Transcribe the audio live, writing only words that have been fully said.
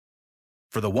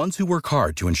For the ones who work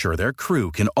hard to ensure their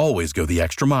crew can always go the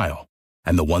extra mile,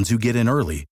 and the ones who get in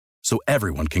early so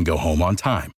everyone can go home on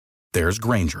time, there's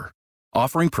Grainger,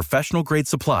 offering professional-grade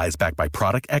supplies backed by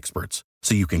product experts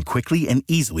so you can quickly and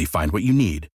easily find what you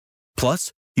need.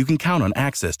 Plus, you can count on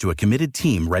access to a committed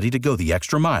team ready to go the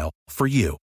extra mile for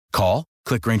you. Call,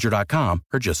 click Grainger.com,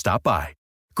 or just stop by.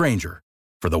 Grainger,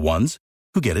 for the ones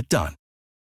who get it done.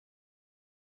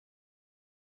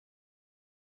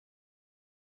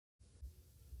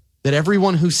 That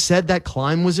everyone who said that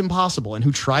climb was impossible and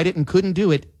who tried it and couldn't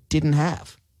do it didn't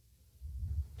have.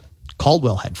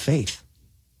 Caldwell had faith.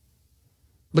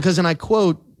 Because, and I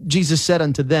quote, Jesus said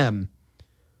unto them,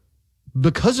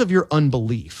 because of your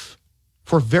unbelief,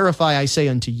 for verify I say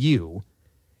unto you,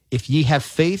 if ye have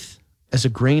faith as a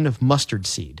grain of mustard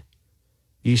seed,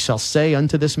 ye shall say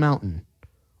unto this mountain,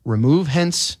 remove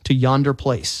hence to yonder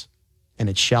place, and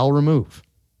it shall remove,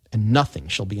 and nothing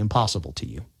shall be impossible to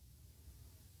you.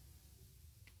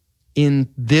 In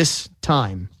this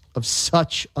time of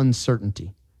such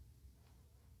uncertainty,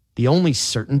 the only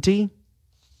certainty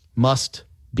must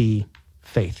be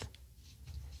faith.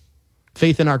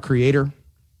 Faith in our Creator,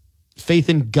 faith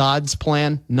in God's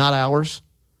plan, not ours.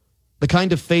 The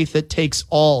kind of faith that takes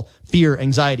all fear,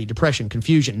 anxiety, depression,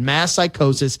 confusion, mass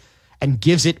psychosis, and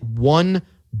gives it one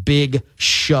big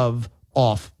shove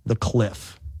off the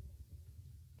cliff.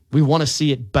 We want to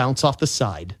see it bounce off the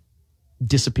side,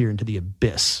 disappear into the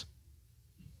abyss.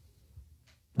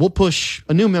 We'll push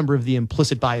a new member of the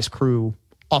Implicit Bias crew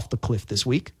off the cliff this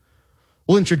week.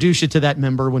 We'll introduce you to that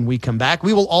member when we come back.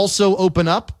 We will also open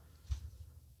up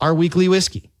our weekly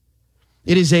whiskey.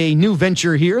 It is a new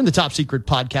venture here in the Top Secret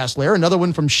Podcast Lair, another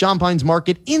one from Champagne's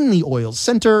Market in the Oil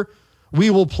Center. We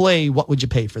will play What Would You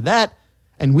Pay for That?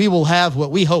 And we will have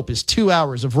what we hope is 2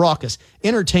 hours of raucous,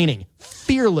 entertaining,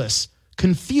 fearless,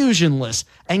 confusionless,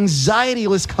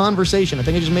 anxiety-less conversation. I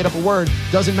think I just made up a word.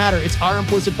 Doesn't matter. It's our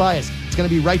Implicit Bias. It's going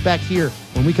to be right back here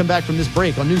when we come back from this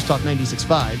break on News Talk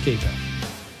 96.5 KTAL.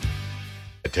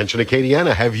 Attention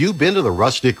Acadiana, have you been to the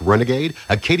Rustic Renegade?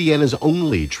 Acadiana's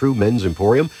only true men's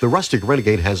emporium. The Rustic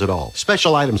Renegade has it all.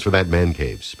 Special items for that man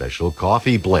cave, special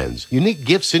coffee blends, unique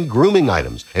gifts and grooming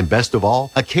items, and best of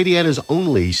all, Acadiana's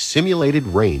only simulated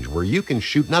range where you can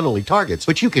shoot not only targets,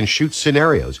 but you can shoot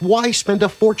scenarios. Why spend a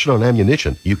fortune on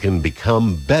ammunition? You can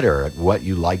become better at what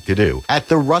you like to do. At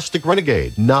the Rustic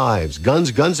Renegade, knives,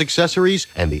 guns, accessories,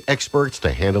 and the experts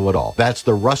to handle it all. That's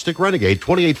the Rustic Renegade,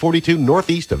 2842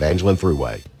 northeast of Angelin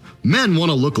Thruway. Men want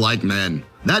to look like men.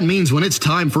 That means when it's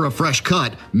time for a fresh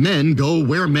cut, men go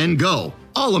where men go.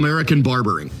 All American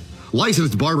Barbering.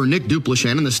 Licensed barber Nick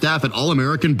Duplashan and the staff at All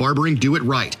American Barbering do it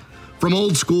right. From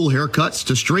old school haircuts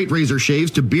to straight razor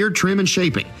shaves to beard trim and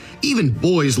shaping. Even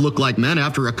boys look like men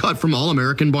after a cut from All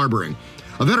American Barbering.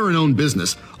 A veteran-owned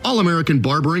business, All American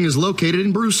Barbering is located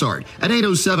in Broussard at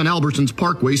 807 Albertsons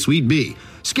Parkway, Suite B.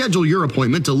 Schedule your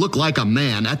appointment to look like a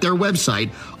man at their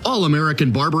website,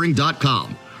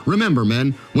 allamericanbarbering.com. Remember,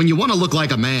 men, when you want to look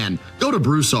like a man, go to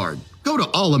Broussard. Go to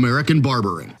All American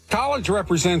Barbering. College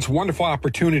represents wonderful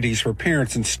opportunities for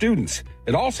parents and students.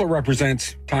 It also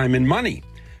represents time and money.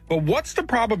 But what's the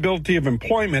probability of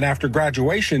employment after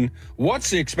graduation?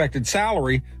 What's the expected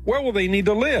salary? Where will they need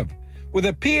to live? With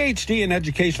a PhD in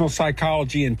educational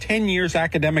psychology and 10 years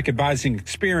academic advising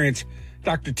experience,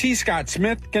 Dr. T. Scott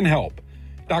Smith can help.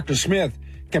 Dr. Smith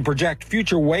can project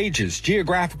future wages,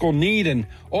 geographical need, and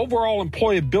overall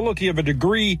employability of a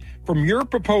degree from your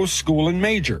proposed school and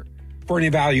major. For an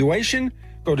evaluation,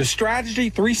 go to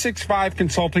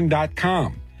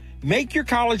strategy365consulting.com. Make your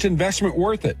college investment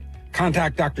worth it.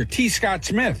 Contact Dr. T. Scott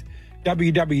Smith,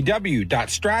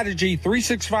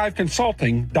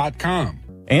 www.strategy365consulting.com.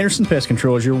 Anderson Pest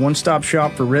Control is your one-stop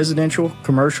shop for residential,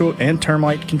 commercial, and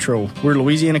termite control. We're a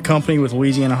Louisiana company with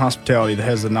Louisiana hospitality that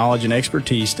has the knowledge and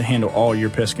expertise to handle all your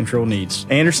pest control needs.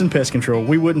 Anderson Pest Control,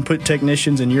 we wouldn't put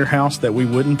technicians in your house that we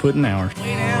wouldn't put in ours.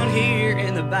 Way down here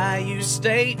in the Bayou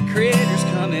State, critters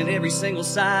come in every single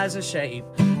size and shape.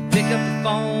 Pick up the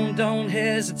phone, don't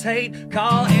hesitate.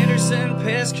 Call Anderson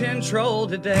Pest Control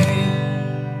today.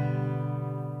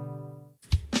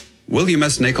 William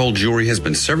S. Nicole Jewelry has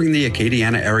been serving the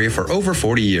Acadiana area for over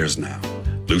 40 years now.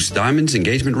 Loose diamonds,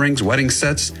 engagement rings, wedding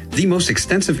sets, the most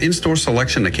extensive in-store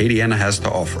selection Acadiana has to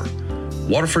offer.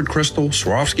 Waterford Crystal,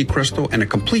 Swarovski Crystal, and a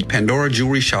complete Pandora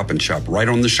Jewelry shop right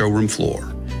on the showroom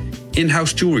floor.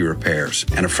 In-house jewelry repairs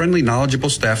and a friendly, knowledgeable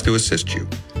staff to assist you.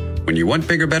 When you want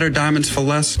bigger, better diamonds for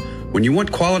less, when you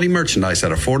want quality merchandise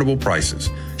at affordable prices,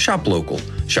 shop local.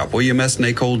 Shop William S.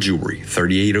 Nicole Jewelry,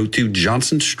 3802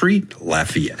 Johnson Street,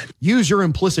 Lafayette. Use your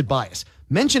Implicit Bias.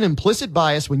 Mention Implicit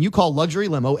Bias when you call Luxury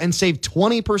Limo and save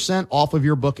 20% off of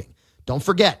your booking. Don't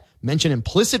forget, Mention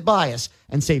Implicit Bias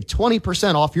and save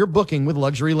 20% off your booking with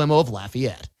Luxury Limo of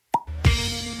Lafayette.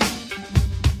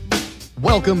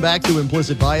 Welcome back to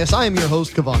Implicit Bias. I am your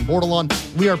host, Kevon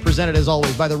Bordelon. We are presented, as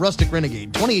always, by the Rustic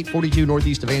Renegade, 2842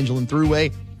 Northeast Evangeline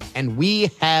Thruway, and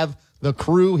we have the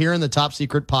crew here in the Top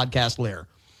Secret Podcast Lair.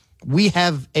 We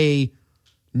have a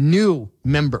new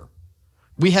member.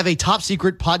 We have a Top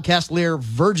Secret Podcast Lair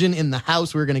virgin in the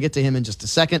house. We're going to get to him in just a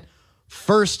second.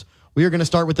 First, we are going to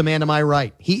start with the man to my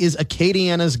right. He is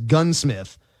Acadiana's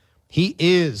gunsmith. He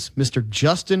is Mr.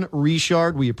 Justin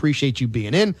Richard. We appreciate you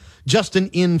being in. Justin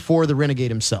in for the Renegade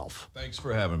himself. Thanks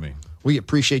for having me. We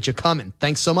appreciate you coming.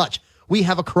 Thanks so much. We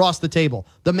have across the table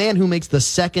the man who makes the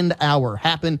second hour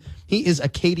happen. He is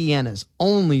Acadiana's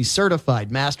only certified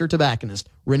master tobacconist,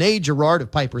 Rene Girard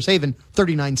of Piper's Haven,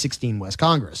 3916 West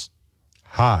Congress.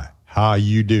 Hi, how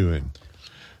you doing?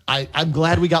 I'm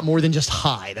glad we got more than just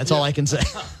hi. That's all I can say.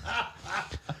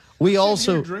 We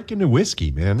also You're drinking the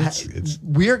whiskey, man.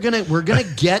 We're gonna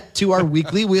get to our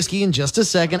weekly whiskey in just a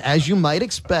second, as you might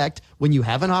expect. When you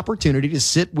have an opportunity to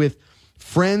sit with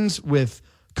friends, with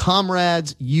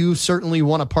comrades, you certainly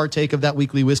want to partake of that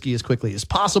weekly whiskey as quickly as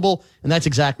possible, and that's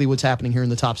exactly what's happening here in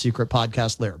the Top Secret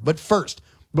Podcast Lair. But first,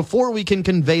 before we can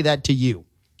convey that to you,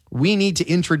 we need to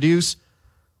introduce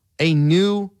a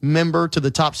new member to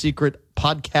the Top Secret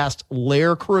Podcast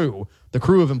Lair crew, the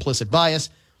crew of Implicit Bias.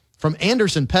 From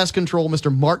Anderson Pest Control,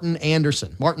 Mr. Martin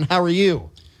Anderson. Martin, how are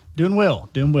you? Doing well.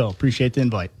 Appreciate the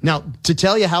invite. Now, to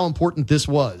tell you how important this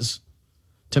was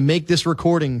to make this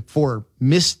recording for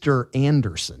Mr.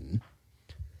 Anderson,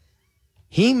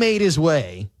 he made his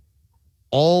way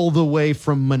all the way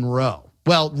from Monroe.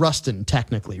 Well, Ruston,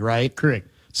 technically, right?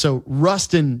 Correct. So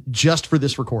Ruston just for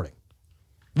this recording,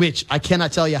 which I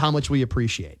cannot tell you how much we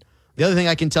appreciate. The other thing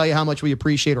I can tell you how much we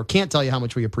appreciate, or can't tell you how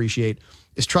much we appreciate,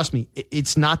 is, trust me,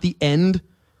 it's not the end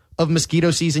of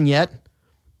mosquito season yet.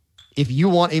 If you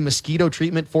want a mosquito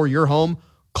treatment for your home,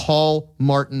 call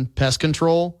Martin Pest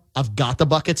Control. I've got the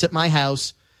buckets at my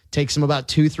house. Takes them about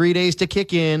 2-3 days to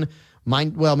kick in.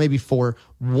 Maybe 4.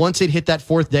 Once it hit that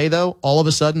 4th day, though, all of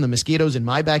a sudden the mosquitoes in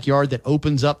my backyard that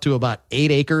opens up to about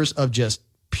 8 acres of just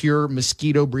pure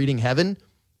mosquito breeding heaven,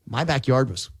 my backyard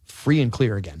was free and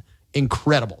clear again.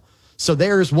 Incredible. So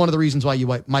there's one of the reasons why you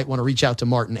might want to reach out to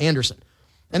Martin Anderson.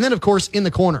 And then, of course, in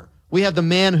the corner, we have the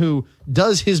man who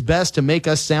does his best to make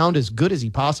us sound as good as he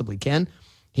possibly can.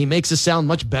 He makes us sound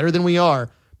much better than we are.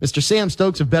 Mr. Sam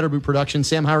Stokes of Better Boot Productions.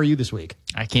 Sam, how are you this week?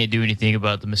 I can't do anything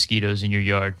about the mosquitoes in your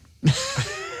yard.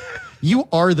 You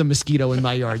are the mosquito in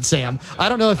my yard, Sam. I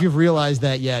don't know if you've realized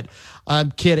that yet.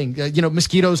 I'm kidding.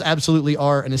 Mosquitoes absolutely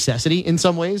are a necessity in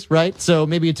some ways, right? So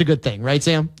maybe it's a good thing, right,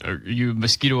 Sam? Are you a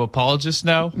mosquito apologist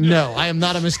now? No, I am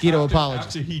not a mosquito apologist.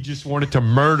 After he just wanted to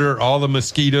murder all the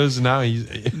mosquitoes, and now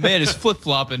he's... Man, it's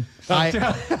flip-flopping.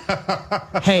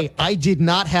 Hey, I did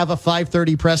not have a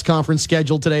 5:30 press conference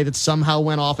scheduled today that somehow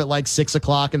went off at like 6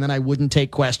 o'clock and then I wouldn't take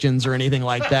questions or anything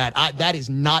like that. That is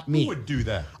not me. Who would do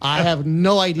that? I have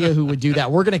no idea who would do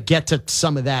that. We're going to get to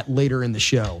some of that later in the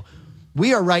show.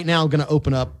 We are right now going to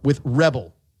open up with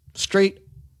Rebel Straight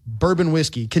Bourbon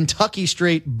Whiskey, Kentucky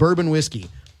Straight Bourbon Whiskey,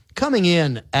 coming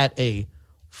in at a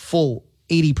full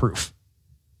 80 proof.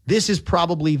 This is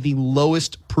probably the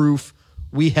lowest proof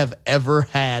we have ever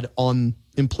had on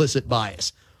Implicit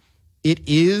Bias. It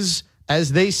is,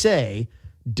 as they say,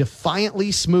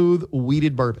 defiantly smooth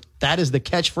wheated bourbon. That is the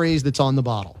catchphrase that's on the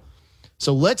bottle.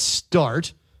 So let's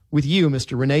start with you,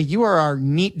 Mr. Rene. You are our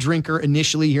neat drinker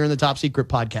initially here in the Top Secret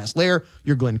Podcast Lair.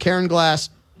 Your Glencairn glass.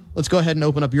 Let's go ahead and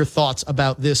open up your thoughts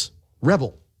about this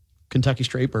Rebel Kentucky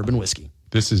Straight Bourbon Whiskey.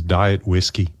 This is diet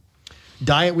whiskey.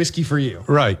 Diet whiskey for you.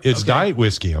 Right. It's diet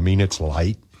whiskey. I mean, it's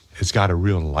light. It's got a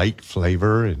real light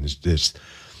flavor, and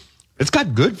it's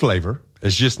got good flavor.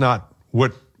 It's just not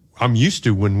what I'm used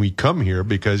to when we come here,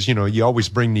 because, you always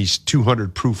bring these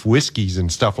 200 proof whiskeys and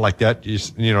stuff like that.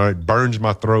 It burns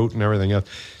my throat and everything else.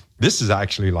 This is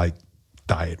actually like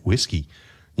diet whiskey.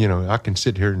 I can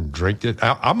sit here and drink it.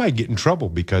 I might get in trouble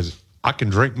because I can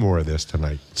drink more of this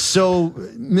tonight. So,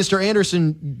 Mr.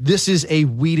 Anderson, this is a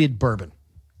wheated bourbon.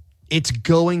 It's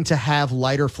going to have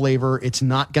lighter flavor. It's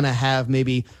not going to have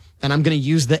maybe, and I'm going to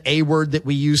use the A word that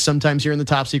we use sometimes here in the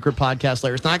Top Secret Podcast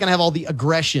Lair. It's not going to have all the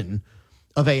aggression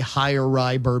of a higher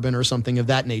rye bourbon or something of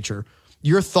that nature.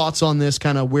 Your thoughts on this,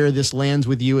 kind of where this lands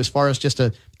with you as far as just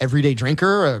a everyday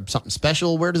drinker or something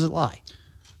special? Where does it lie?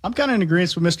 I'm kind of in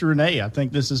agreement with Mr. Rene. I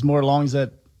think this is more along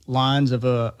that lines of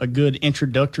a good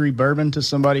introductory bourbon to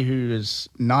somebody who has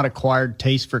not acquired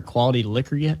taste for quality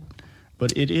liquor yet.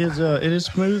 But it is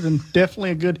smooth and definitely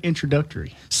a good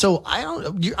introductory. So I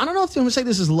don't know if I'm going to say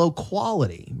this is low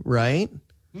quality, right?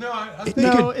 No, I think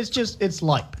it's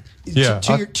light. Yeah,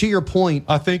 To your point,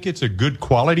 I think it's a good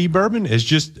quality bourbon.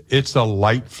 It's a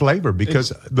light flavor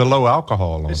because the low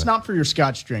alcohol on It's it. not for your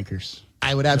Scotch drinkers.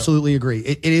 I would absolutely agree.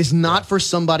 It is not for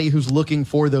somebody who's looking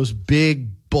for those big,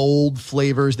 bold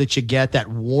flavors that you get, that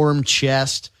warm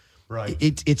chest. Right.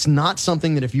 It's not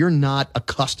something that if you're not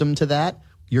accustomed to that,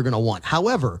 you're going to want.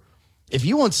 However, if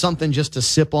you want something just to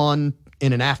sip on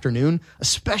in an afternoon,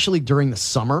 especially during the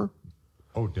summer,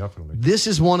 Oh, definitely. this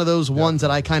is one of those ones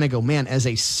that I kind of go, man, as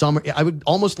a summer, I would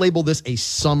almost label this a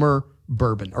summer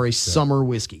bourbon or a summer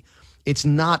whiskey. It's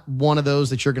not one of those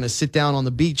that you're going to sit down on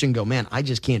the beach and go, man, I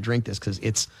just can't drink this because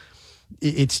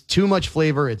it's too much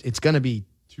flavor. It's going to be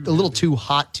a little too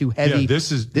hot, too heavy. Yeah,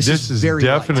 this is very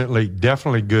light.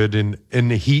 definitely good in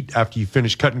the heat after you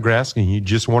finish cutting grass and you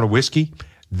just want a whiskey.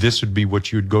 This would be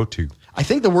what you would go to. I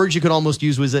think the word you could almost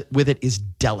use with it is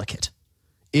delicate.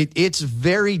 It's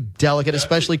very delicate,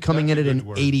 especially coming in at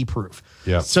an 80 proof.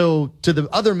 Yeah. So to the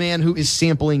other man who is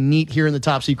sampling neat here in the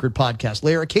Top Secret podcast,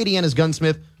 Lair, Acadiana's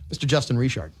gunsmith, Mr. Justin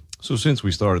Richard. So since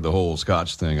we started the whole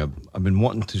Scotch thing, I've been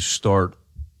wanting to start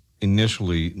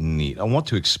initially neat. I want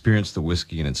to experience the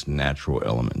whiskey in its natural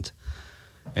element.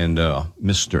 And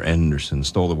Mr. Anderson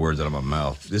stole the words out of my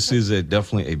mouth. This is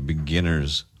definitely a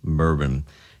beginner's bourbon.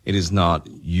 It is not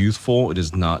youthful. It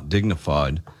is not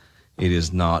dignified. It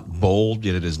is not bold,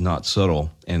 yet it is not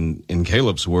subtle. And in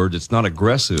Caleb's words, it's not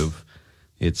aggressive.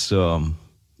 It's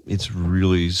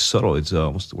really subtle. It's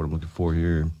what's the word I'm looking for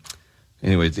here?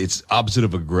 Anyway, it's opposite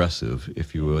of aggressive,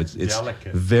 if you will. It's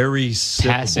delicate. Very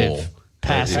sippable.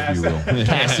 Passive. If you will.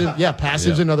 Passive. Yeah,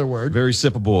 passive's another word. Very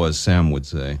sippable, as Sam would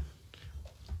say.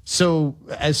 So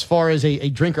as far as a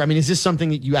drinker, I mean, is this something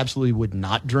that you absolutely would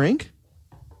not drink?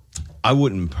 I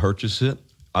wouldn't purchase it.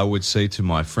 I would say to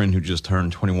my friend who just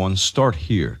turned 21, start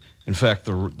here. In fact,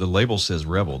 the label says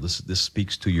Rebel. This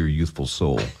speaks to your youthful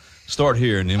soul. Start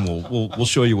here, and then we'll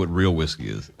show you what real whiskey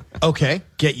is. Okay,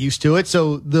 get used to it.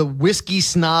 So the whiskey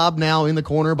snob now in the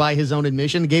corner by his own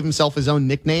admission gave himself his own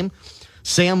nickname.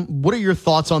 Sam, what are your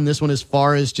thoughts on this one as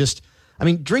far as just, I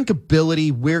mean,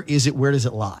 drinkability, where is it? Where does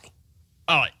it lie?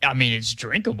 Oh, I mean, it's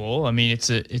drinkable. I mean,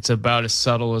 it's about as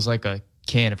subtle as like a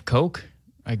can of Coke,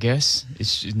 I guess.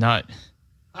 It's not.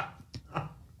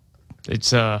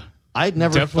 It's I'd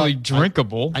never definitely thought,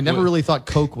 drinkable. I never really thought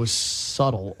Coke was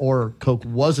subtle or Coke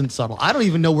wasn't subtle. I don't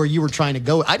even know where you were trying to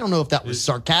go. I don't know if that was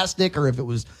sarcastic or if it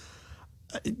was.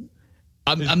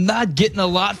 I'm not getting a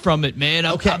lot from it, man.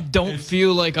 I don't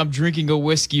feel like I'm drinking a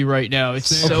whiskey right now.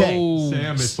 It's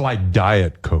Sam, it's like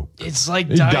Diet Coke. It's like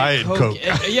Diet Coke.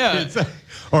 Yeah.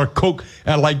 Or Coke,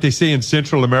 like they say in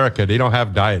Central America, they don't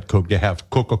have Diet Coke. They have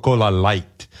Coca-Cola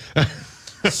Light.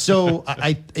 So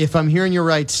if I'm hearing you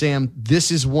right, Sam, this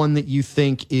is one that you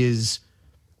think is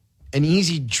an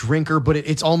easy drinker, but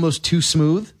it's almost too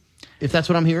smooth, if that's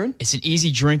what I'm hearing? It's an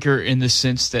easy drinker in the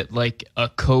sense that like a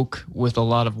Coke with a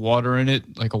lot of water in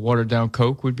it, like a watered down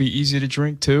Coke would be easy to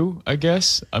drink too, I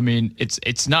guess. I mean,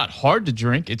 it's not hard to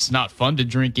drink. It's not fun to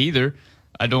drink either.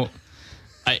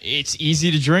 It's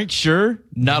easy to drink, sure.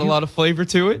 Not a lot of flavor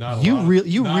to it.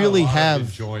 You really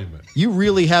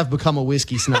have become a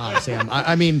whiskey snob, Sam.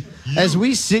 I mean, as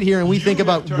we sit here and we think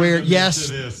about where, yes,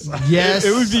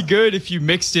 it would be good if you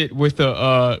mixed it with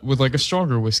like a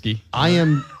stronger whiskey. I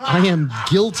am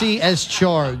guilty as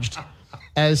charged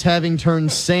as having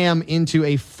turned Sam into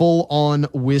a full-on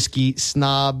whiskey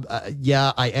snob.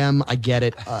 Yeah, I am. I get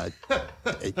it.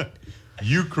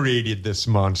 You created this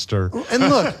monster. And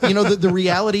look, the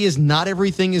reality is not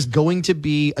everything is going to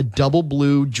be a double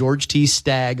blue George T.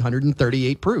 Stagg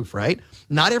 138 proof, right?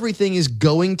 Not everything is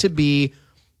going to be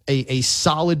a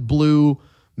solid blue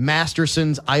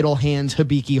Masterson's Idle Hands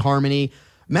Hibiki Harmony.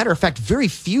 Matter of fact, very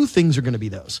few things are going to be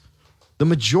those. The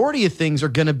majority of things are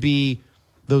going to be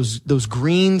those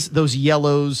greens, those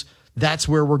yellows. That's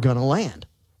where we're going to land.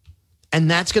 And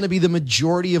that's going to be the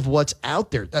majority of what's out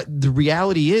there. The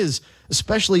reality is,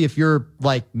 especially if you're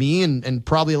like me and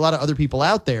probably a lot of other people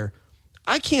out there,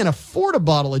 I can't afford a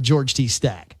bottle of George T.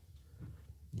 Stagg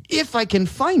if I can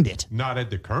find it. Not at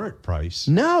the current price.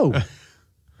 No.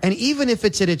 And even if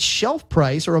it's at its shelf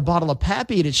price or a bottle of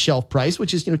Pappy at its shelf price,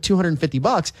 which is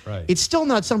 $250, right, it's still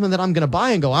not something that I'm going to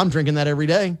buy and go, I'm drinking that every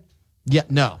day. Yeah,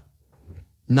 no.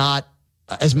 Not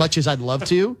as much as I'd love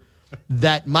to.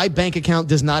 That my bank account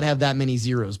does not have that many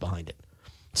zeros behind it.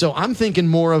 So I'm thinking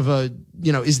more of a,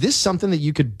 is this something that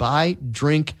you could buy,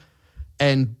 drink,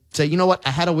 and say, you know what,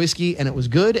 I had a whiskey and it was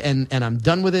good and I'm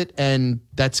done with it, and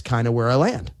that's kind of where I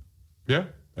land. Yeah,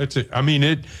 it's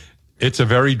a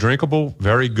very drinkable,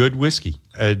 very good whiskey.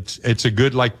 It's a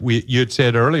good, like you had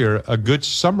said earlier, a good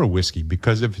summer whiskey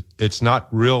because it's not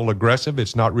real aggressive,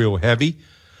 it's not real heavy.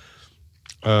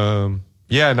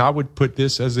 Yeah, and I would put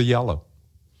this as a yellow.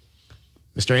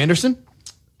 Mr. Anderson?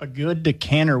 A good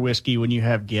decanter whiskey when you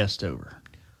have guests over.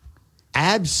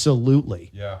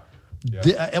 Absolutely. Yeah.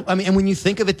 I mean, and when you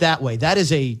think of it that way, that is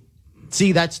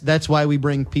that's why we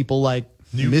bring people like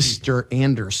Mr.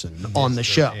 Anderson on the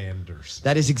show. Anderson.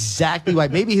 That is exactly why.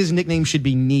 Maybe his nickname should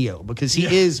be Neo because he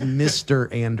is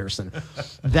Mr. Anderson.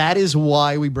 That is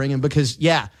why we bring him because,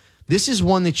 this is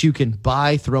one that you can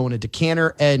buy, throw in a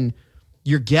decanter, and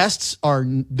your guests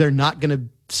they're not going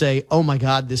to say, oh my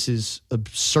God, this is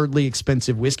absurdly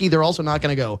expensive whiskey. They're also not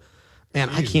going to go, man,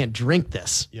 I can't drink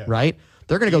this, right?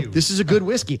 They're going to go, this is a good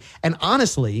whiskey. And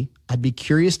honestly, I'd be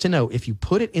curious to know if you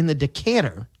put it in the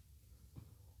decanter,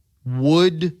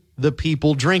 would the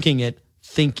people drinking it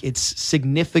think it's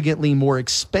significantly more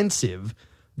expensive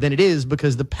than it is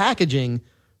because the packaging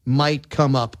might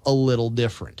come up a little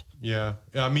different. Yeah.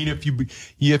 I mean, if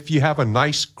you have a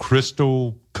nice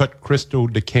cut crystal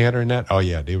decanter in that, oh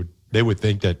yeah, they would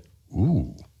think that,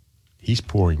 ooh, he's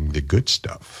pouring the good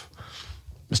stuff.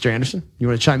 Mr. Anderson, you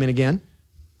want to chime in again?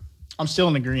 I'm still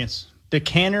in agreement.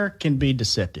 Decanter can be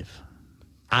deceptive.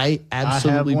 I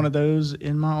have one of those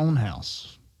in my own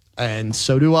house. And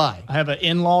so do I. I have an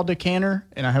in-law decanter,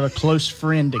 and I have a close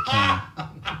friend decanter.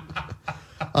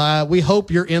 We hope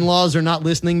your in-laws are not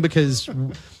listening because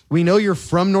we know you're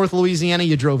from North Louisiana.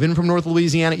 You drove in from North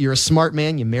Louisiana. You're a smart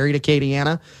man. You married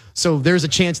Acadiana. So there's a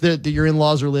chance that your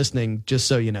in-laws are listening, just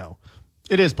so you know.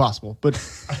 It is possible, but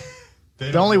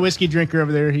the only whiskey drinker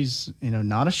over there, he's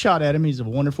not a shot at him. He's a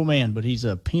wonderful man, but he's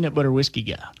a peanut butter whiskey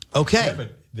guy. Okay. Yeah,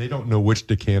 but they don't know which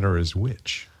decanter is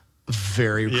which.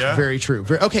 Very true.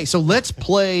 Okay, so let's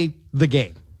play the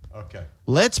game. Okay.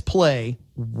 Let's play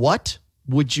what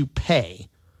would you pay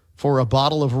for a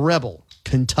bottle of Rebel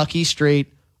Kentucky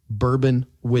Straight Bourbon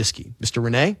Whiskey? Mr.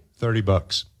 Renee? $30.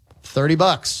 $30.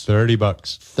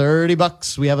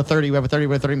 $30. We have a 30. We have a 30.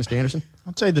 We have a 30. Mr. Anderson?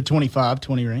 I'd say the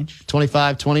 25-20 range.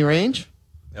 25-20 range?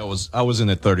 I was in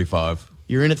at 35.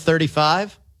 You're in at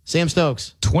 35. Sam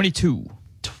Stokes? 22.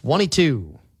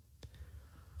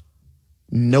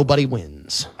 Nobody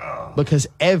wins because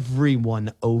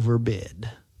everyone overbid.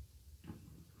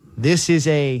 This is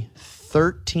a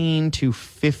 $13 to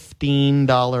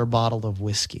 $15 bottle of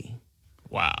whiskey.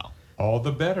 Wow. All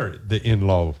the better, the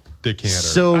in-law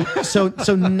decanter.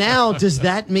 So now does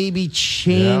that maybe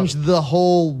change the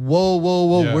whole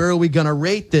whoa, where are we going to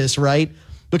rate this, right?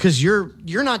 Because you're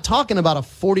not talking about a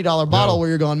 $40 bottle where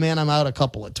you're going, man, I'm out a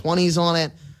couple of 20s on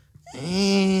it.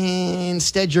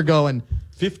 Instead, you're going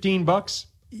 $15.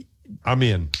 I'm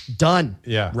in. Done.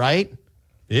 Yeah. Right?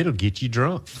 It'll get you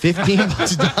drunk.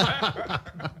 $15 done.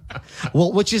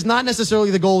 Well, which is not necessarily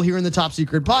the goal here in the Top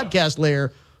Secret Podcast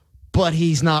layer, but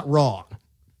he's not wrong.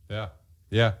 Yeah.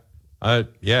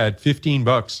 At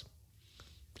 $15.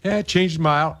 Yeah, it changed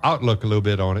my outlook a little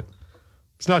bit on it.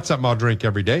 It's not something I'll drink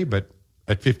every day, but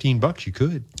at $15, you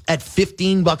could. At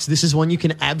 $15, this is one you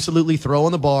can absolutely throw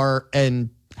on the bar and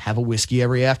have a whiskey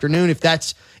every afternoon. If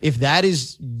that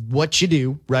is what you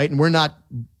do, right? And we're not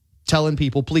telling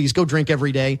people, please go drink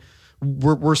every day.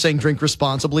 We're saying drink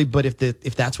responsibly. But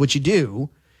if that's what you do,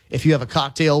 if you have a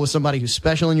cocktail with somebody who's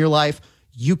special in your life,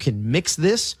 you can mix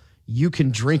this. You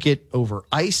can drink it over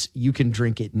ice. You can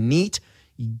drink it neat.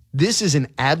 This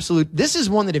is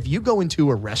one that if you go into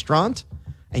a restaurant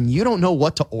and you don't know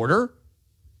what to order,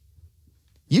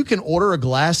 you can order a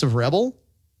glass of Rebel.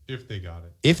 If they got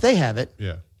it. If they have it.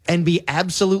 Yeah. And be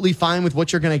absolutely fine with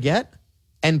what you're going to get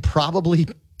and probably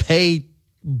pay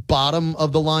bottom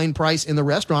of the line price in the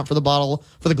restaurant for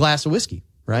the glass of whiskey,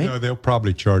 right? No, they'll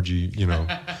probably charge you,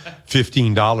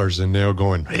 $15 and they're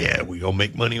going, yeah, we gonna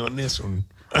make money on this one.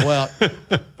 Well,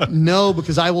 no,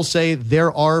 because I will say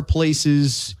there are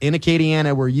places in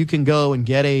Acadiana where you can go and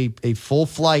get a full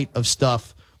flight of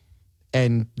stuff,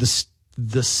 and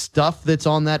the stuff that's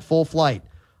on that full flight,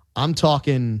 I'm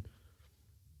talking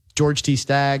George T.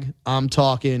 Stagg, I'm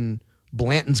talking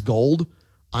Blanton's Gold,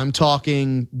 I'm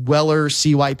talking Weller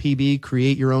CYPB,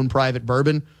 create your own private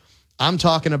bourbon. I'm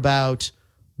talking about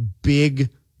big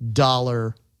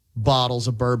dollar bottles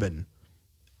of bourbon.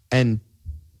 And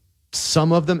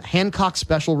some of them, Hancock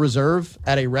Special Reserve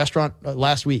at a restaurant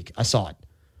last week, I saw it.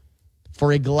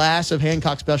 For a glass of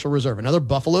Hancock Special Reserve, another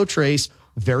Buffalo Trace,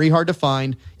 very hard to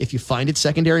find. If you find it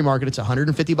secondary market, it's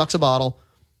 $150 a bottle.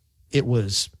 It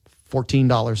was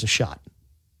 $14 a shot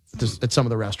at some of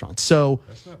the restaurants. So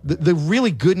the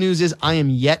really good news is I am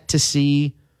yet to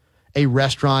see a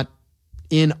restaurant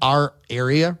in our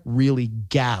area really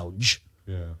gouge.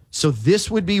 Yeah. So this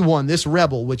would be one, this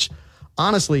Rebel, which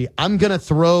honestly, I'm gonna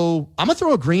throw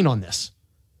a green on this.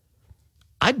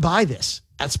 I'd buy this,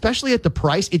 especially at the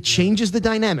price. It changes the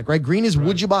dynamic, right? Green is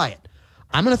would you buy it?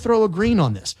 I'm going to throw a green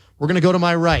on this. We're going to go to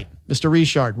my right. Mr.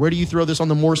 Richard, where do you throw this on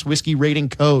the Morse Whiskey rating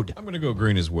code? I'm going to go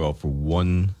green as well for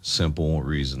one simple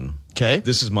reason. Okay.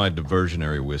 This is my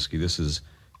diversionary whiskey. This is,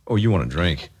 you want to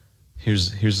drink?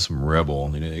 Here's some Rebel.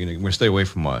 We're going to stay away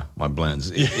from my blends.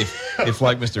 If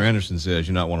like Mr. Anderson says,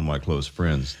 you're not one of my close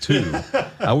friends. 2,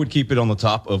 I would keep it on the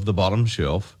top of the bottom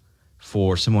shelf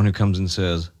for someone who comes and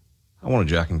says, I want a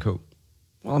Jack and Coke.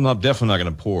 Well, I'm definitely not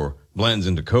going to pour blends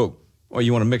into Coke. Well,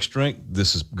 you want a mixed drink?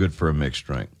 This is good for a mixed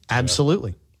drink.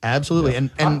 Absolutely. Absolutely. Yeah.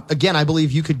 And again, I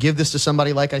believe you could give this to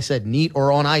somebody, like I said, neat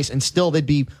or on ice, and still they'd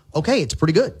be, okay, it's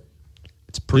pretty good.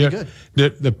 It's pretty good.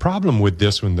 The problem with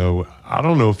this one, though, I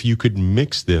don't know if you could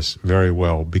mix this very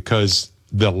well because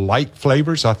the light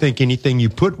flavors, I think anything you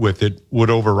put with it would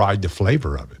override the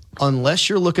flavor of it. Unless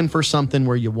you're looking for something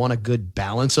where you want a good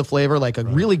balance of flavor, like a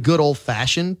really good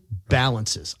old-fashioned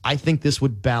balances. I think this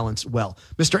would balance well.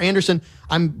 Mr. Anderson,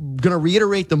 I'm going to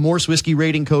reiterate the Morse Whiskey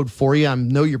rating code for you. I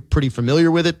know you're pretty familiar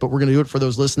with it, but we're going to do it for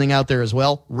those listening out there as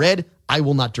well. Red, I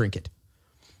will not drink it.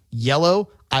 Yellow,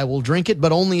 I will drink it,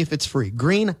 but only if it's free.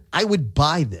 Green, I would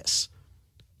buy this.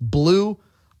 Blue,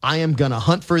 I am going to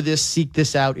hunt for this, seek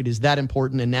this out. It is that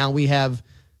important. And now we have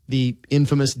the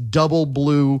infamous double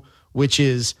blue, which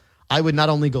is, I would not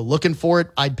only go looking for it,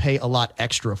 I'd pay a lot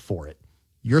extra for it.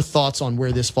 Your thoughts on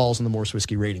where this falls in the Morse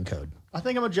Whiskey rating code? I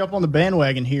think I'm going to jump on the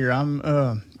bandwagon here.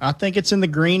 I think it's in the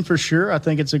green for sure. I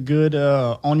think it's a good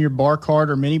on your bar cart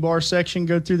or mini bar section,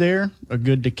 go through there. A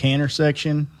good decanter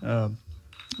section.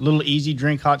 Little easy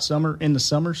drink hot summer in the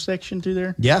summer section through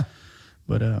there. Yeah.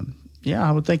 But,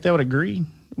 I would think that would agree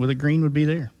with a green would be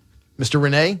there. Mr.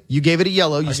 Renee, you gave it a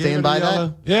yellow. You stand by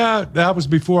that? Yeah, that was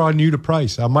before I knew the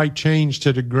price. I might change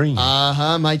to the green.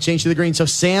 Might change to the green. So,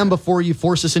 Sam, before you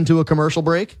force us into a commercial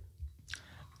break?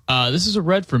 This is a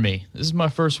red for me. This is my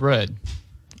first red.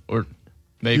 Or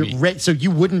maybe. Red, so you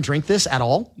wouldn't drink this at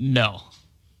all? No.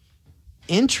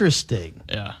 Interesting.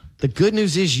 Yeah. The good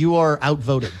news is you are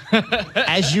outvoted,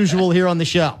 as usual here on the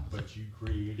show. But you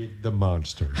created the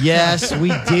monster. Yes,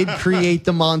 we did create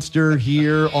the monster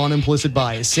here on Implicit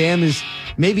Bias. Sam is,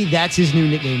 maybe that's his new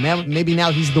nickname. Maybe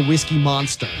now he's the Whiskey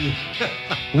Monster.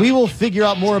 We will figure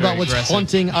out more about what's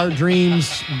haunting our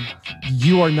dreams.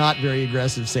 You are not very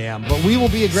aggressive, Sam, but we will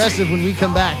be aggressive when we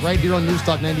come back right here on News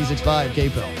Talk 96.5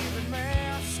 KPEL.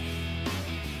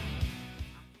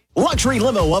 Luxury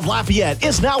Limo of Lafayette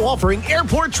is now offering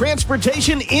airport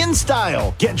transportation in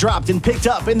style. Get dropped and picked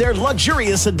up in their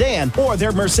luxurious sedan or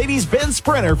their Mercedes-Benz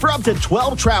Sprinter for up to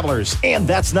 12 travelers. And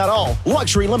that's not all.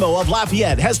 Luxury Limo of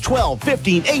Lafayette has 12,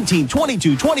 15, 18,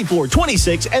 22, 24,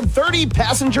 26, and 30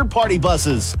 passenger party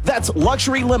buses. That's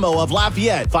Luxury Limo of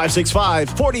Lafayette,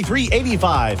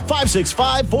 565-4385,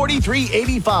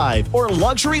 565-4385, or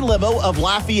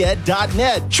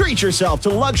luxurylimooflafayette.net. Treat yourself to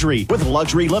luxury with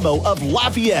Luxury Limo of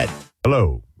Lafayette.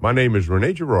 Hello, my name is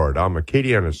Rene Girard. I'm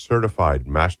Acadiana's certified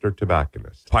master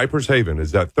tobacconist. Piper's Haven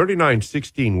is at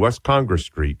 3916 West Congress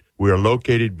Street. We are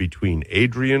located between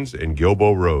Adrian's and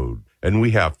Gilboa Road, and we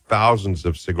have thousands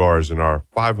of cigars in our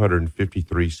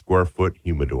 553 square foot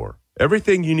humidor.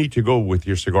 Everything you need to go with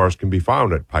your cigars can be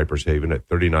found at Piper's Haven at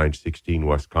 3916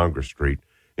 West Congress Street,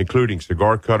 including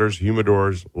cigar cutters,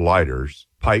 humidors, lighters,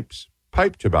 pipes,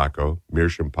 pipe tobacco,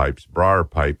 meerschaum pipes, briar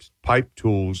pipes, pipe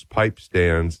tools, pipe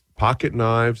stands, pocket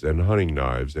knives, and hunting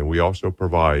knives, and we also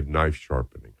provide knife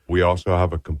sharpening. We also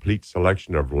have a complete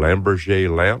selection of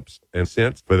Lamborghini lamps and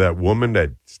scents for that woman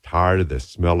that's tired of the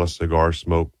smell of cigar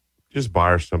smoke. Just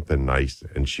buy her something nice,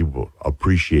 and she will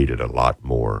appreciate it a lot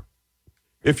more.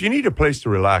 If you need a place to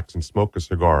relax and smoke a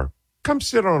cigar, come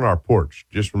sit on our porch.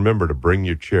 Just remember to bring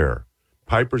your chair.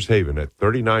 Piper's Haven at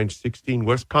 3916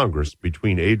 West Congress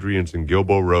between Adrian's and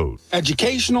Gilboa Road.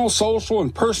 Educational, social,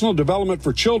 and personal development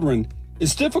for children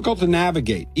is difficult to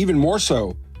navigate, even more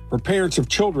so for parents of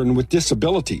children with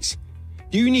disabilities.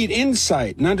 Do you need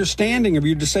insight and understanding of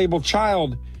your disabled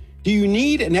child? Do you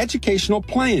need an educational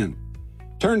plan?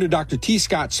 Turn to Dr. T.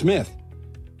 Scott Smith.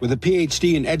 With a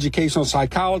PhD in educational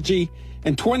psychology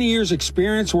and 20 years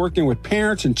experience working with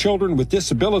parents and children with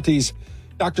disabilities,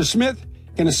 Dr. Smith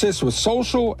can assist with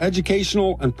social,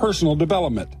 educational, and personal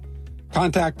development.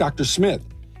 Contact Dr. Smith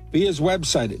via his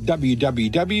website at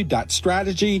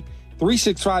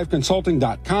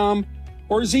www.strategy365consulting.com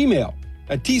or his email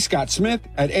at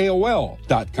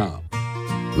tscottsmith@aol.com.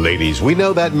 Ladies, we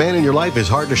know that man in your life is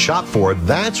hard to shop for.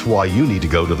 That's why you need to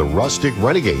go to the Rustic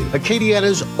Renegade,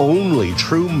 Acadiana's only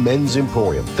true men's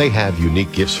emporium. They have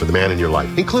unique gifts for the man in your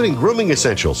life, including grooming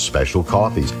essentials, special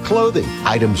coffees, clothing,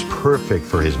 items perfect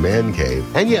for his man cave,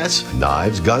 and yes,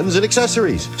 knives, guns, and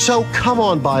accessories. So come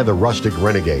on by the Rustic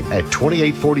Renegade at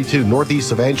 2842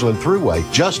 Northeast Evangeline Thruway,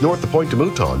 just north of Point de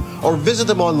Mouton, or visit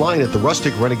them online at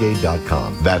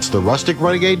therusticrenegade.com. That's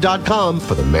therusticrenegade.com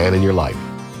for the man in your life.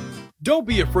 Don't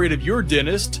be afraid of your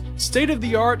dentist.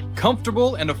 State-of-the-art,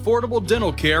 comfortable, and affordable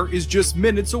dental care is just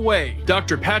minutes away.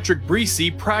 Dr. Patrick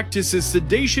Breesy practices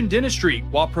sedation dentistry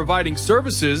while providing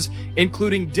services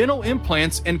including dental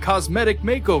implants and cosmetic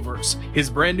makeovers.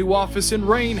 His brand new office in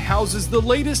Rain houses the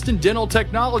latest in dental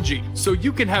technology, so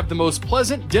you can have the most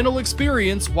pleasant dental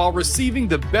experience while receiving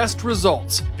the best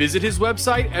results. Visit his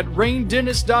website at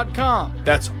raindentist.com.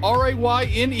 That's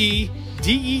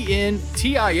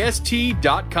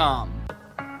RAYNEDENTIST.com.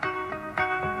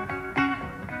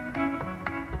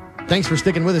 Thanks for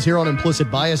sticking with us here on Implicit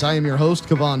Bias. I am your host,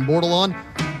 Kevon Bordelon.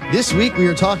 This week we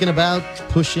are talking about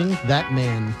pushing that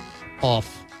man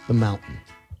off the mountain.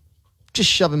 Just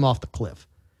shove him off the cliff.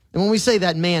 And when we say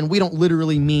that man, we don't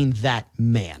literally mean that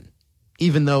man,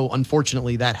 even though,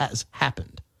 unfortunately, that has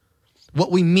happened. What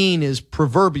we mean is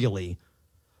proverbially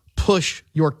push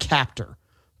your captor.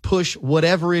 Push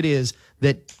whatever it is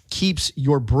that keeps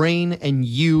your brain and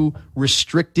you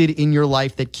restricted in your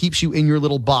life, that keeps you in your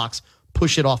little box.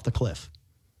 Push it off the cliff.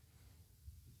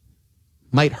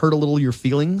 Might hurt a little your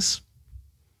feelings,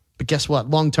 but guess what?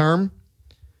 Long term,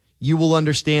 you will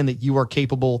understand that you are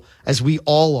capable, as we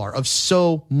all are, of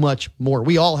so much more.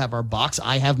 We all have our box.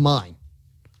 I have mine.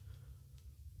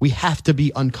 We have to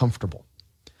be uncomfortable,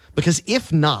 because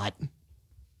if not,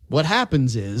 what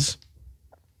happens is,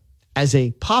 as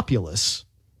a populace,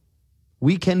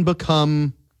 we can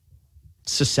become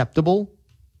susceptible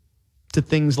to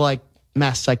things like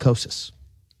mass psychosis.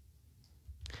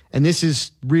 And this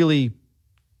is really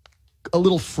a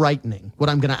little frightening, what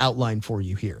I'm going to outline for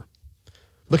you here,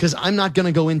 because I'm not going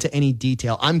to go into any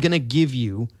detail. I'm going to give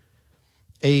you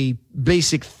a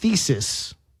basic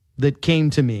thesis that came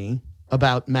to me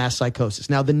about mass psychosis.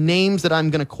 Now, the names that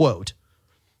I'm going to quote,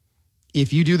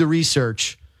 if you do the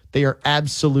research, they are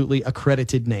absolutely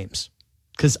accredited names,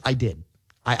 because I did.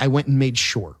 I went and made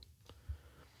sure.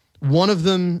 One of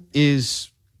them is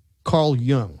Carl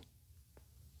Jung.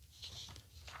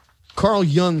 Carl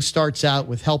Jung starts out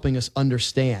with helping us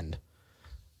understand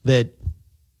that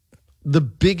the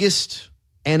biggest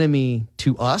enemy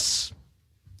to us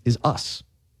is us.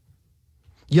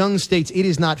 Jung states it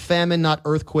is not famine, not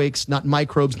earthquakes, not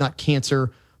microbes, not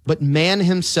cancer, but man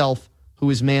himself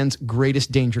who is man's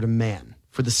greatest danger to man,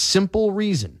 for the simple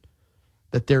reason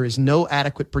that there is no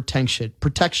adequate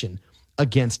protection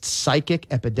against psychic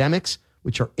epidemics,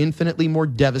 which are infinitely more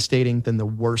devastating than the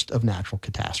worst of natural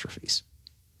catastrophes.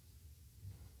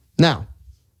 Now,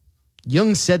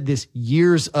 Jung said this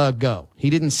years ago. He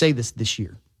didn't say this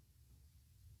year,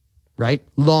 right?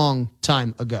 Long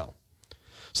time ago.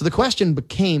 So the question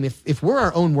became, if we're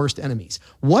our own worst enemies,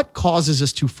 what causes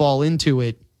us to fall into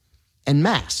it en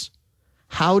masse?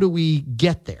 How do we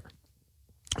get there?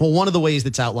 Well, one of the ways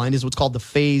that's outlined is what's called the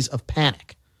phase of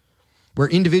panic, where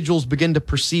individuals begin to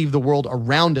perceive the world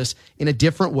around us in a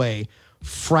different way,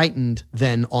 frightened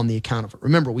than on the account of it.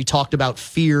 Remember, we talked about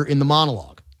fear in the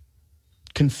monologue,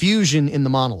 confusion in the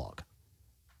monologue.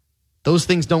 Those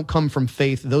things don't come from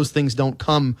faith. Those things don't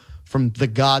come from the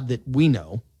God that we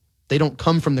know. They don't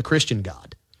come from the Christian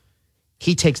God.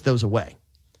 He takes those away.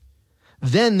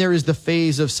 Then there is the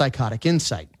phase of psychotic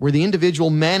insight, where the individual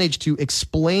managed to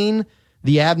explain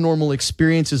the abnormal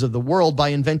experiences of the world by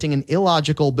inventing an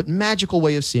illogical but magical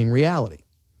way of seeing reality.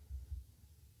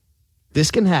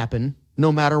 This can happen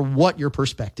no matter what your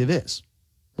perspective is,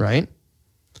 right?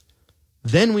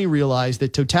 Then we realize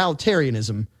that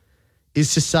totalitarianism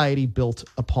is society built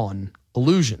upon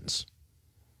illusions,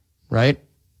 right?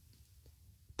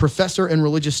 Professor and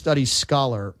religious studies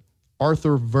scholar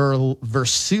Arthur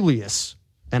Versluis,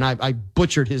 and I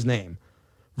butchered his name,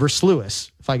 Versluis,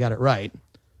 if I got it right.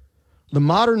 The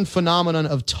modern phenomenon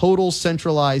of total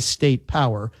centralized state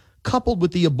power, coupled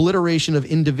with the obliteration of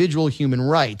individual human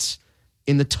rights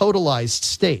in the totalized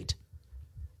state.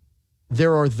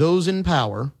 There are those in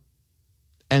power,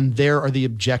 and there are the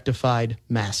objectified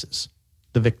masses,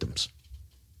 the victims,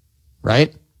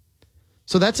 right?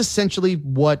 So that's essentially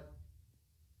what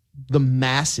the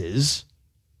masses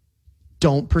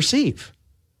don't perceive.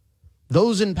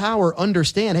 Those in power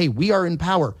understand, hey, we are in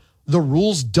power. The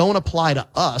rules don't apply to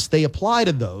us. They apply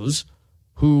to those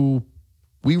who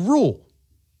we rule.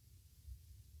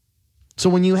 So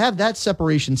when you have that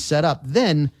separation set up,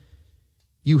 then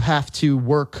you have to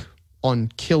work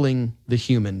on killing the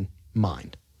human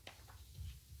mind.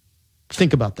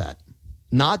 Think about that.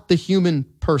 Not the human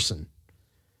person.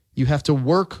 You have to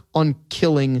work on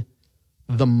killing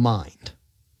the mind.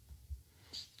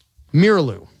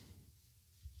 Miralu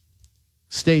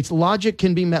states logic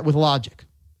can be met with logic,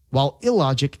 while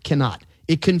illogic cannot.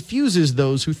 It confuses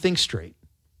those who think straight.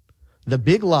 The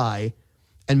big lie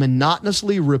and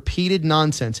monotonously repeated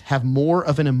nonsense have more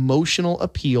of an emotional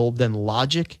appeal than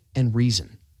logic and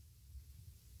reason.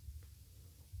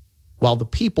 While the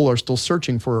people are still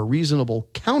searching for a reasonable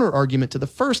counter-argument to the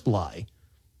first lie,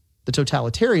 the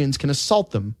totalitarians can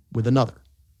assault them with another.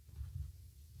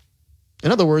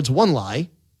 In other words, one lie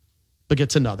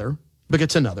begets another,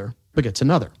 begets another, begets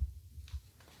another.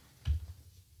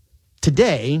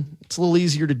 Today, it's a little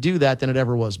easier to do that than it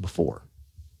ever was before.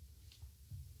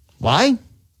 Why?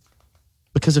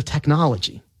 Because of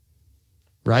technology,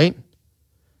 right?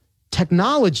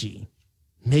 Technology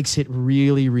makes it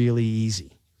really, really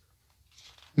easy.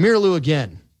 Miralu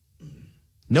again.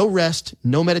 No rest,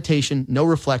 no meditation, no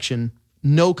reflection,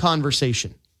 no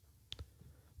conversation.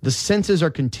 The senses are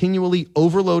continually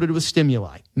overloaded with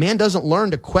stimuli. Man doesn't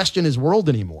learn to question his world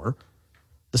anymore.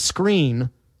 The screen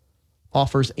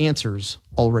offers answers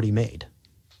already made.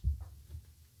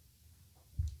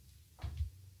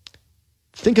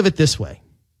 Think of it this way.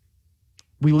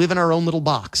 We live in our own little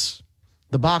box.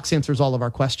 The box answers all of our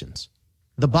questions.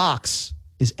 The box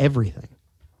is everything.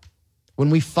 When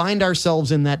we find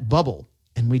ourselves in that bubble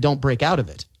and we don't break out of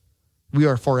it, we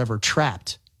are forever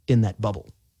trapped in that bubble,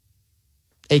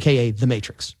 aka the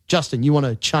Matrix. Justin, you want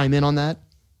to chime in on that?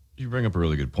 You bring up a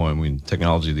really good point. I mean,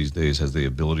 technology these days has the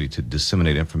ability to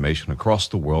disseminate information across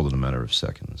the world in a matter of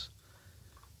seconds.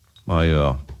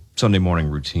 My Sunday morning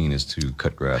routine is to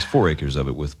cut grass, 4 acres of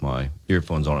it, with my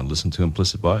earphones on and listen to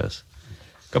Implicit Bias.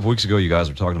 A couple weeks ago, you guys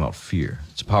were talking about fear.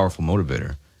 It's a powerful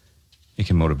motivator. It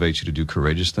can motivate you to do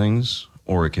courageous things,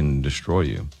 or it can destroy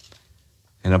you.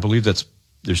 And I believe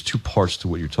there's 2 parts to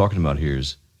what you're talking about here.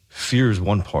 Is fear is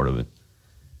one part of it,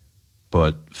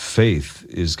 but faith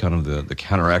is kind of the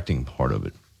counteracting part of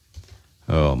it.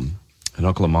 An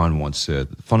uncle of mine once said,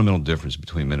 the fundamental difference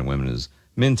between men and women is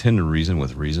men tend to reason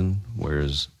with reason,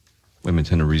 whereas women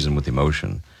tend to reason with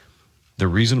emotion. The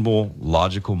reasonable,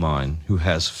 logical mind who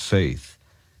has faith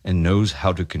and knows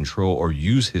how to control or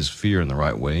use his fear in the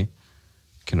right way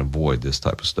can avoid this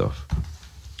type of stuff.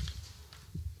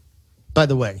 By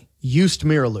the way, Joost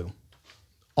Miralu,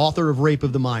 author of Rape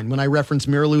of the Mind. When I reference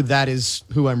Miralu, that is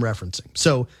who I'm referencing.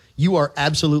 So you are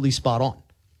absolutely spot on.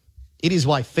 It is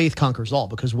why faith conquers all,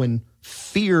 because when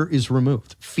fear is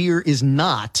removed, fear is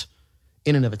not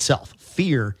in and of itself.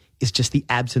 Fear is just the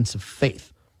absence of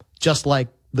faith. Just like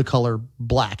the color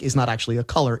black is not actually a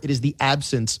color, it is the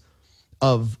absence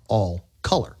of all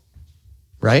color,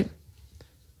 right?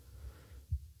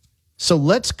 So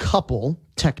let's couple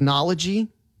technology,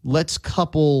 let's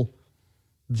couple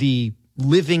the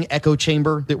living echo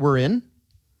chamber that we're in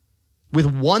with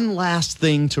one last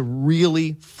thing to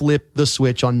really flip the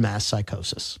switch on mass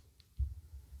psychosis.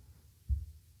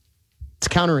 It's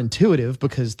counterintuitive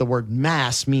because the word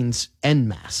mass means en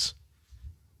masse.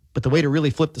 But the way to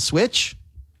really flip the switch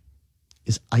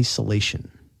is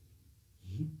isolation.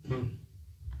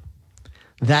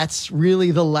 That's really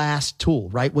the last tool,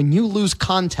 right? When you lose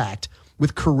contact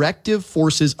with corrective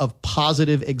forces of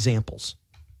positive examples,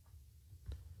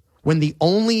 when the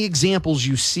only examples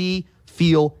you see,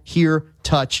 feel, hear,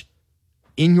 touch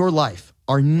in your life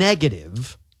are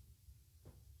negative,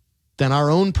 then our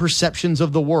own perceptions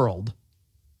of the world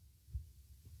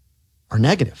are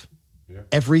negative. Yeah.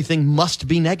 Everything must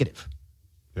be negative,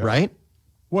 right?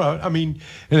 Well, I mean,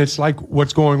 and it's like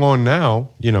what's going on now,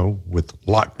 with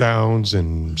lockdowns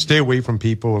and stay away from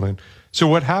people. And so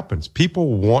what happens?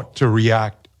 People want to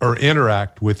react or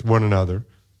interact with one another,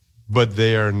 but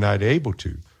they are not able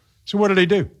to. So what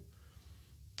do?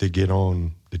 They get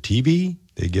on the TV,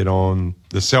 they get on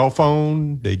the cell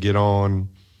phone, they get on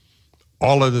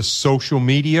all of the social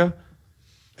media,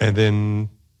 and then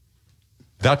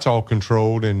that's all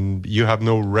controlled, and you have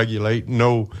no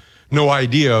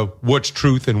idea what's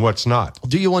truth and what's not. I'll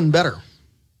do you one better.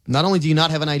 Not only do you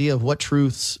not have an idea of what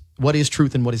is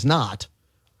truth and what is not,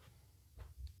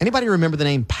 anybody remember the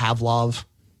name Pavlov?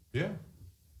 Yeah.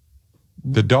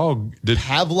 The dog.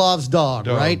 Pavlov's dog,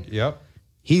 right? Yep.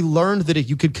 He learned that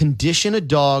you could condition a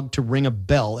dog to ring a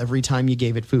bell every time you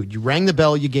gave it food. You rang the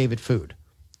bell, you gave it food.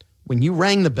 When you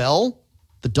rang the bell,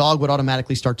 the dog would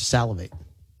automatically start to salivate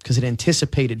because it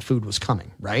anticipated food was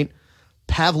coming, right?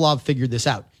 Pavlov figured this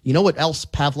out. You know what else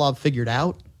Pavlov figured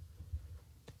out?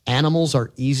 Animals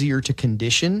are easier to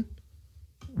condition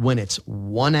when it's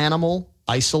one animal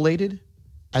isolated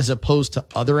as opposed to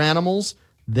other animals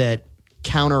that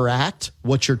counteract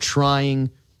what you're trying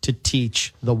to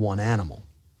teach the one animal.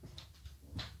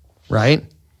 Right?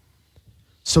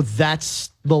 So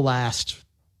that's the last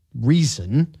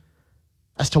reason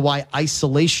as to why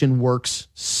isolation works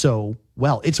so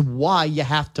well. It's why you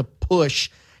have to push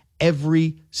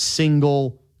every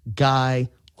single guy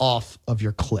off of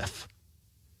your cliff.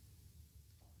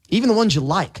 Even the ones you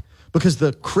like. Because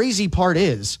the crazy part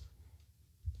is,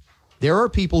 there are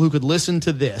people who could listen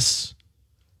to this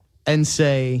and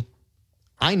say,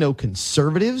 I know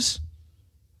conservatives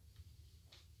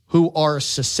who are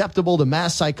susceptible to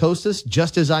mass psychosis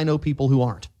just as I know people who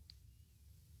aren't.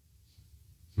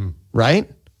 Right?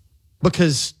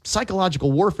 Because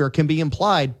psychological warfare can be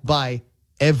implied by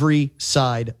every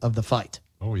side of the fight.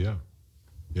 Oh, yeah.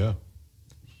 Yeah.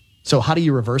 So how do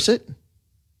you reverse it?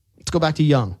 Let's go back to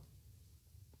Jung.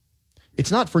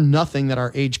 It's not for nothing that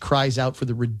our age cries out for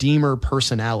the redeemer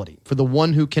personality, for the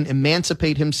one who can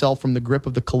emancipate himself from the grip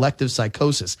of the collective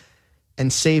psychosis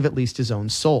and save at least his own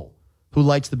soul, who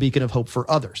lights the beacon of hope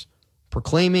for others,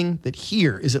 proclaiming that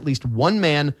here is at least one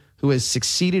man who has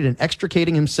succeeded in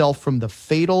extricating himself from the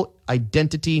fatal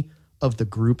identity of the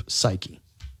group psyche.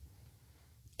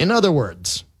 In other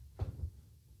words,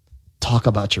 talk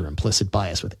about your implicit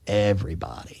bias with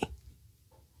everybody,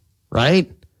 right?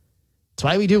 That's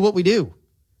why we do what we do.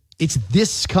 It's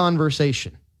this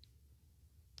conversation.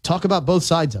 Talk about both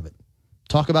sides of it.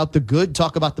 Talk about the good,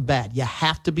 talk about the bad. You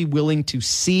have to be willing to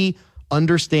see,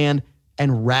 understand,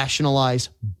 and rationalize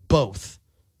both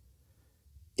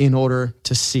in order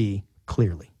to see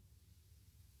clearly.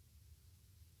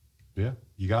 Yeah,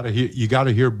 you got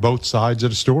to hear both sides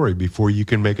of the story before you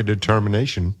can make a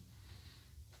determination.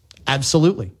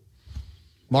 Absolutely.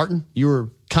 Martin, you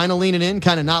were kind of leaning in,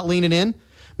 kind of not leaning in.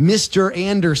 Mr.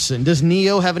 Anderson, does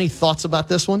Neo have any thoughts about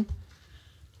this one?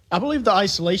 I believe the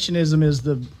isolationism is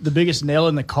the biggest nail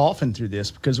in the coffin through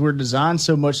this, because we're designed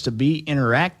so much to be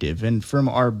interactive. And from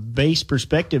our base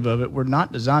perspective of it, we're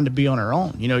not designed to be on our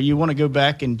own. You know, you want to go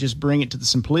back and just bring it to the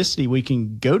simplicity. We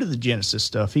can go to the Genesis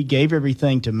stuff. He gave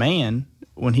everything to man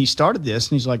when he started this.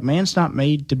 And he's like, man's not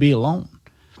made to be alone.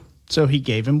 So he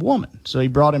gave him woman. So he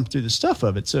brought him through the stuff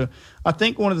of it. So I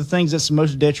think one of the things that's the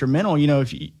most detrimental, you know,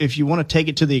 if you want to take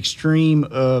it to the extreme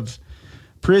of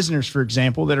prisoners, for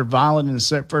example, that are violent in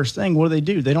the first thing, what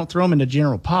do? They don't throw them into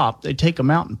general pop. They take them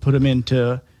out and put them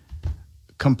into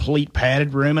complete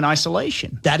padded room in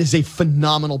isolation. That is a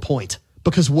phenomenal point.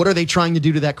 Because what are they trying to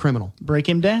do to that criminal? Break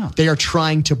him down. They are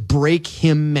trying to break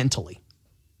him mentally.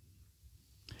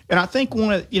 And I think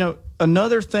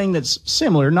another thing that's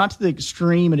similar, not to the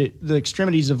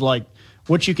extremities of like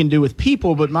what you can do with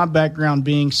people, but my background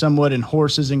being somewhat in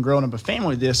horses and growing up a family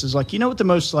with this is like, you know what the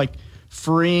most like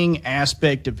freeing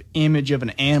aspect of image of an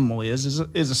animal is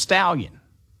a stallion.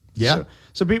 Yeah.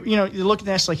 So people, you look at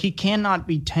that, it's like he cannot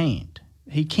be tamed.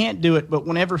 He can't do it, but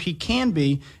whenever he can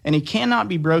be, and he cannot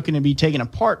be broken and be taken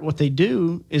apart, what they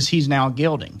do is he's now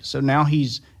gelding. So now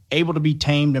he's able to be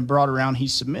tamed and brought around,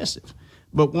 he's submissive.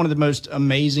 But one of the most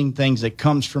amazing things that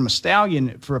comes from a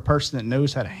stallion for a person that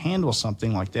knows how to handle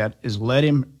something like that is let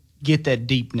him get that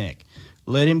deep neck.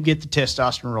 Let him get the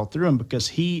testosterone roll through him, because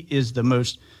he is the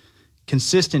most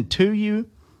consistent to you.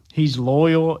 He's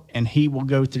loyal, and he will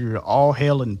go through all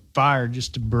hell and fire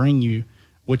just to bring you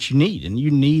what you need. And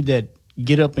you need that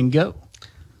get up and go.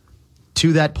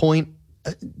 To that point,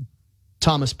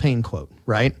 Thomas Paine quote,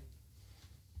 right?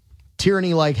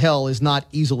 Tyranny like hell is not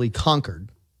easily conquered,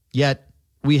 yet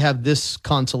we have this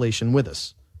consolation with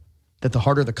us, that the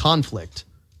harder the conflict,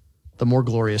 the more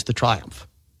glorious the triumph.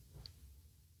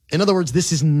 In other words,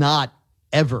 this is not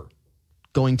ever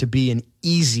going to be an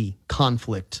easy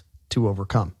conflict to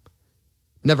overcome.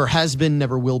 Never has been,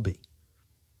 never will be.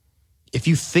 If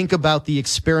you think about the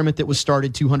experiment that was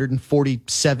started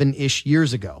 247-ish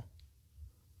years ago,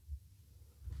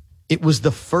 it was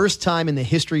the first time in the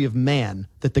history of man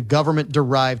that the government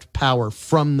derived power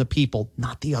from the people,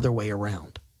 not the other way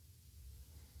around.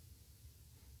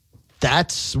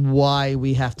 That's why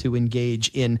we have to engage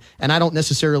in, and I don't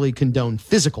necessarily condone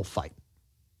physical fight.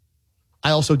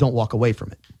 I also don't walk away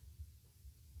from it.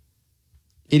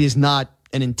 It is not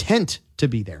an intent to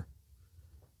be there.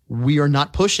 We are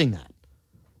not pushing that.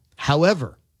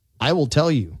 However, I will tell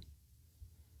you,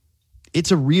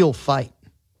 it's a real fight.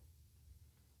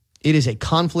 It is a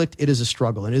conflict. It is a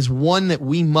struggle. It is one that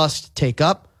we must take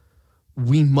up.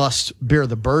 We must bear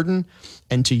the burden.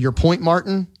 And to your point,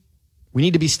 Martin, we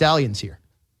need to be stallions here.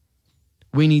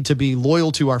 We need to be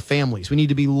loyal to our families. We need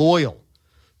to be loyal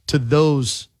to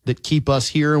those that keep us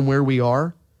here and where we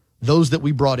are. those that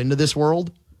we brought into this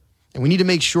world. And we need to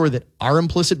make sure that our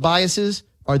implicit biases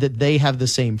are that they have the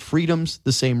same freedoms,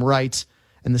 the same rights,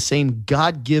 and the same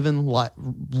God-given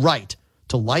right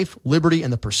to life, liberty,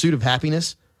 and the pursuit of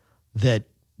happiness that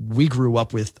we grew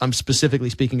up with. I'm specifically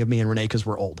speaking of me and Renee because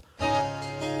we're old.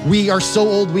 We are so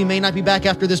old we may not be back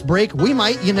after this break. We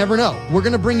might, you never know. We're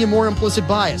going to bring you more implicit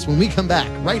bias when we come back,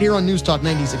 right here on News Talk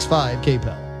 96.5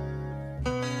 KPEL.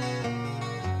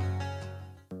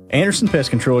 Anderson Pest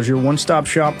Control is your one-stop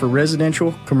shop for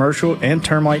residential, commercial, and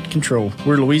termite control.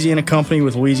 We're a Louisiana company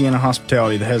with Louisiana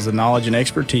hospitality that has the knowledge and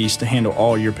expertise to handle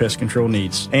all your pest control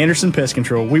needs. Anderson Pest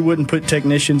Control, we wouldn't put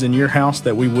technicians in your house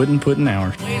that we wouldn't put in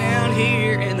ours. Way down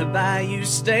here in the Bayou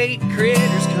State,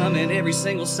 critters come in every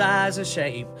single size and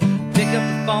shape. Pick up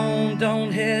the phone,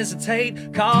 don't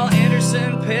hesitate. Call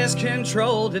Anderson Pest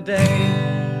Control today.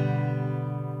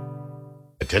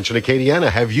 Attention Acadiana,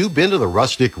 have you been to the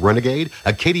Rustic Renegade?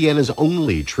 Acadiana's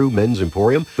only true men's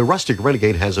emporium. The Rustic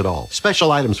Renegade has it all.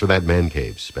 Special items for that man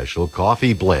cave, special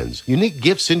coffee blends, unique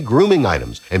gifts and grooming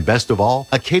items, and best of all,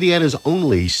 Acadiana's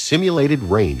only simulated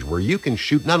range where you can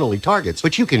shoot not only targets,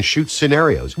 but you can shoot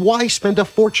scenarios. Why spend a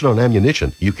fortune on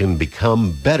ammunition? You can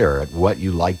become better at what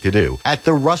you like to do. At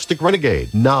the Rustic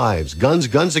Renegade, knives, guns,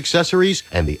 accessories,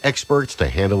 and the experts to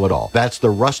handle it all. That's the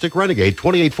Rustic Renegade,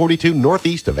 2842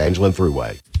 Northeast Evangeline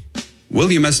Thruway.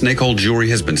 William S. Nicole Jewelry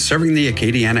has been serving the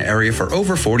Acadiana area for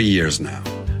over 40 years now.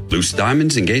 Loose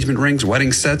diamonds, engagement rings,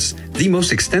 wedding sets, the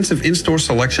most extensive in-store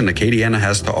selection Acadiana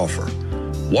has to offer.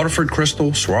 Waterford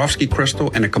Crystal, Swarovski Crystal,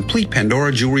 and a complete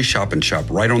Pandora Jewelry shop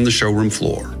right on the showroom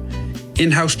floor.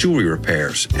 In-house jewelry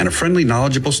repairs and a friendly,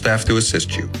 knowledgeable staff to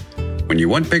assist you. When you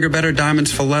want bigger, better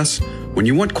diamonds for less, when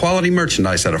you want quality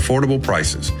merchandise at affordable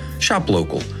prices, shop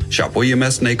local. Shop William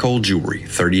S. Nicole Jewelry,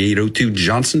 3802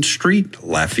 Johnson Street,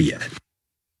 Lafayette.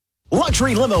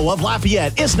 Luxury Limo of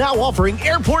Lafayette is now offering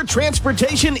airport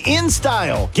transportation in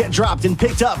style. Get dropped and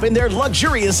picked up in their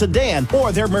luxurious sedan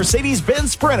or their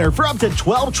Mercedes-Benz Sprinter for up to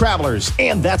 12 travelers.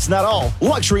 And that's not all.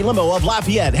 Luxury Limo of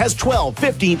Lafayette has 12,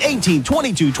 15, 18,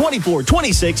 22, 24,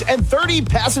 26, and 30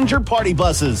 passenger party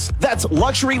buses. That's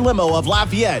Luxury Limo of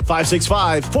Lafayette,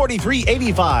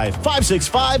 565-4385,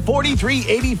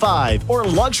 565-4385, or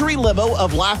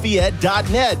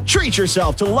luxurylimooflafayette.net. Treat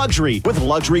yourself to luxury with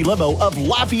Luxury Limo of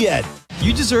Lafayette.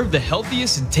 You deserve the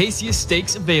healthiest and tastiest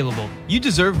steaks available. You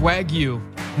deserve Wagyu.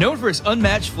 Known for its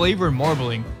unmatched flavor and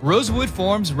marbling, Rosewood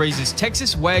Farms raises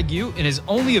Texas Wagyu and is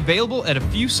only available at a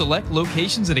few select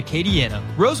locations in Acadiana.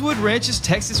 Rosewood Ranch's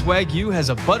Texas Wagyu has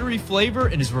a buttery flavor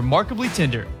and is remarkably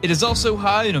tender. It is also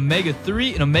high in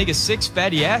omega-3 and omega-6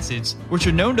 fatty acids, which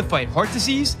are known to fight heart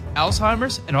disease,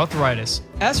 Alzheimer's, and arthritis.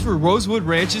 Ask for Rosewood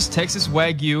Ranch's Texas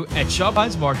Wagyu at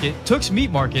Shopines Market, Tooks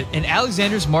Meat Market, and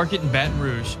Alexander's Market in Baton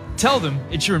Rouge. Tell them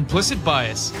it's your implicit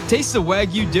bias. Taste the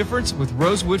Wagyu difference with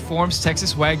Rosewood Farms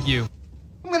Texas Wagyu.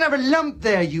 I'm gonna have a lump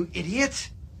there, you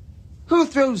idiot. Who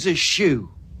throws a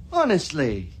shoe?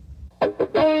 Honestly.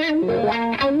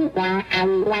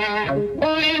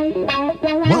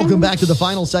 Welcome back to the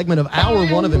final segment of Hour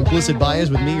 1 of Implicit Bias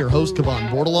with me, your host,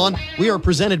 Kavan Bordelon. We are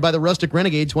presented by the Rustic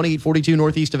Renegade, 2842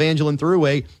 Northeast Evangeline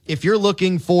Thruway. If you're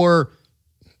looking for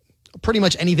pretty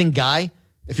much anything guy,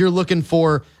 if you're looking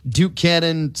for Duke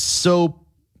Cannon soap,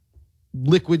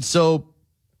 liquid soap,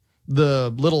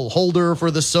 the little holder for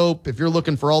the soap, if you're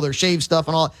looking for all their shave stuff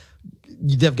and all,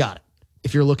 they've got it.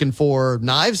 If you're looking for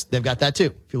knives, they've got that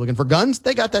too. If you're looking for guns,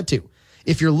 they got that too.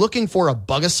 If you're looking for a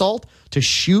bug assault to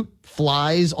shoot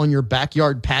flies on your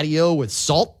backyard patio with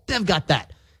salt, they've got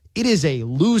that. It is a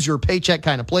lose your paycheck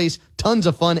kind of place. Tons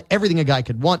of fun. Everything a guy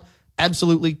could want.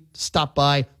 Absolutely. Stop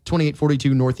by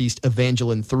 2842 Northeast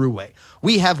Evangeline Thruway.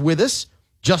 We have with us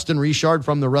Justin Richard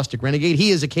from the Rustic Renegade. He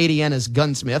is Acadiana's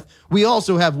gunsmith. We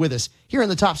also have with us here in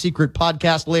the top secret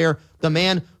podcast lair, the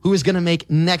man who is going to make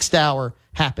next hour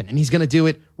happen. And he's going to do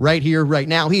it right here, right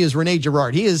now. He is Rene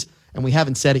Girard. He is, and we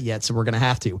haven't said it yet, so we're going to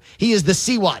have to. He is the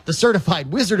CWAT, the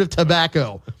Certified Wizard of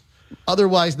Tobacco,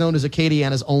 otherwise known as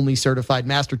Acadiana's only certified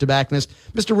master tobacconist,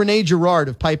 Mr. Rene Girard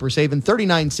of Piper's Haven,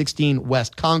 3916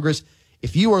 West Congress.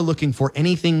 If you are looking for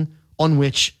anything on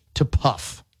which to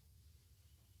puff,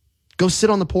 go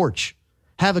sit on the porch,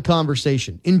 have a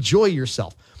conversation, enjoy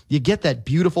yourself. You get that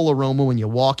beautiful aroma when you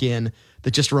walk in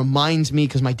that just reminds me,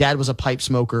 because my dad was a pipe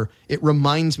smoker, it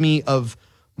reminds me of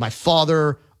my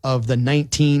father, of the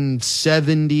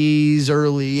 1970s,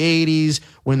 early 80s,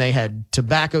 when they had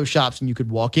tobacco shops and you could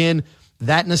walk in.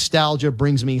 That nostalgia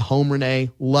brings me home,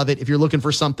 Renee. Love it. If you're looking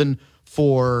for something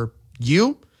for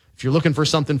you, if you're looking for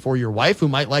something for your wife who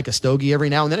might like a stogie every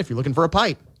now and then, if you're looking for a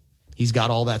pipe, he's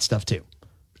got all that stuff too.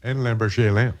 And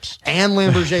Lamborghini lamps. And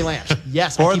Lamborghini lamps.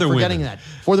 Yes, I keep forgetting that.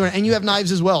 For the and you have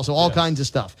knives as well, so all kinds of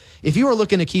stuff. If you are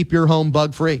looking to keep your home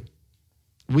bug-free,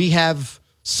 we have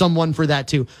someone for that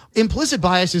too. Implicit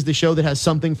Bias is the show that has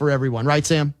something for everyone, right,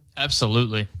 Sam?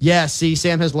 Absolutely. Yeah, see,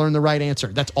 Sam has learned the right answer.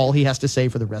 That's all he has to say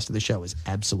for the rest of the show is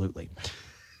absolutely.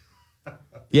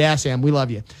 Yeah, Sam, we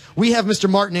love you. We have Mr.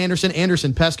 Martin Anderson,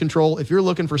 Anderson Pest Control. If you're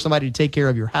looking for somebody to take care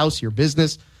of your house, your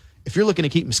business, if you're looking to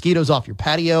keep mosquitoes off your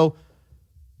patio,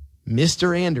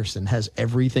 Mr. Anderson has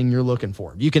everything you're looking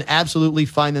for. You can absolutely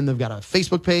find them. They've got a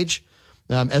Facebook page,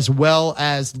 as well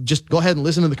as just go ahead and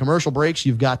listen to the commercial breaks.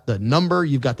 You've got the number.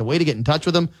 You've got the way to get in touch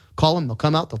with them. Call them. They'll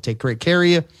come out. They'll take great care of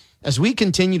you. As we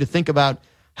continue to think about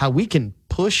how we can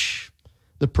push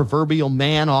the proverbial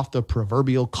man off the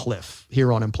proverbial cliff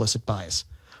here on Implicit Bias,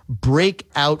 break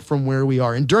out from where we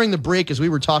are. And during the break, as we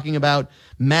were talking about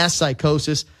mass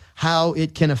psychosis, how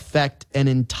it can affect an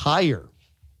entire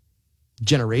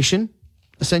generation,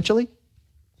 essentially.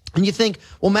 And you think,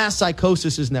 well, mass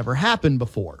psychosis has never happened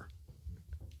before.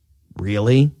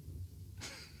 Really?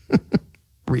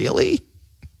 Really?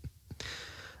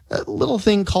 A little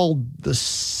thing called the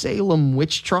Salem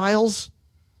witch trials.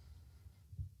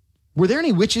 Were there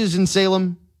any witches in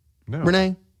Salem,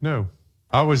 Renee? No.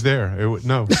 I was there.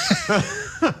 No.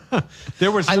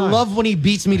 There was. I love when he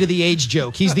beats me to the age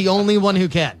joke. He's the only one who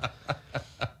can.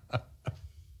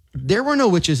 There were no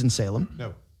witches in Salem.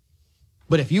 No.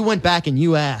 But if you went back and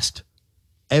you asked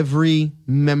every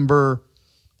member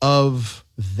of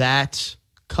that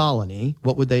colony,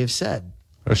 what would they have said?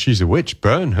 Oh, she's a witch.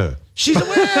 Burn her. She's a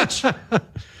witch.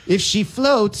 If she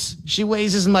floats, she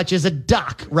weighs as much as a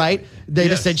duck, right? They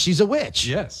just said she's a witch.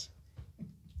 Yes.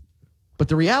 But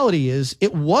the reality is,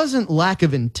 it wasn't lack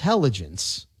of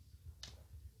intelligence.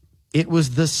 It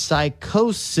was the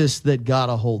psychosis that got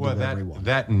a hold of everyone.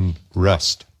 That and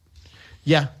rust.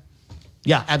 Yeah.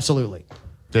 Yeah, absolutely.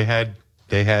 They had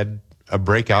a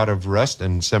breakout of rust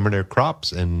in some of their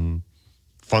crops, and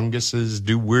funguses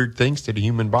do weird things to the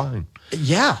human body.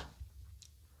 Yeah.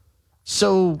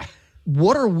 So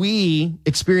what are we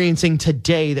experiencing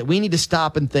today that we need to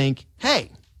stop and think,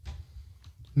 hey,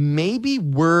 maybe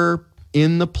we're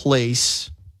in the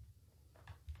place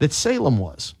that Salem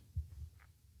was?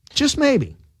 Just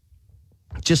maybe.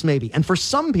 Just maybe. And for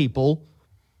some people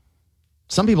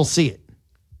see it.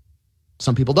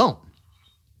 Some people don't.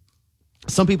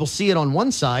 Some people see it on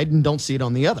one side and don't see it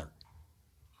on the other.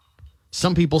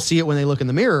 Some people see it when they look in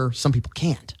the mirror. Some people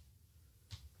can't.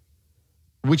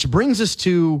 Which brings us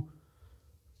to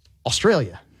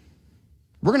Australia.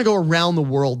 We're going to go around the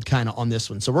world kind of on this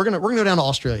one. So we're going to go down to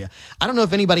Australia. I don't know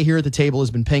if anybody here at the table has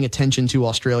been paying attention to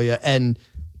Australia. And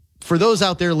for those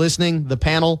out there listening, the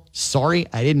panel, sorry,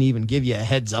 I didn't even give you a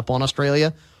heads up on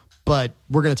Australia, but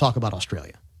we're going to talk about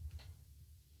Australia.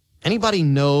 Anybody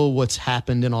know what's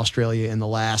happened in Australia in the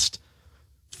last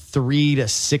 3 to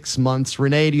 6 months?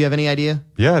 Renee, do you have any idea?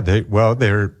 Yeah,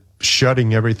 they're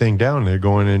shutting everything down. They're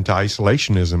going into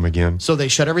isolationism again. So they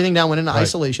shut everything down, went into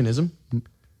isolationism.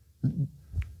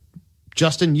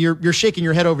 Justin, you're shaking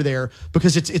your head over there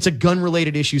because it's a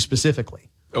gun-related issue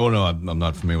specifically. Oh, no, I'm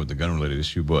not familiar with the gun-related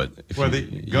issue, but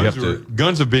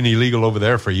guns have been illegal over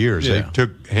there for years. Yeah. They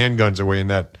took handguns away in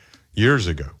that years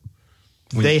ago.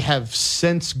 They have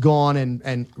since gone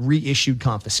and reissued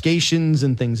confiscations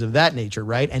and things of that nature,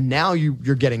 right? And now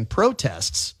you're getting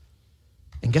protests.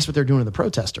 And guess what they're doing to the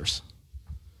protesters?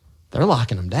 They're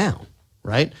locking them down,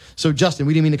 right? So, Justin,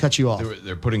 we didn't mean to cut you off.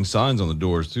 They're putting signs on the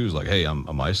doors, too. It's like, hey,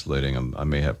 I'm isolating. I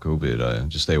may have COVID.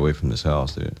 Just stay away from this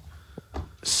house, dude.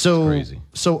 So, crazy.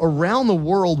 So around the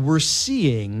world, we're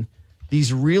seeing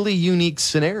these really unique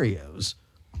scenarios.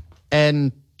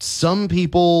 And some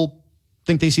people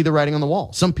think they see the writing on the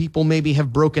wall. Some people maybe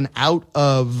have broken out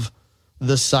of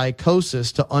the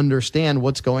psychosis to understand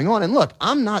what's going on. And look,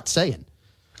 I'm not saying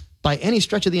by any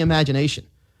stretch of the imagination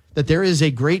that there is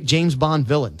a great James Bond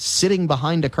villain sitting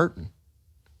behind a curtain,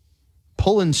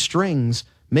 pulling strings,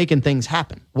 making things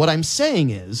happen. What I'm saying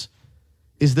is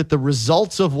that the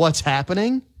results of what's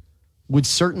happening would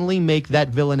certainly make that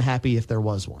villain happy if there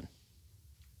was one.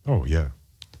 Oh, yeah.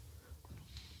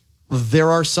 There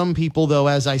are some people, though,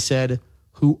 as I said,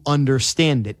 who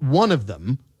understand it. One of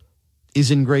them is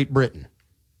in Great Britain.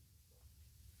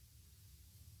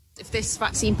 If this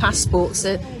vaccine passports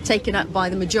are taken up by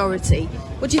the majority,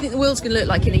 what do you think the world's going to look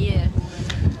like in a year?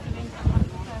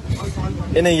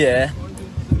 In a year,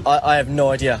 I have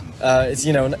no idea.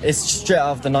 It's straight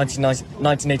out of the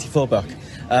 1984 book.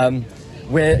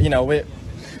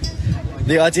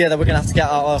 the idea that we're going to have to get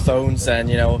out our phones and,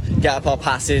 you know, get up our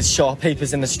passes, show our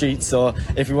papers in the streets, or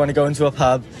if we want to go into a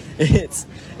pub,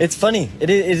 it's funny. It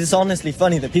is honestly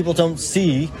funny that people don't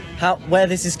see where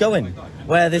this is going.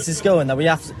 That we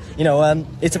have to, you know,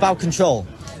 it's about control.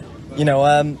 You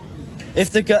know,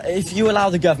 if you allow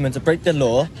the government to break the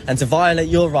law and to violate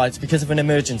your rights because of an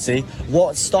emergency,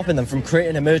 what's stopping them from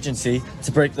creating an emergency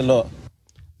to break the law?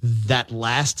 That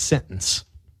last sentence.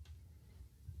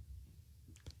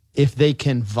 If they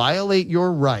can violate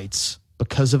your rights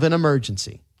because of an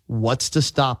emergency, what's to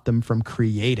stop them from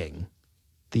creating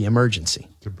the emergency?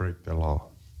 To break the law.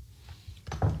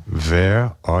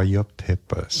 Where are your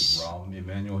papers? Rahm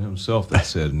Emanuel himself that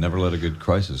said, never let a good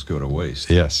crisis go to waste.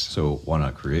 Yes. So why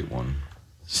not create one?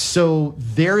 So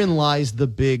therein lies the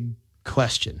big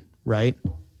question, right?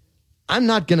 I'm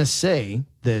not going to say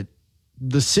that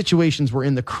the situations we're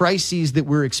in, the crises that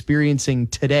we're experiencing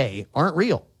today aren't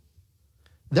real.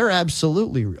 They're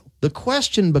absolutely real. The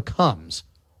question becomes,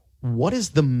 what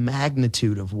is the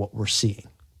magnitude of what we're seeing?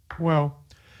 Well,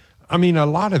 I mean, a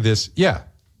lot of this, yeah,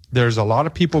 there's a lot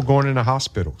of people going into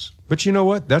hospitals. But you know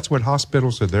what? That's what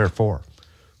hospitals are there for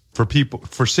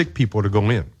sick people to go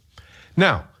in.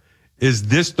 Now, is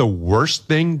this the worst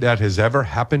thing that has ever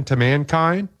happened to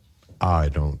mankind? I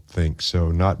don't think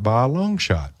so, not by a long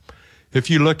shot. If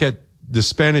you look at the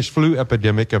Spanish flu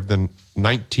epidemic of the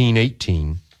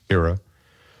 1918 era,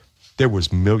 there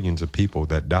was millions of people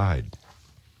that died.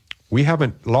 We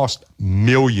haven't lost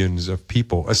millions of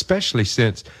people, especially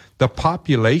since the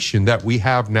population that we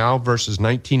have now versus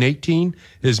 1918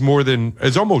 is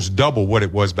almost double what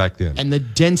it was back then. And the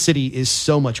density is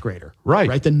so much greater.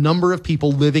 Right. The number of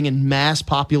people living in mass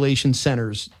population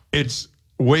centers. It's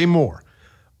way more.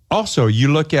 Also,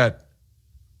 you look at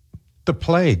the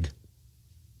plague.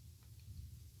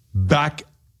 Back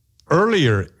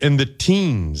earlier in the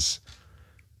teens,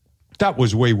 that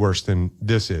was way worse than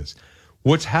this is.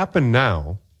 What's happened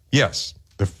now, yes,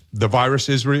 the virus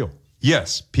is real.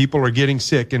 Yes, people are getting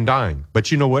sick and dying.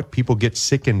 But you know what? People get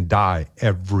sick and die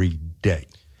every day.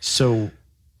 So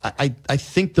I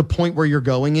think the point where you're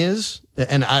going is,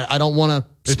 and I don't want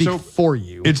to speak for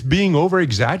you. It's being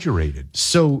over-exaggerated.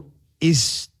 So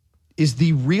is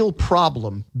the real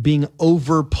problem being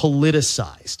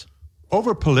over-politicized?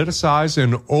 Over-politicized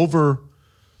and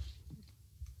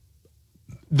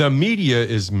the media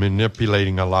is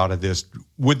manipulating a lot of this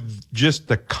with just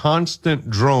the constant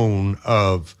drone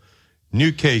of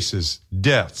new cases,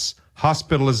 deaths,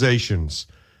 hospitalizations.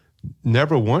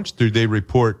 Never once do they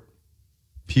report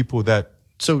people that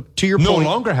no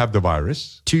longer have the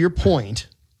virus. To your point,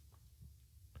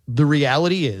 the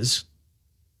reality is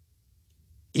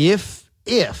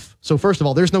so first of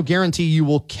all, there's no guarantee you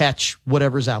will catch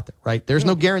whatever's out there, right? There's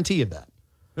no guarantee of that.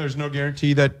 There's no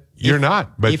guarantee that you're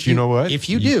not, but you know what? If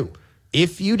you do,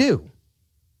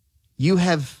 you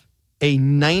have a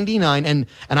 99, and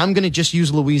I'm going to just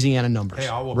use Louisiana numbers,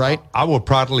 hey, right? I will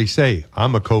proudly say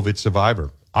I'm a COVID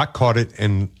survivor. I caught it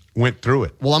and went through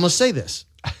it. Well, I'm going to say this.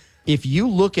 If you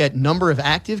look at number of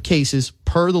active cases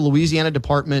per the Louisiana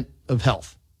Department of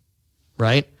Health,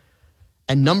 right,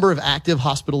 and number of active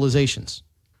hospitalizations,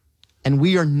 and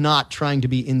we are not trying to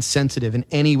be insensitive in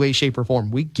any way, shape, or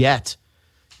form. We get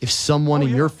if someone in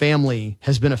your family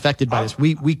has been affected by this.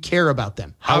 We care about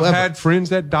them. However, I've had friends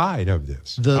that died of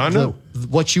this. I know.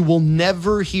 What you will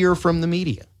never hear from the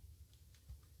media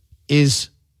is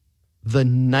the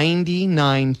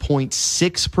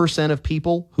 99.6% of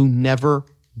people who never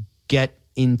get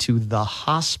into the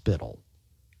hospital.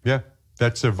 Yeah,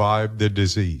 that survived the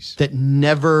disease. That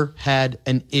never had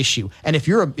an issue. And if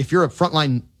you're a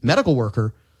frontline medical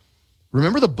worker,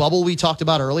 remember the bubble we talked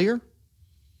about earlier?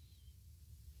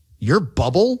 Your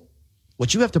bubble,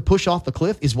 what you have to push off the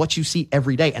cliff is what you see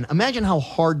every day. And imagine how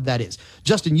hard that is.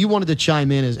 Justin, you wanted to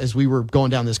chime in as we were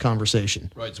going down this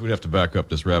conversation. Right, so we'd have to back up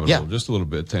this rabbit hole just a little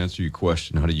bit to answer your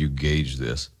question. How do you gauge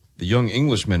this? The young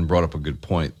Englishman brought up a good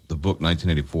point, the book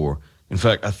 1984. In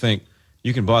fact, I think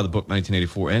you can buy the book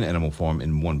 1984 and Animal Farm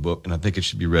in one book, and I think it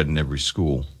should be read in every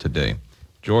school today.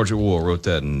 George Orwell wrote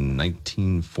that in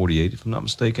 1948, if I'm not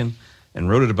mistaken, and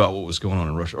wrote it about what was going on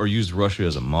in Russia, or used Russia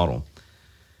as a model.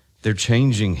 They're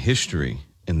changing history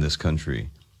in this country.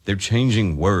 They're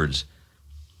changing words.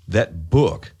 That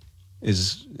book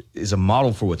is a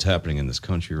model for what's happening in this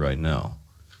country right now.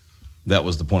 That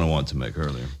was the point I wanted to make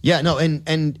earlier. Yeah, no,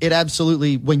 and it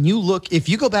absolutely, when you look, if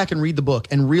you go back and read the book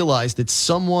and realize that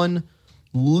someone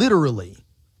literally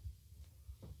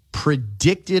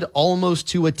predicted almost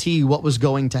to a T what was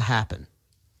going to happen,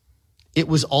 it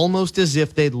was almost as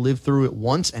if they'd lived through it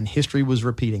once and history was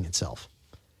repeating itself.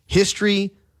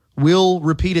 History will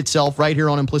repeat itself right here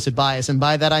on Implicit Bias. And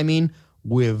by that, I mean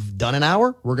We've done an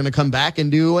hour. We're going to come back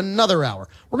and do another hour.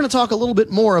 We're going to talk a little bit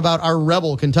more about our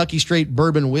Rebel Kentucky Straight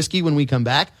Bourbon Whiskey when we come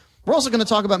back. We're also going to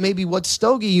talk about maybe what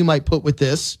stogie you might put with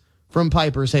this from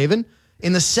Piper's Haven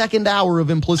in the second hour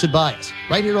of Implicit Bias,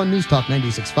 right here on News Talk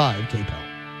 96.5 KPEL.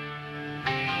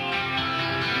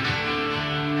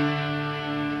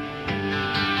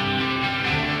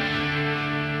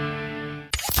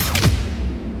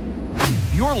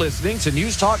 You're listening to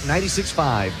News Talk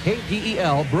 96.5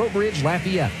 KPEL, Breaux Bridge,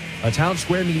 Lafayette, a Town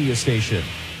Square media station.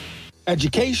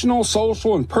 Educational,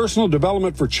 social, and personal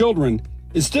development for children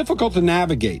is difficult to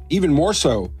navigate, even more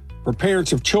so for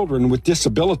parents of children with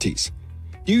disabilities.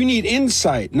 Do you need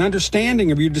insight and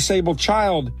understanding of your disabled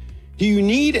child? Do you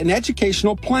need an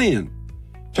educational plan?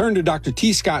 Turn to Dr.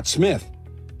 T. Scott Smith.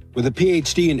 With a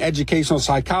PhD in educational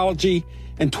psychology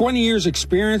and 20 years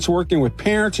experience working with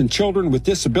parents and children with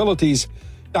disabilities,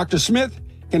 Dr. Smith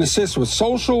can assist with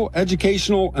social,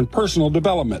 educational, and personal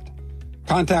development.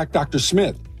 Contact Dr.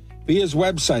 Smith via his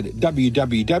website at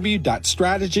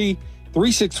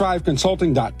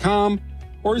www.strategy365consulting.com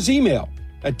or his email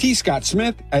at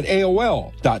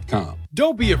tscottsmith@aol.com.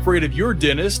 Don't be afraid of your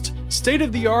dentist.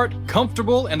 State-of-the-art,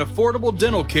 comfortable, and affordable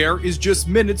dental care is just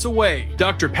minutes away.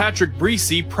 Dr. Patrick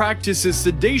Breesy practices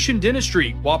sedation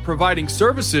dentistry while providing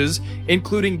services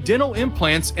including dental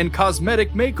implants and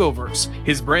cosmetic makeovers.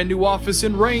 His brand new office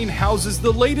in Rain houses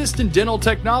the latest in dental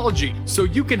technology, so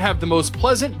you can have the most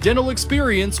pleasant dental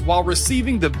experience while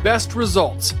receiving the best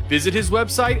results. Visit his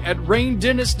website at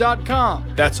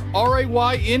raindentist.com. That's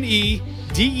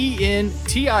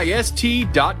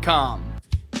RAYNEDENTIST.com.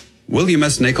 William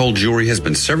S. Nichol Jewelry has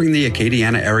been serving the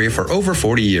Acadiana area for over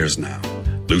 40 years now.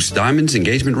 Loose diamonds,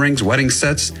 engagement rings, wedding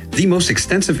sets, the most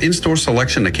extensive in-store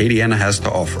selection Acadiana has to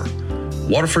offer.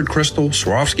 Waterford Crystal,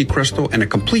 Swarovski Crystal, and a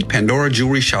complete Pandora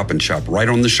Jewelry shop-in-shop right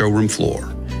on the showroom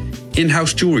floor.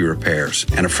 In-house jewelry repairs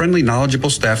and a friendly, knowledgeable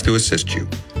staff to assist you.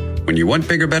 When you want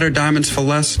bigger, better diamonds for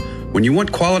less, when you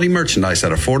want quality merchandise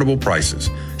at affordable prices,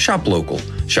 shop local.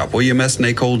 Shop William S.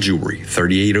 Nichol Jewelry,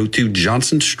 3802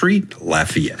 Johnson Street,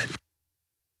 Lafayette.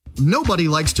 Nobody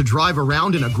likes to drive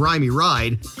around in a grimy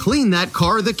ride. Clean that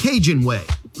car the Cajun way.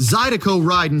 Zydeco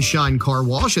Ride and Shine Car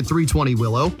Wash at 320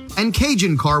 Willow and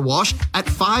Cajun Car Wash at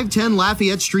 510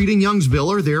 Lafayette Street in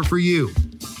Youngsville are there for you.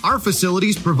 Our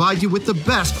facilities provide you with the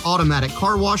best automatic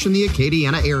car wash in the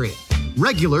Acadiana area.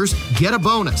 Regulars get a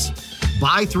bonus.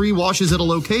 Buy 3 washes at a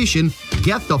location,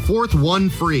 get the 4th one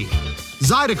free.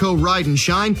 Zydeco Ride and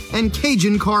Shine and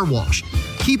Cajun Car Wash,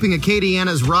 keeping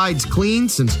Acadiana's rides clean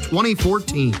since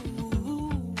 2014.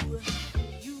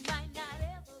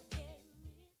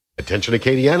 Attention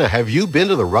Acadiana, have you been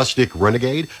to the Rustic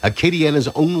Renegade? Acadiana's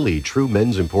only true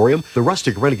men's emporium. The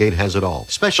Rustic Renegade has it all.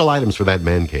 Special items for that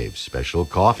man cave, special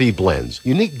coffee blends,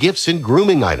 unique gifts and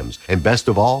grooming items, and best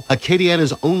of all,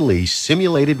 Acadiana's only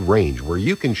simulated range where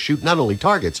you can shoot not only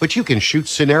targets, but you can shoot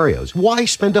scenarios. Why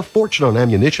spend a fortune on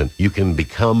ammunition? You can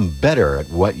become better at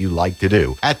what you like to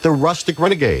do. At the Rustic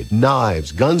Renegade,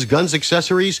 knives, guns,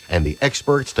 accessories, and the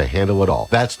experts to handle it all.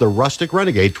 That's the Rustic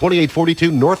Renegade,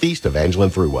 2842 Northeast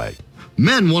Evangeline Thruway.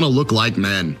 Men want to look like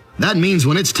men. That means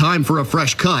when it's time for a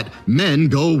fresh cut, men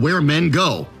go where men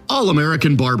go.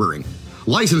 All-American Barbering.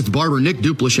 Licensed barber Nick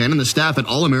Duplashan and the staff at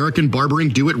All-American Barbering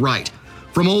do it right.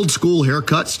 From old school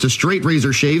haircuts to straight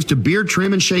razor shaves to beard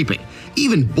trim and shaping.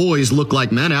 Even boys look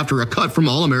like men after a cut from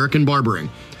All-American Barbering.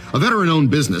 A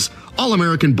veteran-owned business,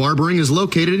 All-American Barbering is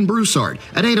located in Broussard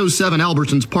at 807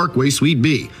 Albertsons Parkway, Suite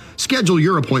B. Schedule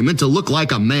your appointment to look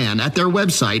like a man at their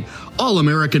website,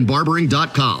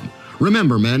 allamericanbarbering.com.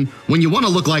 Remember, men, when you want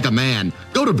to look like a man,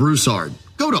 go to Broussard.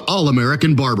 Go to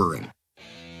All-American Barbering.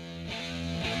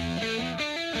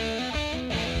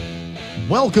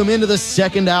 Welcome into the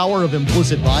second hour of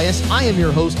Implicit Bias. I am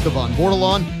your host, Kevon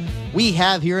Bordelon. We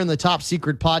have here in the Top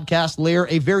Secret Podcast lair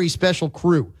a very special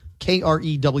crew.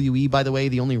 K-R-E-W-E, by the way,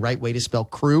 the only right way to spell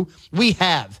crew. We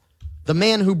have the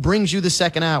man who brings you the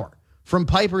second hour from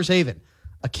Piper's Haven,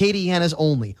 Acadiana's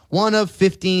only, one of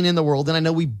 15 in the world. And I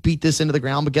know we beat this into the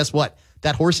ground, but guess what?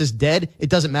 That horse is dead. It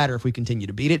doesn't matter if we continue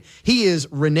to beat it. He is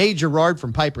Rene Girard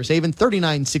from Piper's Haven,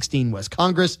 3916 West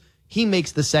Congress. He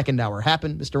makes the second hour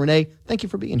happen. Mr. Rene, thank you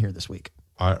for being here this week.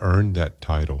 I earned that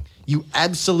title. You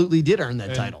absolutely did earn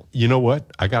that title. You know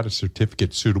what? I got a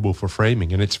certificate suitable for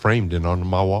framing, and it's framed and on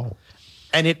my wall.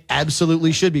 And it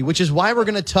absolutely should be, which is why we're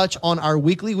going to touch on our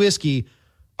weekly whiskey,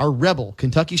 our Rebel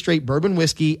Kentucky Straight Bourbon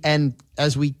Whiskey, and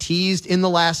as we teased in the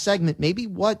last segment, maybe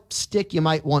what stick you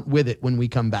might want with it when we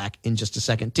come back in just a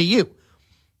second to you.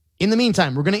 In the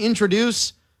meantime, we're going to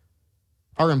introduce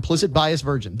our Implicit Bias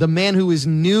virgin, the man who is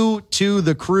new to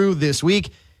the crew this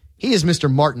week. He is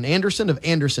Mr. Martin Anderson of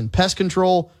Anderson Pest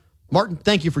Control. Martin,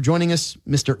 thank you for joining us.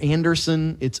 Mr.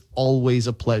 Anderson, it's always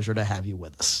a pleasure to have you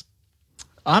with us.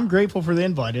 I'm grateful for the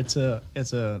invite. It's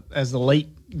as the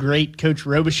late great Coach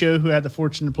Robichaux, who had the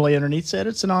fortune to play underneath, said,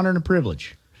 it's an honor and a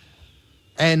privilege.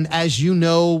 And as you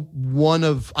know,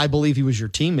 I believe he was your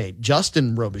teammate,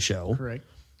 Justin Robichaux. Correct.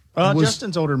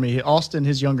 Justin's older than me. Austin,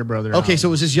 his younger brother. Okay, so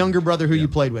it was his younger brother who you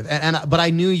played with. But I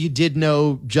knew you did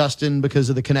know Justin because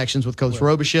of the connections with Coach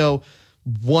Robichaux.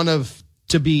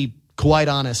 To be quite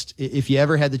honest, if you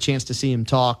ever had the chance to see him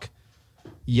talk,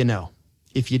 you know.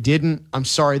 If you didn't, I'm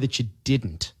sorry that you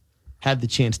didn't have the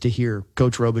chance to hear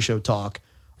Coach Robichaux talk.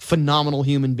 Phenomenal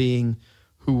human being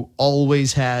who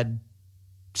always had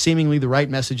seemingly the right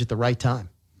message at the right time.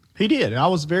 He did. I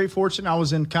was very fortunate. I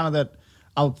was in kind of that.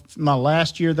 My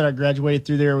last year that I graduated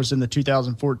through there was in the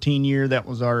 2014 year. That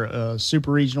was our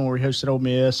super regional where we hosted Ole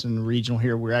Miss, and regional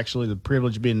here we're actually the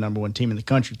privilege of being the #1 team in the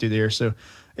country through there. So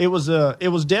it was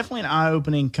definitely an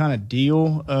eye-opening kind of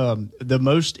deal. The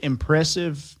most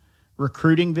impressive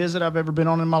recruiting visit I've ever been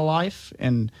on in my life,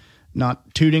 and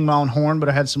not tooting my own horn, but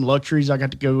I had some luxuries. I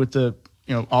got to go with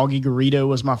Augie Garrido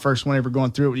was my first one ever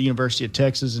going through it with the University of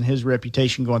Texas and his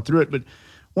reputation going through it. But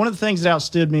one of the things that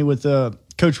outstood me with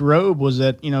Coach Robe was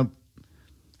that,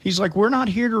 he's like, we're not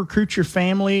here to recruit your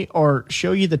family or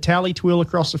show you the tally twill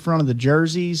across the front of the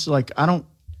jerseys. Like,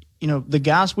 the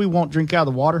guys we won't drink out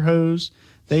of the water hose.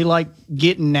 They like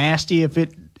getting nasty if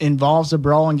it involves a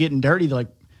brawl and getting dirty. They're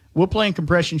like, we'll play in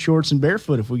compression shorts and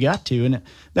barefoot if we got to. And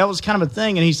that was kind of a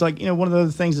thing. And he's like, one of the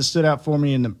other things that stood out for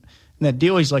me in that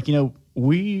deal, he's like, he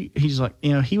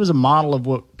was a model of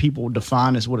what people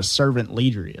define as what a servant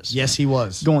leader is. Yes, he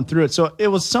was. Going through it. So it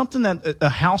was something that a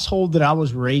household that I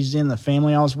was raised in, the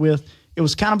family I was with, it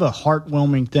was kind of a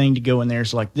heartwarming thing to go in there.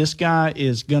 It's like, this guy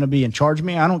is going to be in charge of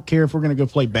me. I don't care if we're going to go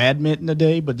play badminton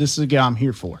today, but this is a guy I'm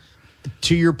here for.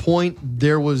 To your point,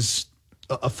 there was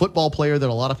a football player that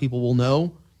a lot of people will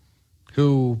know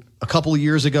who a couple of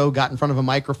years ago got in front of a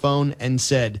microphone and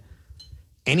said,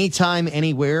 anytime,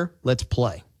 anywhere, let's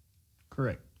play.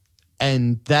 Correct.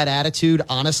 And that attitude,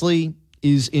 honestly,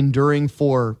 is enduring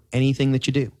for anything that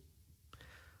you do.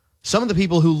 Some of the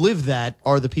people who live that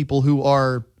are the people who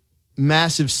are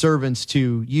massive servants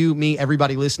to you, me,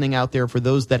 everybody listening out there. For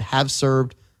those that have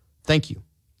served, thank you.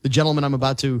 The gentleman I'm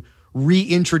about to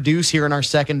reintroduce here in our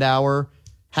second hour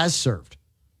has served.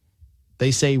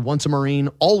 They say once a Marine,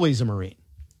 always a Marine.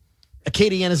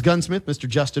 Acadiana's gunsmith, Mr.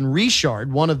 Justin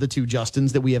Richard, one of the two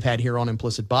Justins that we have had here on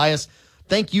Implicit Bias.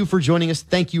 Thank you for joining us.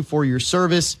 Thank you for your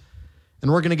service. And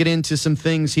we're going to get into some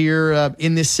things here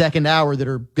in this second hour that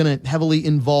are going to heavily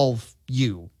involve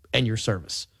you and your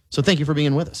service. So thank you for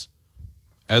being with us.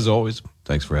 As always,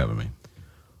 thanks for having me.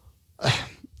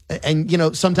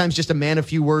 And, sometimes just a man of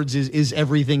few words is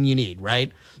everything you need,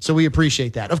 right? So we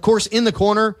appreciate that. Of course, in the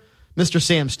corner, Mr.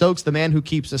 Sam Stokes, the man who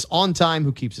keeps us on time,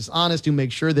 who keeps us honest, who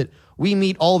makes sure that we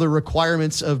meet all the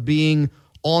requirements of being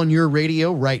on your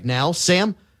radio right now.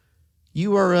 Sam,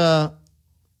 you are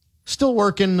still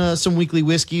working some weekly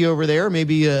whiskey over there,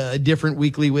 maybe a different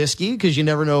weekly whiskey, because you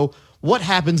never know what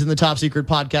happens in the Top Secret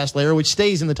Podcast layer, which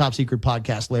stays in the Top Secret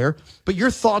Podcast layer. But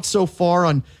your thoughts so far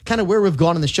on kind of where we've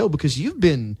gone in the show, because you've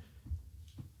been,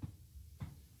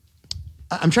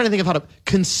 I'm trying to think of how to,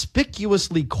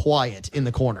 conspicuously quiet in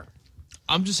the corner.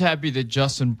 I'm just happy that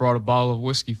Justin brought a bottle of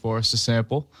whiskey for us to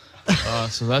sample.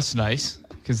 So that's nice,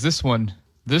 because this one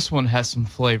has some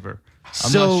flavor.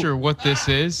 I'm not sure what this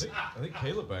is. I think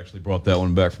Caleb actually brought that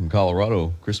one back from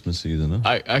Colorado Christmas season.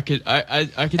 Huh? I could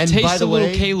taste a little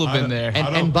Caleb in there.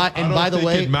 And by the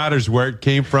way, it matters where it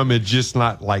came from. It's just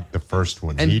not like the first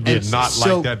one. He did not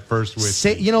like that first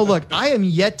whiskey. Look, I am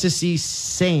yet to see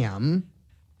Sam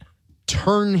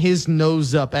turn his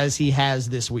nose up as he has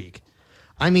this week.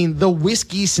 I mean, the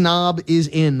whiskey snob is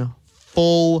in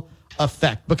full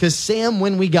effect because Sam,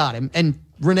 when we got him, and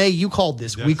Renee, you called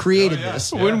this. We created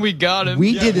this. When we got him.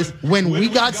 We did this. When we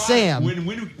got Sam. When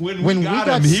we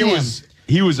got him,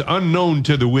 he was unknown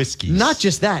to the whiskey. Not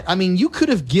just that. I mean, you could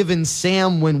have given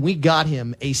Sam, when we got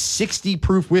him, a 60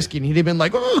 proof whiskey, and he'd have been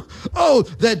like,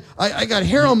 that I got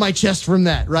hair on my chest from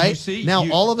that, right? See, now,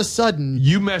 all of a sudden.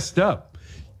 You messed up.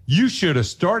 You should have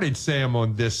started Sam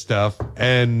on this stuff,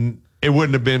 and it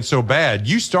wouldn't have been so bad.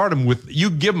 You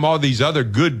give him all these other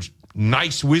good,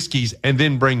 nice whiskeys, and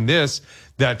then bring this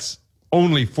that's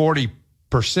only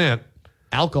 40%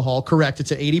 alcohol. Correct.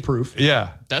 It's an 80 proof.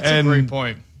 Yeah. That's a great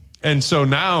point. And so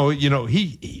now,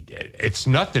 he it's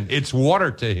nothing. It's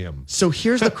water to him. So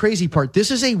here's the crazy part.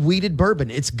 This is a wheated bourbon.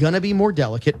 It's going to be more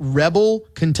delicate. Rebel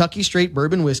Kentucky Straight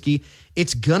Bourbon Whiskey.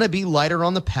 It's going to be lighter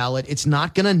on the palate. It's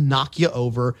not going to knock you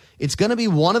over. It's going to be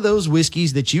one of those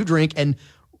whiskeys that you drink. And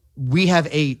we have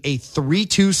a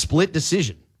 3-2 split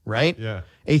decision, right? Yeah.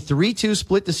 A 3-2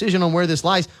 split decision on where this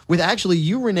lies, with actually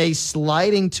you, Renee,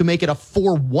 sliding to make it a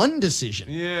 4-1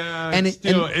 decision. Yeah, and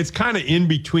it's kind of in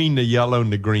between the yellow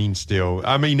and the green still.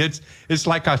 I mean, it's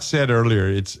like I said earlier,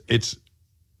 it's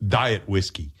diet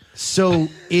whiskey. So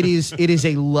it is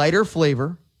a lighter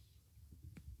flavor,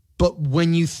 but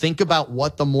when you think about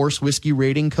what the Morse Whiskey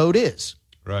rating code is,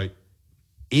 right,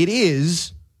 it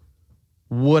is,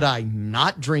 would I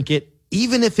not drink it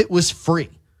even if it was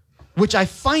free? Which I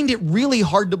find it really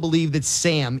hard to believe that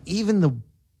Sam, even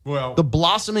the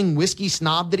blossoming whiskey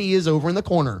snob that he is over in the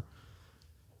corner,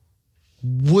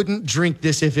 wouldn't drink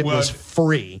this if it was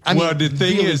free. I mean, the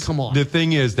thing really, is, come on. the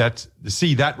thing is that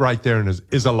right there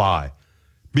is a lie,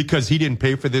 because he didn't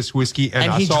pay for this whiskey, and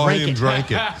I saw him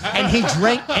drink it,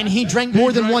 and he drank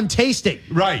more than one tasting.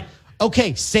 Right.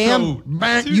 Okay, Sam,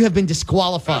 you have been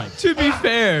disqualified. To be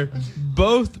fair,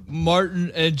 both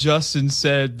Martin and Justin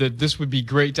said that this would be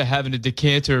great to have in a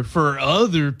decanter for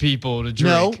other people to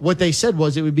drink. No, what they said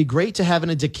was it would be great to have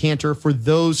in a decanter for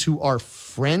those who are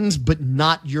friends, but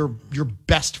not your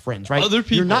best friends, right? Other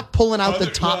people. You're not pulling out the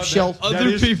top shelf.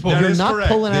 Other people. You're not correct.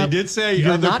 pulling out. They did say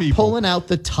you're other not people. pulling out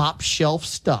the top shelf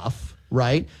stuff,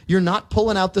 right? You're not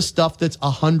pulling out the stuff that's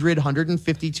 $100, $150,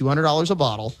 $200 a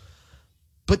bottle.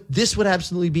 But this would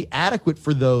absolutely be adequate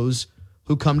for those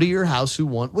who come to your house who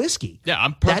want whiskey. Yeah,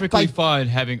 I'm perfectly fine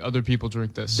having other people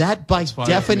drink this. That by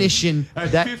definition,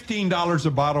 at that $15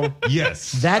 a bottle,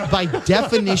 yes. That by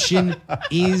definition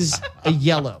is a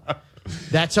yellow.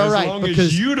 That's all right. As long because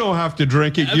as you don't have to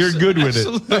drink it, you're good with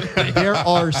it. There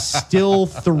are still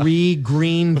 3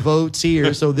 green votes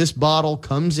here, so this bottle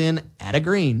comes in at a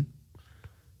green.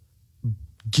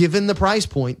 Given the price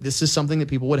point, this is something that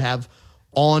people would have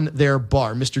on their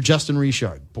bar. Mr. Justin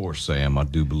Richard. Poor Sam. I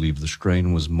do believe the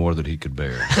strain was more than he could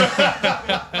bear.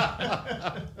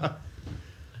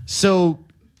 So,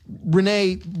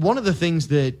 Renee, one of the things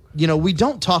that, we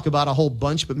don't talk about a whole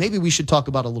bunch, but maybe we should talk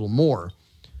about a little more,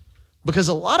 because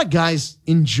a lot of guys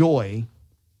enjoy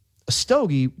a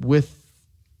stogie with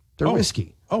their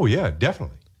whiskey. Oh, yeah,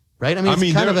 definitely. Right? I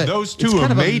mean, those two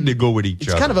are made to go with each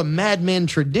other. It's kind of a madman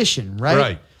tradition,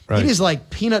 right? Right. It is like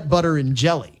peanut butter and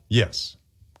jelly. Yes.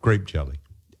 Grape jelly.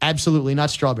 Absolutely, not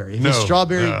strawberry. If it's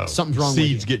strawberry, something's wrong with you.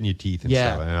 Seeds getting your teeth and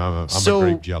stuff. I'm a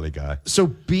grape jelly guy. So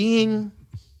being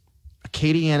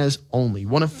Acadiana's only,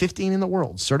 one of 15 in the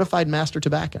world, certified master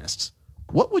tobacconists,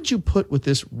 what would you put with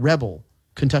this Rebel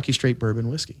Kentucky Straight Bourbon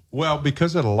whiskey? Well,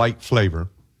 because of the light flavor,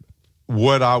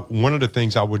 one of the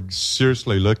things I would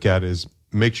seriously look at is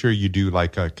make sure you do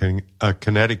like a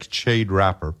Connecticut shade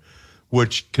wrapper,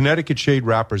 which Connecticut shade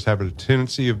wrappers have a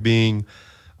tendency of being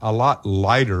a lot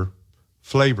lighter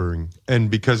flavoring.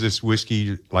 And because this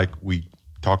whiskey, like we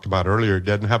talked about earlier,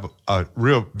 doesn't have a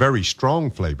real, very strong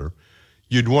flavor,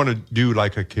 you'd want to do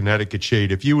like a Connecticut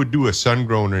shade. If you would do a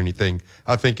sun-grown or anything,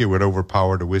 I think it would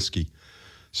overpower the whiskey.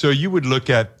 So you would look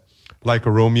at like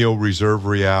a Romeo Reserve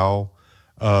Real,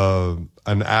 an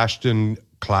Ashton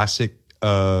Classic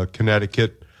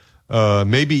Connecticut,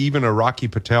 maybe even a Rocky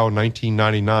Patel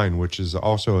 1999, which is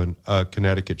also a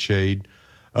Connecticut shade.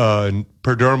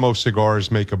 Perdomo cigars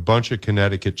make a bunch of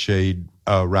Connecticut shade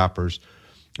wrappers.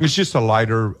 It's just a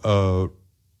lighter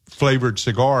flavored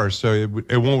cigar, so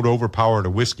it won't overpower the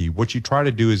whiskey. What you try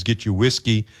to do is get your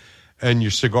whiskey and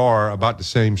your cigar about the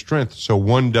same strength, so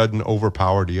one doesn't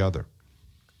overpower the other.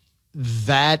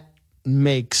 That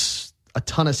makes a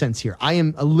ton of sense here. I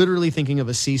am literally thinking of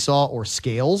a seesaw or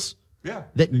scales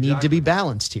that need to be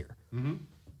balanced here. Mm-hmm.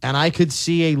 And I could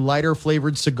see a lighter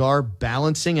flavored cigar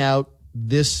balancing out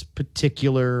this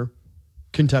particular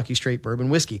Kentucky Straight Bourbon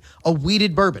whiskey. A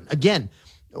wheated bourbon. Again,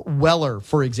 Weller,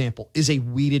 for example, is a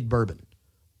wheated bourbon.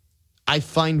 I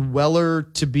find Weller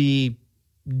to be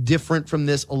different from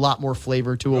this, a lot more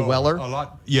flavor to a Weller. A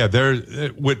lot. Yeah,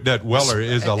 with that Weller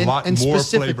is a lot more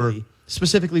flavor.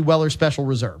 Specifically Weller Special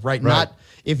Reserve, right? Not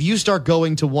if you start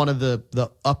going to one of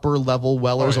the upper level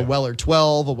Wellers, a Weller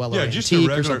 12, a Weller Antique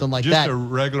or something like that. Just a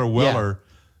regular Weller.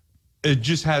 It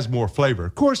just has more flavor.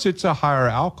 Of course, it's a higher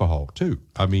alcohol, too.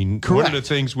 I mean, one of the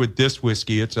things with this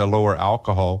whiskey, it's a lower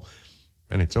alcohol,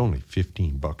 and it's only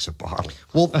 $15 a bottle.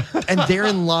 Well, and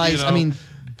therein lies, I mean,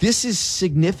 this is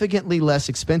significantly less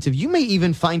expensive. You may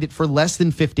even find it for less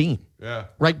than $15. Yeah.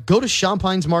 Right? Go to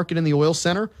Champagne's Market in the Oil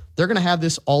Center. They're going to have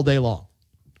this all day long.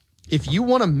 If you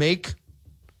want to make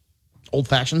old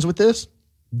fashions with this,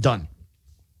 done.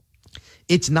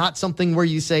 It's not something where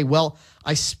you say, well,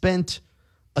 I spent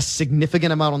a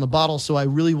significant amount on the bottle, so I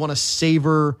really want to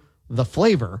savor the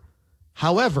flavor.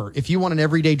 However, if you want an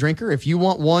everyday drinker, if you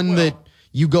want one that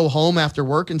You go home after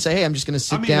work and say, hey, I'm just going to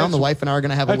sit down. The wife and I are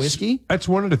going to have a whiskey. That's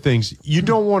one of the things. You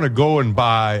don't want to go and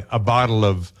buy a bottle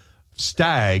of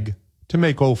Stag to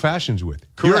make old fashions with.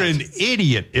 Correct. You're an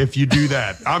idiot if you do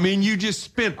that. I mean, you just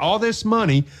spent all this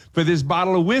money for this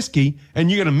bottle of whiskey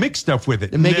and you're going to mix stuff with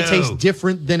it. And make it taste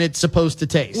different than it's supposed to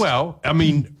taste. Well, I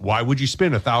mean, why would you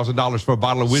spend $1,000 for a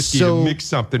bottle of whiskey to mix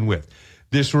something with?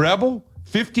 This Rebel,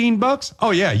 $15?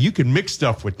 Oh, yeah, you can mix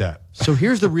stuff with that. So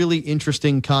here's the really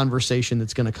interesting conversation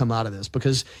that's going to come out of this,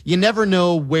 because you never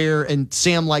know where, and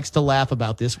Sam likes to laugh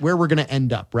about this, where we're going to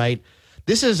end up, right?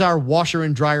 This is our washer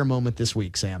and dryer moment this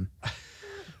week, Sam.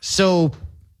 So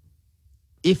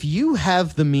if you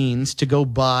have the means to go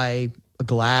buy a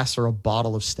glass or a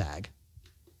bottle of Stag,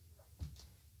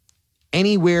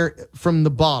 anywhere from the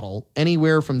bottle,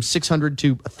 anywhere from $600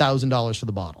 to $1,000 for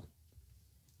the bottle,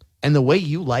 and the way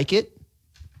you like it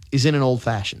is in an old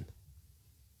fashioned,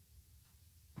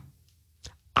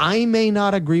 I may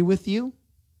not agree with you.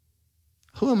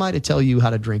 Who am I to tell you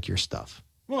how to drink your stuff?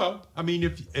 Well, I mean,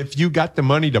 if you got the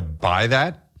money to buy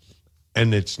that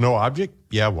and it's no object,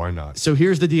 yeah, why not? So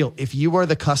here's the deal. If you are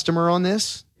the customer on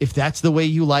this, if that's the way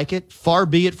you like it, far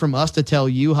be it from us to tell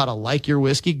you how to like your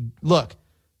whiskey. Look,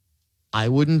 I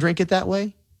wouldn't drink it that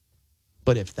way.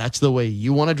 But if that's the way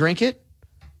you want to drink it,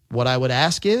 what I would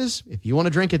ask is, if you want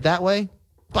to drink it that way,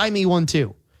 buy me one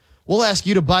too. We'll ask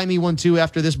you to buy me one too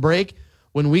after this break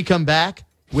when we come back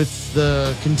with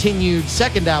the continued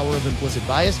second hour of Implicit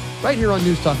Bias right here on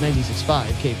News Talk 96.5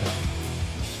 KPEL.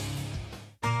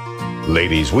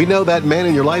 Ladies, we know that man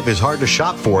in your life is hard to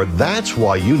shop for. That's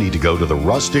why you need to go to the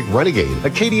Rustic Renegade,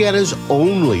 Acadiana's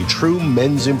only true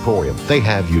men's emporium. They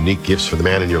have unique gifts for the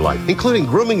man in your life, including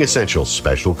grooming essentials,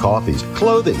 special coffees,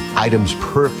 clothing, items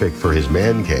perfect for his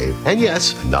man cave, and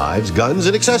yes, knives, guns,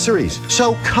 and accessories.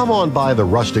 So come on by the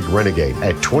Rustic Renegade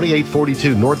at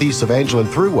 2842 Northeast Evangeline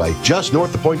Thruway, just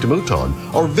north of Pointe de Mouton,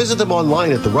 or visit them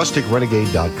online at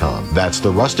therusticrenegade.com. That's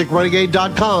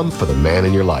therusticrenegade.com for the man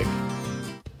in your life.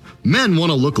 Men want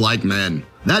to look like men.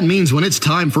 That means when it's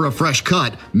time for a fresh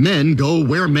cut, men go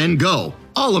where men go.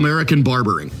 All American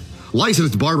Barbering.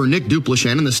 Licensed barber Nick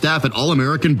Duplashan and the staff at All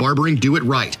American Barbering do it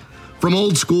right. From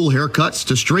old school haircuts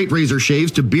to straight razor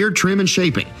shaves to beard trim and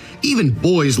shaping. Even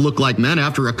boys look like men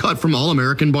after a cut from All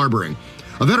American Barbering.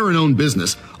 A veteran-owned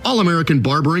business, All American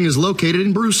Barbering is located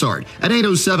in Broussard at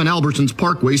 807 Albertsons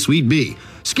Parkway, Suite B.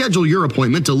 Schedule your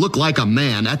appointment to look like a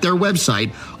man at their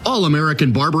website,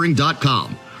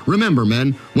 allamericanbarbering.com. Remember,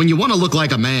 men, when you want to look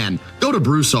like a man, go to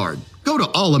Broussard. Go to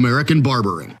All American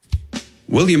Barbering.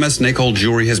 William S. Nicol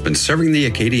Jewelry has been serving the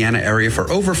Acadiana area for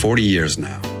over 40 years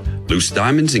now. Loose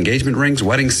diamonds, engagement rings,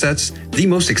 wedding sets, the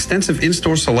most extensive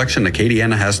in-store selection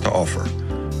Acadiana has to offer.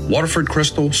 Waterford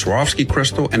Crystal, Swarovski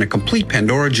Crystal, and a complete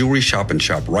Pandora jewelry shop and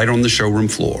shop right on the showroom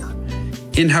floor.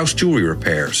 In-house jewelry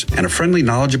repairs and a friendly,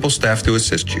 knowledgeable staff to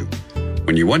assist you.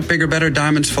 When you want bigger, better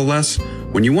diamonds for less,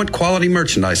 when you want quality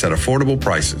merchandise at affordable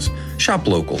prices, shop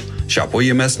local. Shop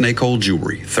William S. Nicol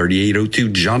Jewelry, 3802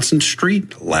 Johnson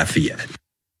Street, Lafayette.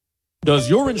 Does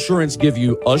your insurance give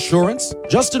you assurance?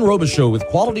 Justin Robichaux with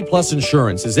Quality Plus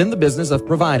Insurance is in the business of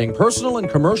providing personal and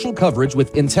commercial coverage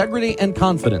with integrity and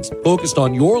confidence, focused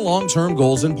on your long-term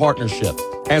goals and partnership.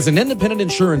 As an independent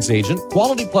insurance agent,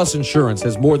 Quality Plus Insurance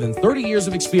has more than 30 years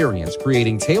of experience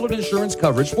creating tailored insurance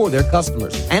coverage for their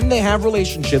customers, and they have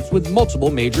relationships with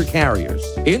multiple major carriers.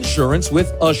 Insurance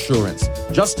with assurance.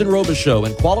 Justin Robichaux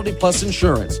and Quality Plus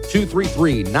Insurance,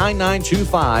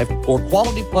 233-9925 or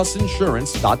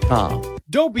qualityplusinsurance.com.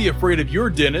 Don't be afraid of your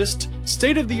dentist.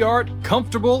 State-of-the-art,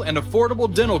 comfortable, and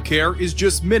affordable dental care is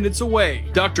just minutes away.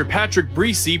 Dr. Patrick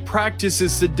Breesy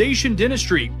practices sedation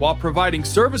dentistry while providing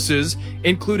services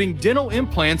including dental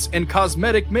implants and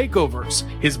cosmetic makeovers.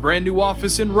 His brand new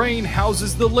office in Rain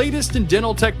houses the latest in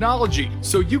dental technology,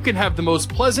 so you can have the most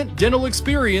pleasant dental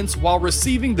experience while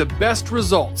receiving the best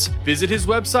results. Visit his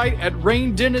website at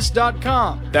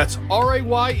raindentist.com. That's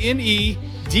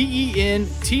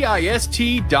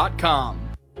RAYNEDENTIST.com.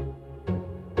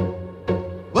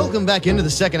 Welcome back into the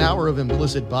second hour of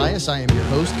Implicit Bias. I am your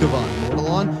host, Kevon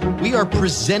Mortalon. We are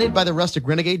presented by the Rustic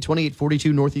Renegade,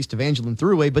 2842 Northeast Evangeline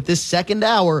Thruway, but this second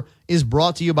hour is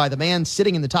brought to you by the man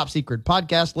sitting in the top secret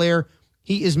podcast lair.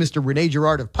 He is Mr. Rene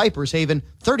Girard of Piper's Haven,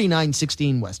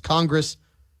 3916 West Congress.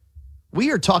 We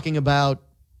are talking about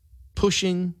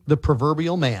pushing the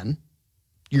proverbial man,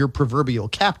 your proverbial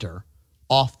captor,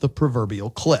 off the proverbial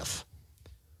cliff.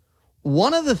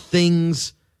 One of the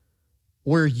things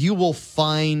where you will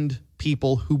find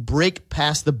people who break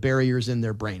past the barriers in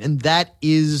their brain, and that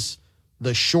is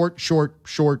the short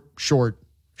version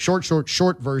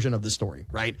of the story,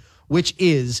 right? Which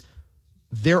is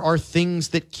There are things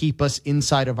that keep us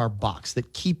inside of our box,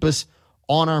 that keep us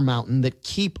on our mountain, that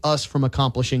keep us from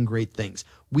accomplishing great things.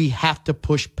 We have to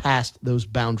push past those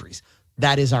boundaries.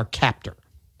 That is our captor.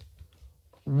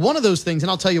 One of those things, and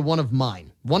I'll tell you one of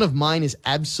mine. One of mine is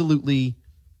absolutely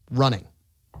running.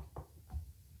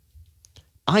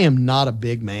 I am not a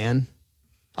big man.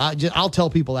 I'll tell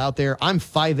people out there, I'm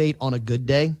 5'8" on a good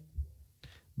day.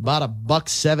 About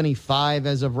 $175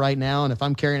 as of right now, and if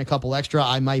I'm carrying a couple extra,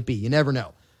 I might be. You never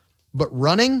know. But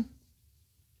running,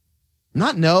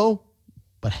 not no,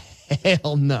 but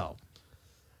hell no.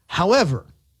 However,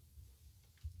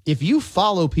 if you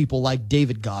follow people like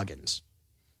David Goggins,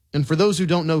 and for those who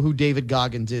don't know who David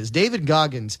Goggins is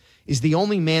the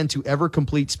only man to ever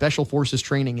complete Special Forces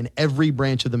training in every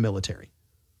branch of the military.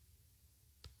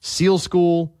 SEAL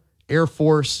School, Air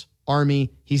Force,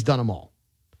 Army, he's done them all.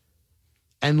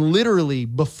 And literally,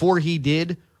 before he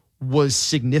did, was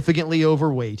significantly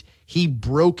overweight. He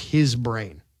broke his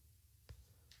brain.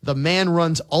 The man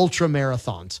runs ultra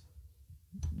marathons.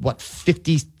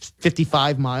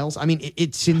 55 miles? I mean,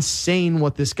 it's insane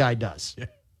what this guy does. Yeah.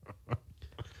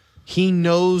 He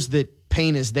knows that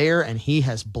pain is there, and he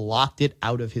has blocked it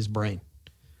out of his brain.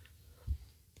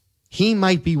 He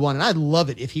might be one, and I'd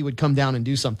love it if he would come down and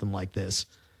do something like this,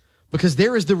 because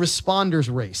there is the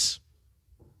responders race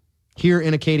here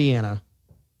in Acadiana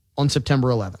on September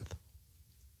 11th.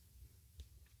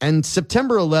 And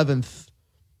September 11th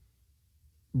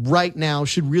right now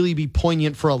should really be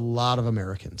poignant for a lot of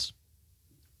Americans.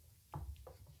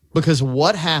 Because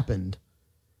what happened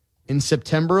in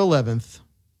September 11th,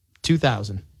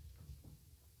 2000,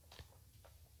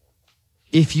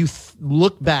 if you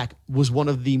look back, was one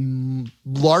of the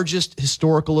largest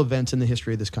historical events in the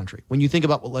history of this country. When you think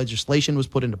about what legislation was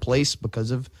put into place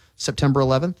because of September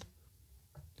 11th,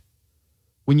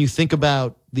 when you think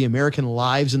about the American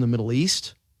lives in the Middle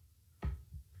East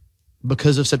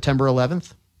because of September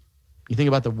 11th, you think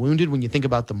about the wounded, when you think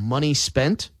about the money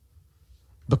spent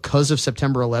because of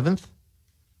September 11th,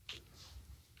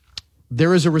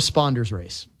 there is a responders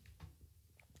race.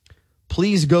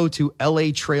 Please go to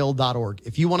latrail.org.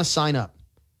 If you want to sign up,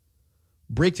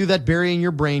 break through that barrier in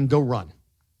your brain, go run.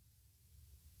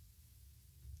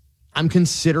 I'm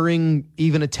considering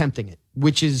even attempting it,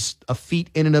 which is a feat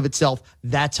in and of itself.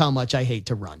 That's how much I hate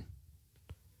to run.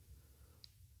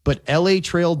 But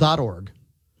latrail.org,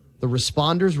 the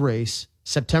responders race,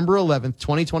 September 11th,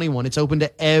 2021, it's open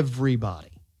to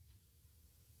everybody.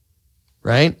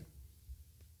 Right?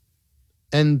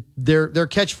 And their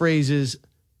catchphrase is,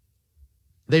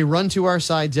 they run to our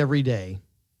sides every day.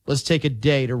 Let's take a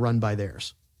day to run by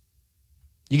theirs.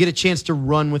 You get a chance to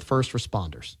run with first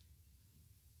responders.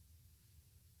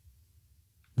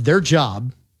 Their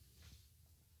job,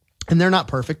 and they're not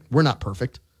perfect, we're not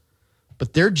perfect,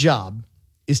 but their job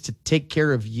is to take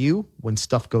care of you when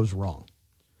stuff goes wrong.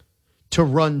 To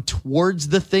run towards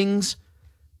the things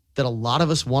that a lot of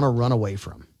us want to run away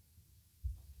from.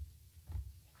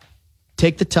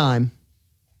 Take the time.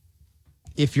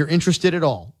 If you're interested at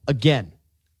all, again,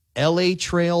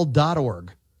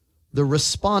 latrail.org, the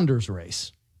responders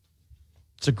race.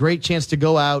 It's a great chance to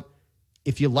go out.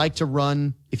 If you like to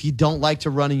run, if you don't like to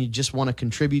run and you just want to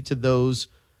contribute to those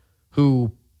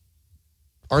who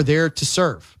are there to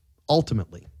serve,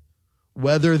 ultimately,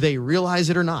 whether they realize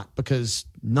it or not, because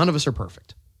none of us are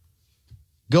perfect.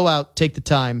 Go out, take the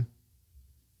time.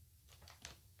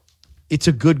 It's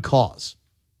a good cause.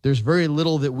 There's very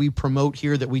little that we promote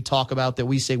here, that we talk about, that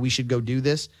we say we should go do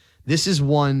this. This is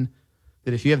one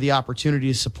that if you have the opportunity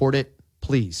to support it,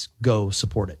 please go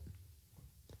support it.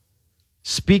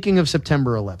 Speaking of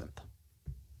September 11th,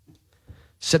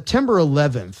 September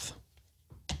 11th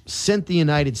sent the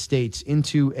United States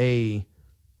into a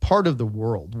part of the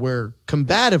world where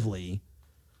combatively,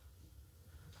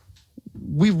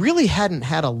 we really hadn't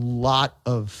had a lot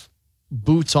of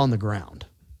boots on the ground.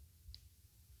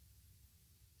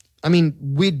 I mean,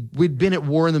 we'd been at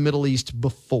war in the Middle East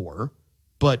before,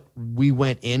 but we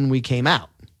went in, we came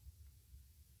out.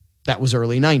 That was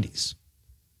early 90s.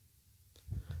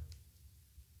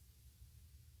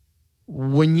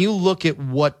 When you look at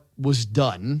what was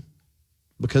done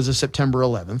because of September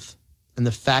 11th and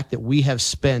the fact that we have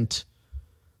spent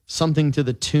something to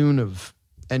the tune of,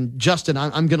 and Justin,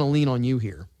 I'm going to lean on you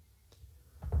here,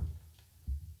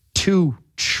 $2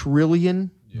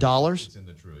 trillion. It's in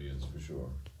the trillions for sure.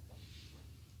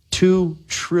 $2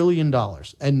 trillion.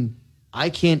 And I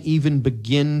can't even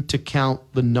begin to count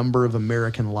the number of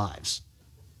American lives.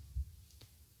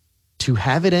 To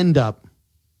have it end up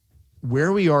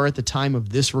where we are at the time of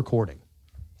this recording,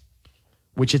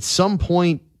 which at some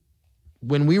point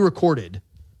when we recorded,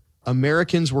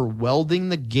 Americans were welding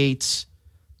the gates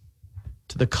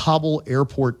to the Kabul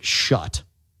airport shut,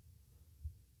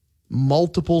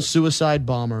 multiple suicide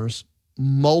bombers,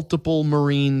 multiple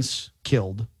Marines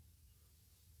killed,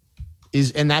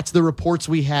 and that's the reports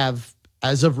we have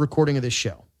as of recording of this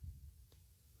show.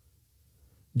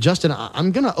 Justin,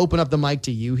 I'm going to open up the mic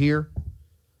to you here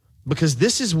because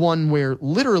this is one where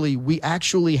literally we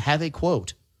actually have a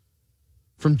quote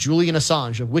from Julian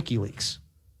Assange of WikiLeaks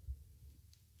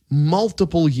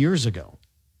multiple years ago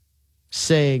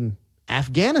saying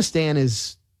Afghanistan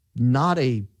is not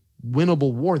a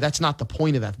winnable war. That's not the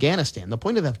point of Afghanistan. The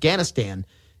point of Afghanistan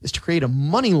is to create a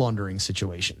money laundering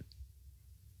situation.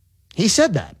 He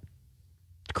said that.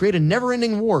 To create a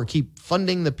never-ending war, keep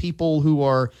funding the people who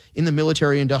are in the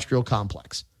military-industrial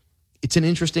complex. It's an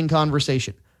interesting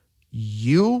conversation.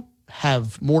 You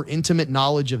have more intimate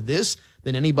knowledge of this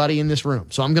than anybody in this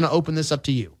room. So I'm going to open this up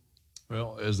to you.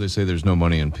 Well, as they say, there's no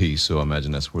money in peace, so I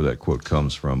imagine that's where that quote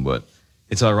comes from. But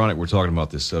it's ironic we're talking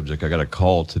about this subject. I got a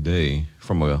call today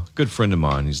from a good friend of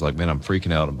mine. He's like, man, I'm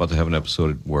freaking out. I'm about to have an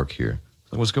episode at work here.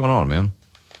 Like, what's going on, man?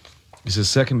 He says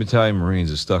 2nd Battalion Marines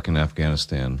is stuck in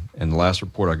Afghanistan. And the last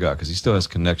report I got, because he still has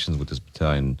connections with this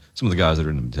battalion, some of the guys that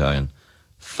are in the battalion,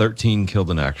 13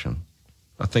 killed in action.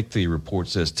 I think the report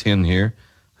says 10 here.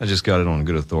 I just got it on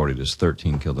good authority. There's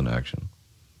 13 killed in action.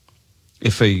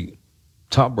 If a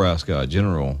top brass guy,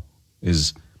 general,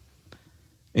 is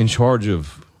in charge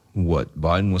of what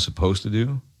Biden was supposed to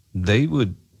do, they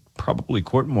would probably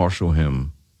court-martial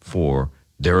him for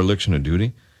dereliction of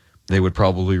duty. They would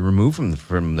probably remove him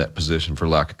from that position for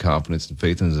lack of confidence and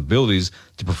faith in his abilities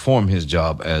to perform his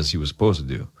job as he was supposed to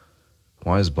do.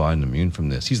 Why is Biden immune from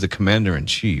this? He's the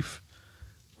commander-in-chief.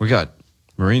 We got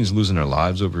Marines losing their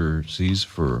lives overseas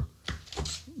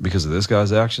because of this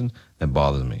guy's action. That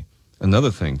bothers me.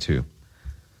 Another thing, too,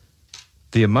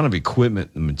 the amount of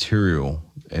equipment and material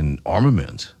and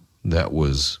armament that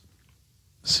was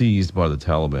seized by the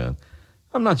Taliban.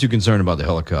 I'm not too concerned about the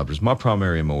helicopters. My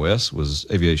primary MOS was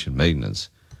aviation maintenance.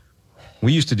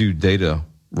 We used to do data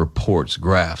reports,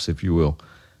 graphs, if you will,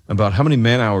 about how many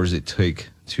man-hours it take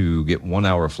to get 1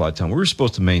 hour of flight time. We were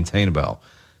supposed to maintain about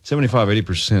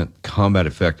 75-80% combat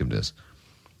effectiveness.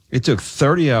 It took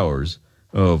 30 hours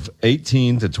of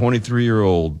 18 to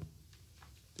 23-year-old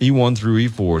E1 through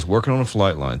E4s working on a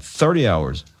flight line, 30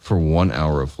 hours for 1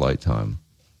 hour of flight time.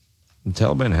 The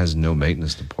Taliban has no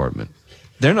maintenance department.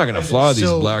 They're not going to fly these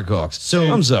Blackhawks.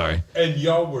 So I'm sorry. And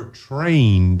y'all were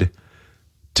trained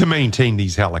to maintain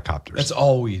these helicopters. That's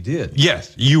all we did.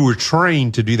 Yes, you were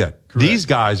trained to do that. Correct. These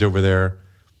guys over there,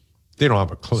 they don't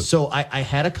have a clue. So I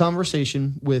had a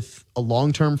conversation with a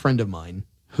long-term friend of mine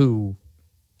who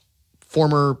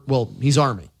he's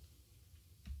Army,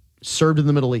 served in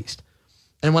the Middle East.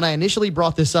 And when I initially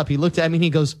brought this up, he looked at me and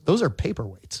he goes, those are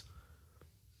paperweights.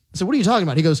 I said, what are you talking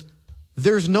about? He goes,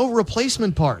 there's no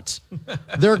replacement parts.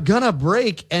 They're going to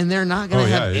break, and they're not going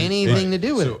to have anything to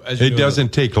do with it. It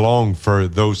doesn't take long for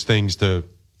those things to,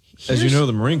 as you know,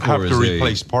 the Marine Corps have to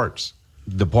replace parts.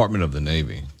 Department of the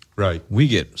Navy. Right. We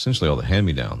get essentially all the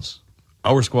hand-me-downs.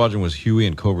 Our squadron was Huey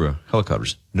and Cobra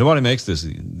helicopters. Nobody makes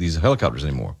these helicopters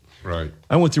anymore. Right.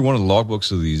 I went through one of the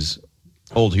logbooks of these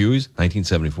old Hueys,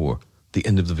 1974, the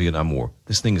end of the Vietnam War.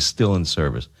 This thing is still in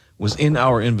service. Was in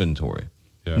our inventory.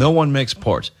 Yeah. No one makes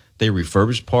parts. They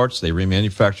refurbish parts. They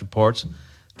remanufacture parts.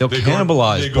 They'll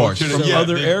cannibalize parts from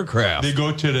other aircraft. They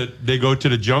go to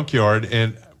the junkyard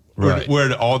and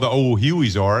where all the old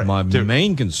Hueys are. My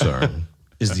main concern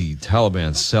is the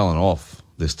Taliban selling off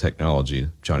this technology,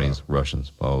 Chinese,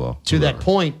 Russians, blah, blah, blah. To that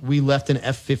point, we left an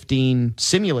F-15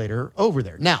 simulator over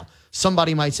there. Now,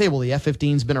 somebody might say, well, the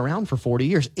F-15's been around for 40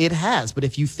 years. It has, but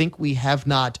if you think we have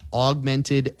not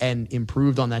augmented and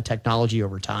improved on that technology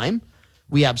over time,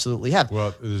 we absolutely have.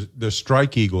 Well, the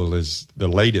Strike Eagle is the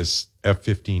latest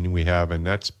F-15 we have, and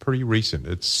that's pretty recent.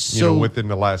 It's within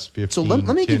the last 15, so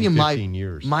let me give you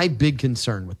my big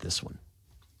concern with this one.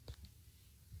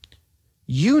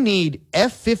 You need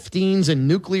F-15s and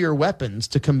nuclear weapons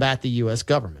to combat the U.S.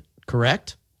 government,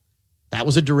 correct? That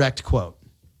was a direct quote.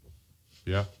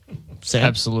 Yeah. Sam?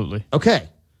 Absolutely. Okay.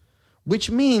 Which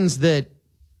means that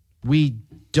we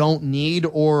don't need,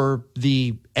 or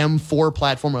the M4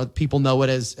 platform, people know it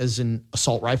as an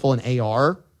assault rifle, an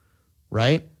AR,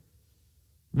 right?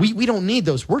 We don't need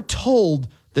those. We're told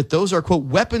that those are, quote,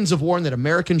 weapons of war and that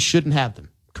Americans shouldn't have them,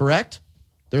 correct?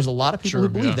 There's a lot of people who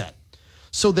believe that.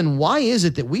 So then why is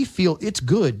it that we feel it's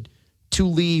good to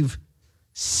leave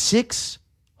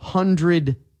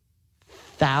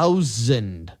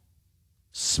 600,000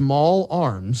 small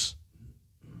arms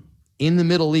in the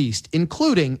Middle East,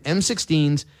 including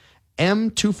M16s,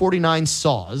 M249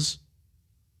 saws,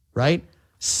 right?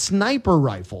 Sniper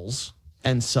rifles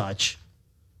and such,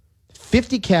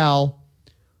 50 cal,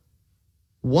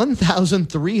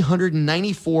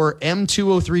 1,394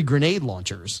 M203 grenade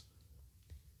launchers,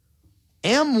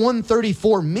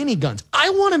 M134 miniguns.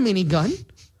 I want a minigun.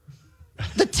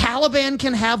 The Taliban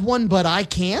can have one, but I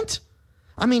can't.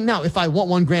 I mean, now, if I want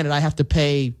one, granted, I have to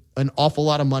pay an awful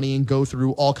lot of money and go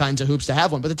through all kinds of hoops to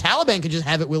have one. But the Taliban can just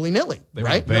have it willy-nilly,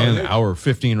 right? Ban our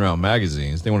 15-round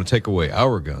magazines. They want to take away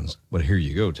our guns. But here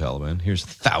you go, Taliban. Here's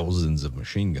thousands of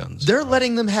machine guns. They're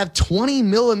letting them have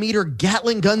 20-millimeter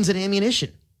Gatling guns and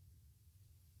ammunition.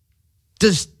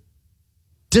 Does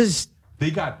They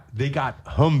got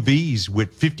Humvees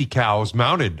with 50 cals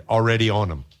mounted already on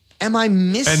them. Am I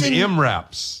missing? And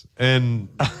MRAPs and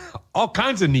all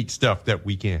kinds of neat stuff that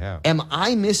we can't have. Am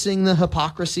I missing the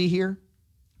hypocrisy here?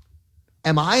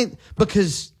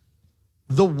 Because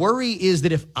the worry is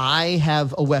that if I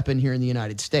have a weapon here in the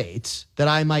United States, that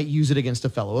I might use it against a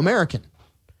fellow American.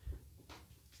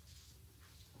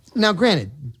 Now,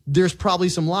 granted, there's probably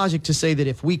some logic to say that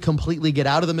if we completely get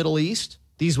out of the Middle East,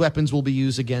 these weapons will be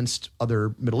used against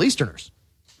other Middle Easterners,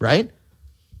 right?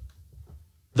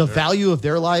 The value of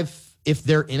their life, if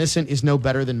they're innocent, is no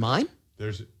better than mine?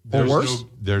 There's worse?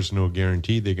 There's no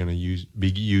guarantee they're going to be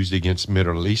used against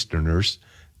Middle Easterners.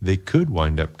 They could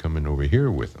wind up coming over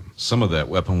here with them. Some of that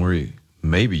weaponry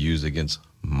may be used against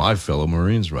my fellow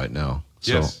Marines right now.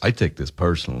 So Yes. I take this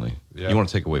personally. Yeah. You want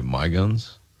to take away my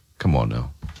guns? Come on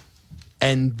now.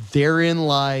 And therein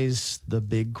lies the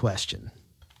big question.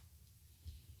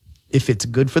 If it's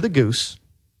good for the goose,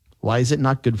 why is it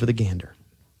not good for the gander?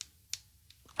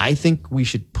 I think we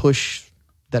should push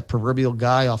that proverbial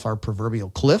guy off our proverbial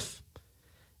cliff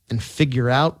and figure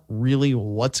out really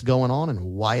what's going on and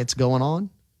why it's going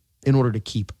on in order to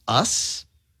keep us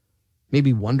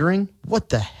maybe wondering what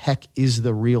the heck is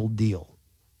the real deal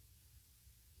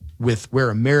with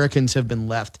where Americans have been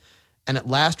left. And at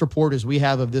last report, as we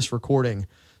have of this recording,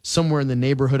 somewhere in the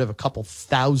neighborhood of a couple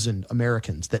thousand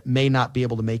Americans that may not be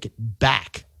able to make it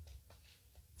back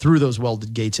through those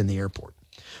welded gates in the airport.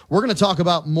 We're going to talk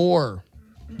about more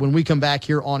when we come back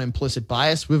here on Implicit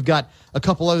Bias. We've got a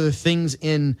couple other things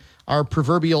in our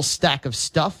proverbial stack of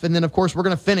stuff. And then, of course, we're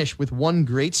going to finish with one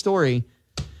great story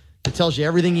that tells you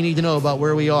everything you need to know about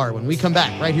where we are when we come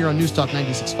back right here on News Talk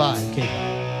 96.5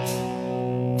 KBOI.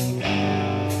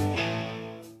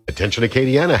 Attention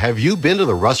Acadiana, have you been to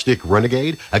the Rustic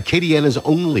Renegade? Acadiana's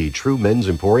only true men's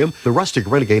emporium. The Rustic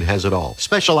Renegade has it all.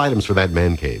 Special items for that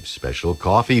man cave, special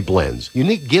coffee blends,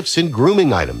 unique gifts and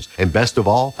grooming items, and best of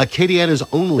all, Acadiana's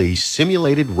only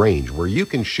simulated range where you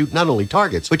can shoot not only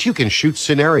targets, but you can shoot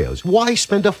scenarios. Why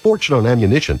spend a fortune on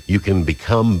ammunition? You can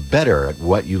become better at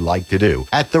what you like to do.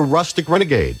 At the Rustic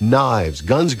Renegade, knives,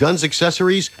 guns,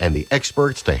 accessories, and the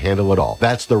experts to handle it all.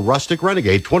 That's the Rustic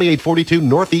Renegade, 2842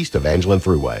 northeast of Angelin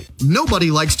Thruway.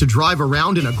 Nobody likes to drive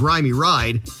around in a grimy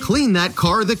ride. Clean that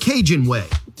car the Cajun way.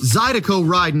 Zydeco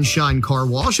Ride and Shine Car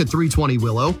Wash at 320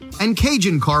 Willow and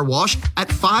Cajun Car Wash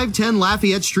at 510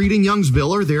 Lafayette Street in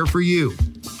Youngsville are there for you.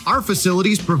 Our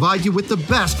facilities provide you with the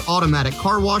best automatic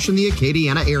car wash in the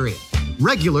Acadiana area.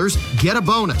 Regulars get a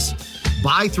bonus.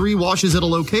 Buy 3 washes at a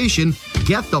location,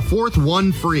 get the 4th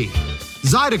one free.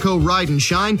 Zydeco Ride and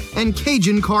Shine and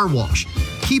Cajun Car Wash,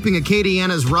 keeping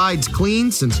Acadiana's rides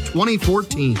clean since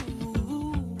 2014.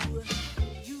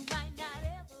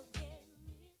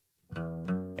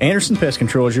 Anderson Pest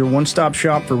Control is your one-stop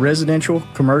shop for residential,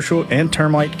 commercial, and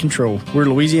termite control. We're a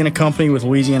Louisiana company with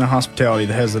Louisiana hospitality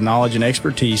that has the knowledge and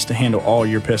expertise to handle all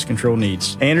your pest control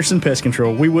needs. Anderson Pest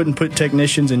Control, we wouldn't put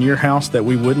technicians in your house that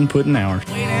we wouldn't put in ours.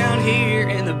 Way down here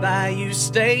in the Bayou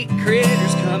State,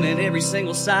 critters come in every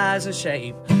single size and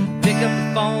shape. Pick up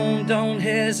the phone, don't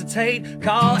hesitate.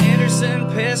 Call Anderson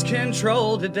Pest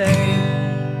Control today.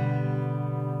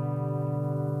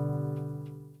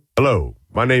 Hello,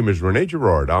 my name is Rene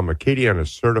Girard. I'm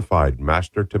Acadiana's certified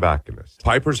master tobacconist.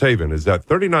 Piper's Haven is at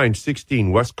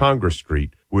 3916 West Congress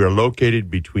Street. We are located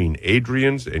between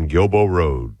Adrian's and Gilboa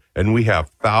Road, and we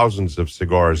have thousands of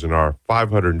cigars in our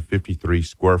 553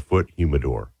 square foot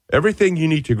humidor. Everything you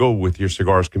need to go with your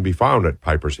cigars can be found at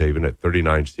Piper's Haven at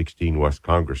 3916 West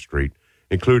Congress Street,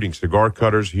 including cigar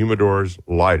cutters, humidors,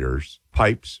 lighters,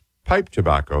 pipes, pipe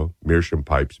tobacco, meerschaum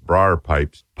pipes, briar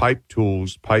pipes, pipe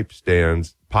tools, pipe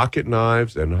stands, pocket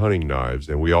knives, and hunting knives,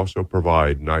 and we also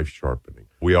provide knife sharpening.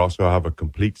 We also have a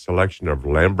complete selection of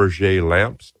Lamborghini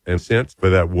lamps and scents for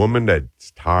that woman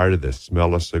that's tired of the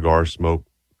smell of cigar smoke.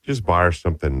 Just buy her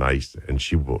something nice, and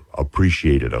she will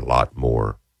appreciate it a lot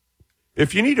more.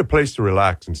 If you need a place to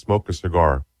relax and smoke a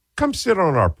cigar, come sit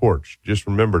on our porch. Just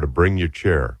remember to bring your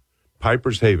chair.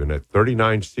 Piper's Haven at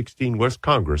 3916 West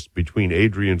Congress between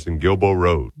Adrian's and Gilboa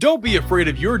Road. Don't be afraid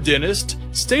of your dentist.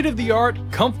 State-of-the-art,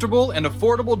 comfortable, and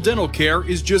affordable dental care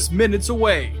is just minutes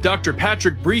away. Dr.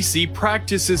 Patrick Breesy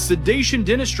practices sedation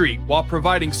dentistry while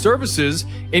providing services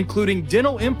including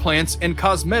dental implants and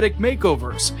cosmetic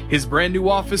makeovers. His brand new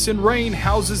office in Rain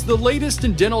houses the latest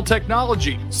in dental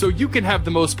technology, so you can have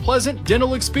the most pleasant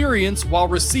dental experience while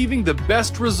receiving the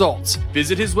best results.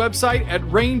 Visit his website at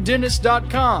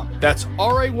raindentist.com. That's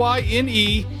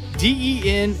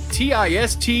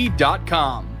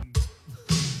RAYNEDENTIST.com.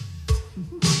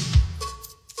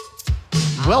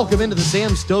 Welcome into the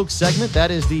Sam Stokes segment.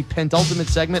 That is the penultimate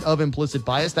segment of Implicit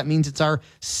Bias. That means it's our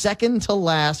second to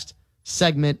last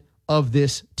segment of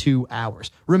this 2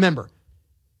 hours. Remember,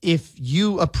 if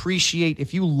you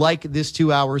like this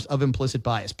 2 hours of Implicit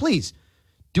Bias, please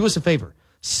do us a favor.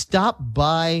 Stop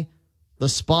by the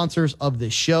sponsors of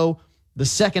this show. The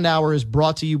second hour is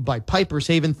brought to you by Piper's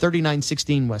Haven,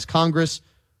 3916 West Congress.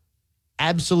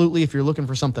 Absolutely, if you're looking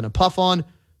for something to puff on,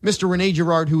 Mr. Rene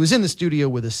Girard, who is in the studio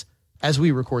with us as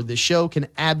we record this show, can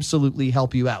absolutely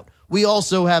help you out. We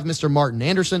also have Mr. Martin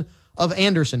Anderson of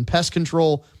Anderson Pest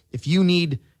Control. If you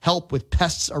need help with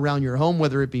pests around your home,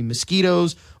 whether it be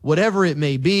mosquitoes, whatever it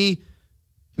may be,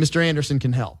 Mr. Anderson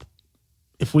can help.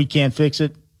 If we can't fix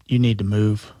it, you need to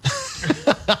move.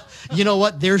 You know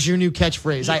what? There's your new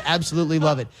catchphrase. I absolutely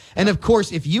love it. And of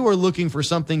course, if you are looking for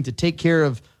something to take care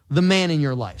of the man in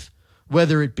your life,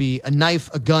 whether it be a knife,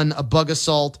 a gun, a bug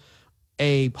assault,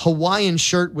 a Hawaiian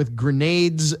shirt with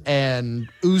grenades and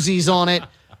Uzis on it,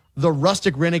 the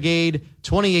Rustic Renegade,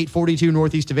 2842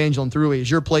 Northeast Evangeline Thruway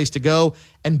is your place to go.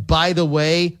 And by the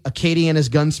way, Acadiana's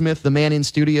gunsmith, the man in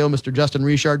studio, Mr. Justin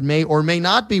Richard, may or may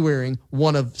not be wearing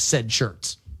one of said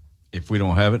shirts. If we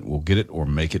don't have it, we'll get it or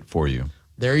make it for you.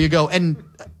 There you go. And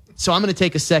so I'm going to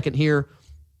take a second here.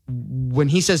 When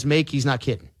he says make, he's not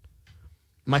kidding.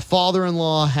 My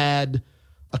father-in-law had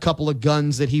a couple of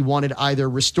guns that he wanted either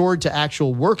restored to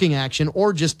actual working action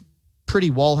or just pretty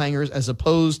wall hangers as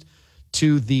opposed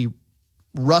to the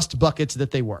rust buckets that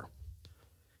they were.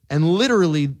 And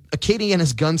literally,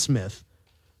 Acadiana's gunsmith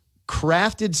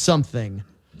crafted something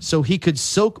so he could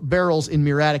soak barrels in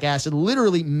muriatic acid,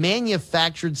 literally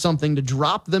manufactured something to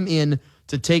drop them in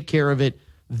to take care of it.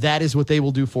 That is what they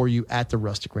will do for you at the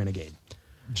Rustic Renegade.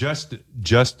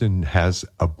 Justin has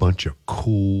a bunch of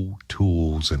cool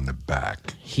tools in the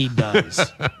back. He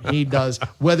does. He does.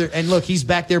 And look, he's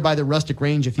back there by the Rustic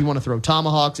Range. If you want to throw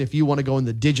tomahawks, if you want to go in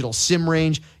the digital sim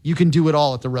range, you can do it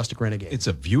all at the Rustic Renegade. It's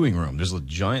a viewing room. There's a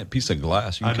giant piece of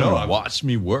glass. You can come and watch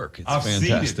me work. It's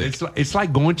fantastic. Seen it. It's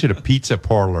like going to the pizza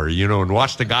parlor, and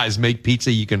watch the guys make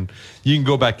pizza. You can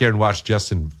go back there and watch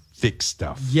Justin fix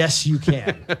stuff. Yes, you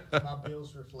can. My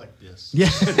bills reflect this. Yeah.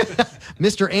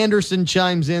 Mr. Anderson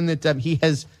chimes in that he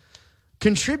has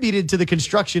contributed to the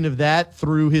construction of that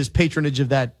through his patronage of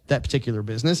that particular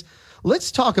business.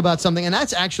 Let's talk about something, and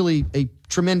that's actually a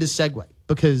tremendous segue,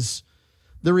 because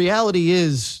the reality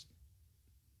is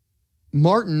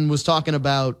Martin was talking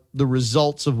about the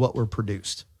results of what were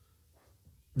produced.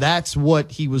 That's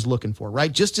what he was looking for,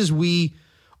 right? Just as we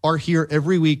are here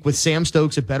every week with Sam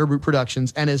Stokes at Better Root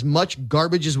Productions, and as much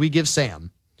garbage as we give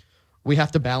Sam, we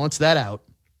have to balance that out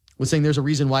with saying there's a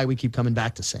reason why we keep coming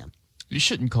back to Sam. You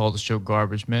shouldn't call the show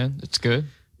garbage, man. It's good.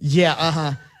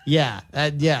 Yeah,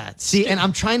 yeah. See, and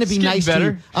I'm trying to be nice to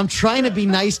you. I'm trying to be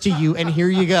nice to you, and here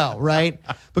you go, right?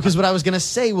 Because what I was going to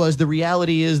say was the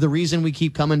reality is the reason we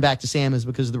keep coming back to Sam is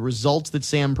because the results that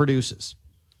Sam produces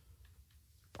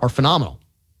are phenomenal.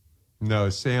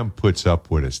 No, Sam puts up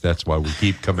with us. That's why we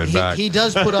keep coming back. He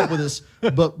does put up with us,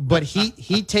 but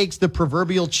he takes the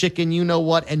proverbial chicken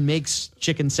you-know-what and makes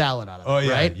chicken salad out of it,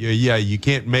 right? Yeah, you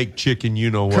can't make chicken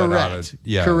you-know-what out of it.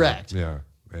 Yeah, correct. Yeah.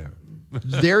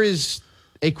 There is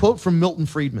a quote from Milton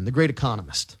Friedman, the great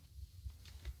economist.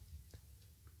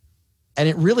 And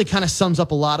it really kind of sums up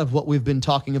a lot of what we've been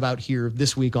talking about here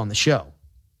this week on the show.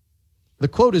 The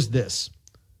quote is this: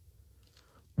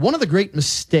 "One of the great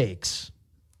mistakes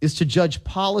is to judge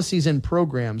policies and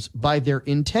programs by their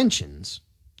intentions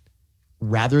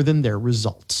rather than their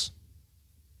results."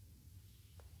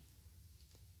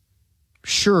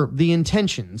 Sure, the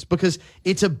intentions, because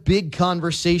it's a big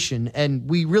conversation and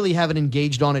we really haven't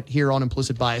engaged on it here on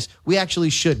Implicit Bias. We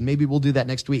actually should. Maybe we'll do that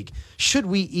next week. Should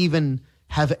we even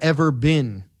have ever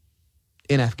been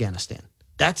in Afghanistan?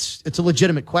 It's a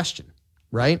legitimate question,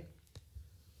 right?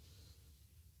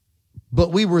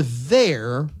 But we were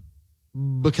there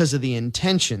because of the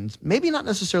intentions, maybe not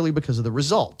necessarily because of the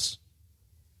results.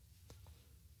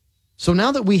 So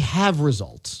now that we have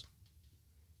results,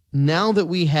 now that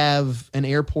we have an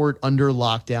airport under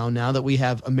lockdown, now that we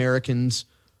have Americans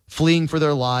fleeing for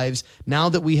their lives, now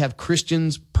that we have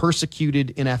Christians persecuted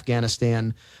in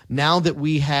Afghanistan, now that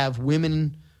we have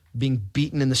women being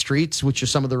beaten in the streets, which are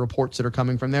some of the reports that are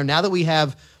coming from there, now that we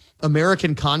have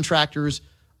American contractors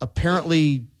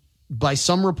apparently, by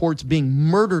some reports, being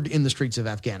murdered in the streets of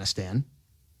Afghanistan,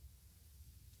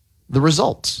 the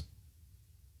results.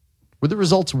 Were the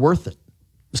results worth it,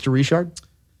 Mr. Richard?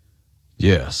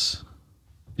 Yes.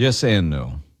 Yes and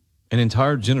no. An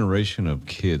entire generation of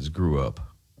kids grew up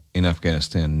in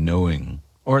Afghanistan knowing,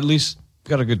 or at least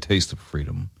got a good taste of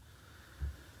freedom.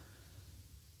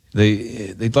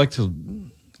 They'd like to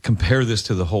compare this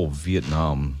to the whole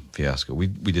Vietnam fiasco. We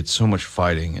did so much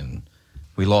fighting and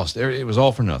we lost. It was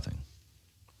all for nothing.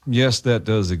 Yes, that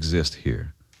does exist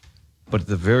here. But at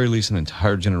the very least, an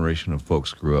entire generation of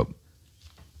folks grew up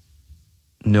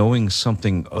knowing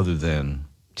something other than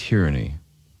tyranny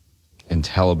and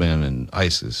Taliban and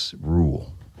ISIS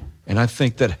rule. And I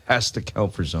think that has to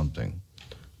count for something.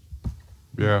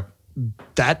 Yeah.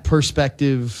 That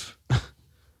perspective,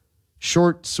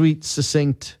 short, sweet,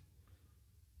 succinct,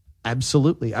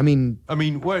 absolutely.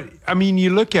 You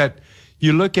look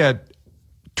at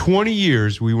 20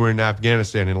 years we were in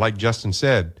Afghanistan, and like Justin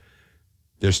said,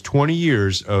 there's 20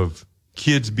 years of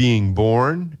kids being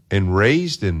born and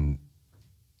raised in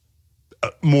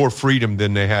more freedom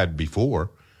than they had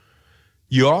before.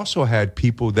 You also had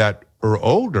people that are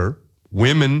older,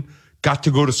 women got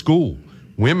to go to school.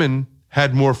 Women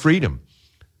had more freedom.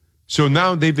 So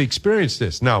now they've experienced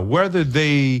this. Now, whether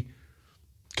they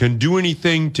can do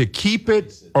anything to keep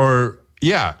it or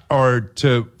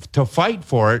to fight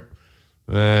for it,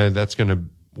 that's going to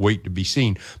wait to be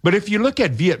seen. But if you look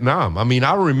at Vietnam,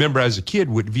 I remember as a kid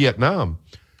with Vietnam,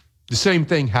 the same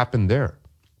thing happened there.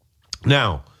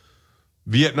 Now,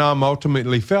 Vietnam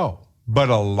ultimately fell, but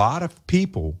a lot of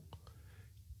people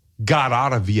got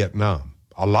out of Vietnam.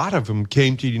 A lot of them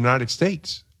came to the United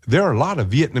States. There are a lot of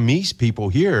Vietnamese people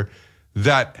here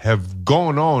that have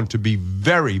gone on to be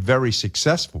very, very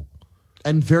successful.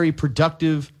 And very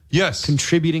productive,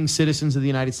 contributing citizens of the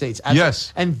United States.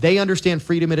 Yes. And they understand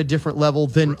freedom at a different level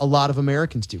than a lot of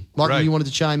Americans do. Martin, you wanted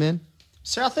to chime in?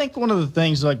 So I think one of the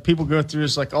things like people go through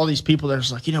is like all these people that are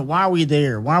just like, why are we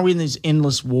there? Why are we in these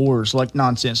endless wars? Like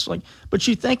nonsense. But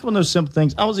you think on those simple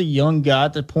things. I was a young guy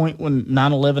at the point when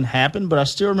 9/11 happened, but I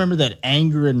still remember that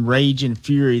anger and rage and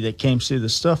fury that came through the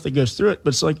stuff that goes through it.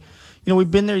 But it's like, we've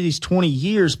been there these 20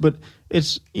 years, but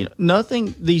it's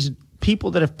nothing. These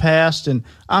people that have passed, and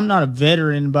I'm not a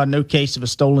veteran by no case of a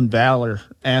stolen valor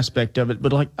aspect of it,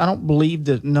 but I don't believe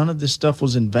that none of this stuff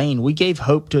was in vain. We gave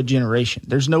hope to a generation.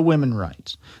 There's no women's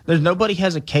rights. There's nobody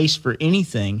has a case for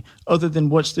anything other than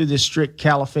what's through this strict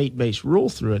caliphate-based rule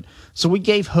through it. So we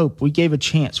gave hope. We gave a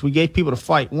chance. We gave people to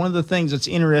fight. One of the things that's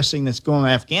interesting that's going on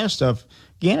in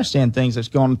Afghanistan things that's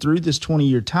gone through this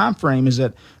 20-year time frame is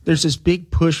that there's this big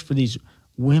push for these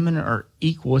women are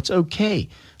equal. It's okay.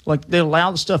 They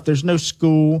allow the stuff. There's no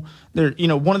school.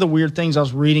 One of the weird things I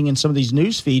was reading in some of these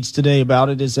news feeds today about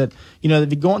it is that, they've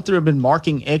been going through and been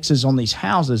marking X's on these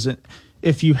houses. And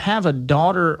if you have a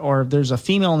daughter or if there's a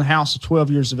female in the house of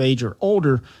 12 years of age or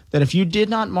older, that if you did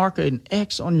not mark an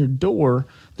X on your door,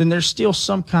 then there's still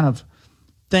some kind of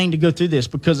thing to go through this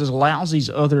because it allows these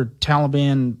other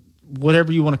Taliban,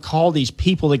 whatever you want to call these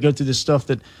people that go through this stuff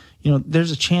that,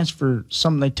 there's a chance for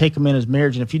something, they take them in as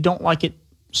marriage. And if you don't like it,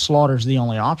 slaughter is the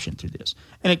only option through this.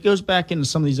 And it goes back into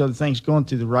some of these other things going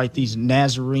through these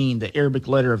Nazarene, the Arabic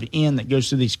letter of N that goes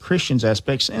through these Christians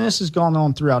aspects. And this has gone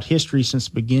on throughout history since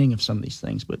the beginning of some of these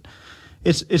things. But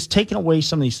it's taken away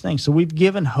some of these things. So we've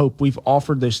given hope. We've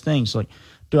offered those things.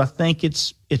 Do I think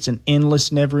it's an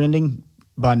endless, never ending?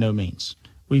 By no means.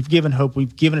 We've given hope.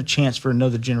 We've given a chance for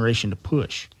another generation to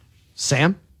push.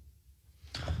 Sam?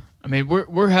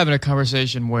 We're having a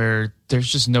conversation where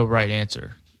there's just no right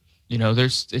answer.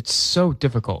 It's so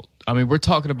difficult. We're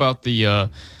talking about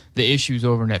the issues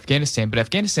over in Afghanistan, but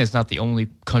Afghanistan is not the only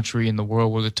country in the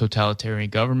world with a totalitarian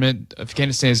government.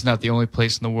 Afghanistan is not the only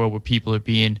place in the world where people are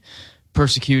being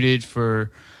persecuted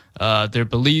for their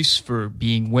beliefs, for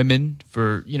being women,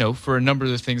 for a number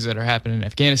of the things that are happening in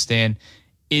Afghanistan.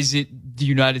 Is it the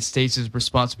United States'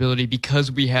 responsibility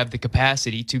because we have the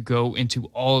capacity to go into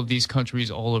all of these countries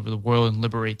all over the world and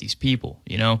liberate these people?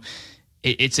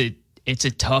 It's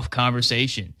a tough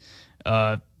conversation.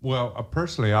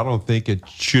 Personally, I don't think it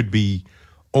should be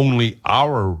only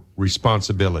our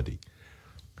responsibility.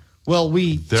 Well,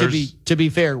 to be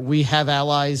fair, we have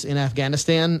allies in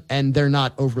Afghanistan, and they're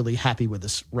not overly happy with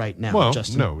us right now. Well,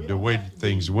 Justin. no, the way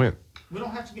things went. We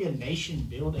don't have to be a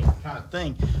nation-building kind of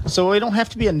thing. So we don't have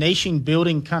to be a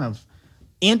nation-building kind of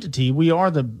entity. We are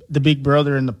the big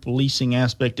brother in the policing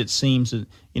aspect, it seems,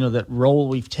 that role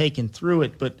we've taken through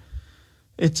it. But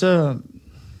it's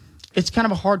kind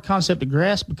of a hard concept to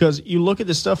grasp, because you look at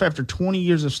this stuff after 20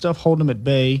 years of stuff holding them at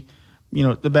bay,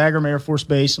 the Bagram Air Force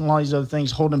Base and a lot of these other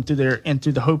things hold them through there, and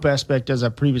through the hope aspect, as I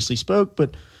previously spoke.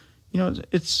 But,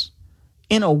 it's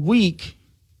in a week,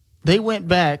 they went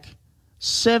back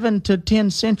 7 to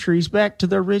 10 centuries back to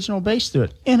their original base through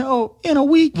it in a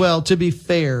week. Well, to be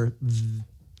fair,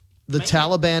 the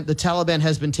Taliban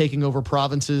has been taking over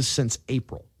provinces since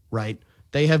April, right?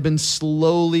 They have been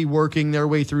slowly working their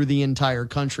way through the entire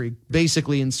country,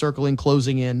 basically encircling,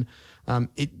 closing in.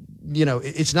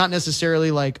 It's not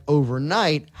necessarily like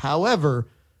overnight. However,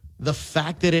 the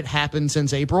fact that it happened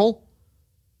since April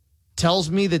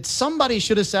tells me that somebody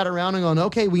should have sat around and gone,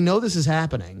 okay, we know this is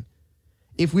happening.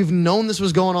 If we've known this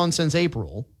was going on since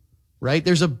April, right,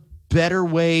 there's a better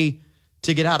way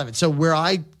to get out of it. So where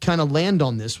I kind of land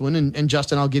on this one, and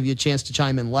Justin, I'll give you a chance to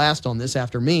chime in last on this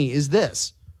after me, is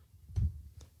this.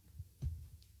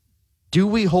 Do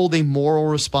we hold a moral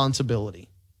responsibility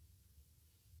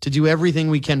to do everything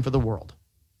we can for the world?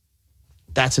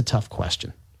 That's a tough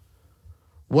question.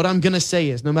 What I'm going to say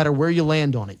is, no matter where you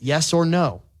land on it, yes or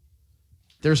no,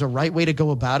 there's a right way to go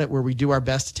about it where we do our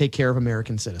best to take care of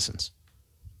American citizens.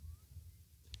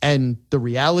 And the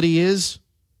reality is,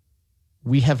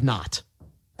 we have not.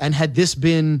 And had this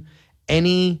been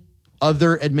any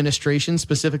other administration,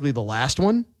 specifically the last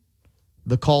one,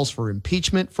 the calls for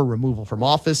impeachment, for removal from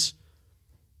office,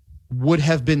 would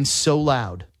have been so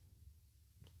loud,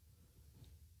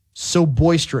 so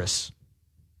boisterous,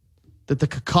 that the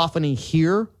cacophony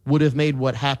here would have made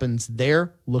what happens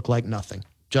there look like nothing.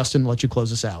 Justin, I'll let you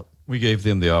close us out. We gave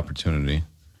them the opportunity.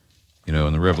 In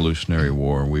the Revolutionary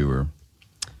War,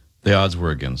 the odds were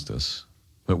against us,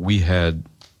 but we had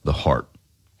the heart.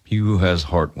 He who has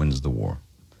heart wins the war.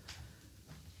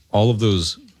 All of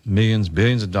those millions,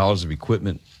 billions of dollars of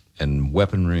equipment and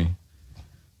weaponry,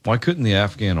 why couldn't the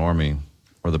Afghan army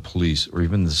or the police or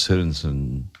even the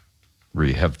citizenry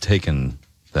have taken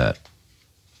that?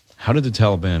 How did the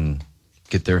Taliban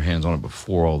get their hands on it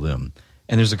before all them?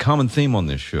 And there's a common theme on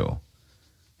this show.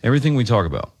 Everything we talk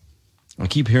about, I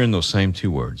keep hearing those same two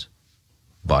words,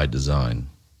 by design.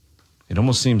 It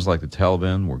almost seems like the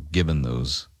Taliban were given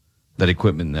that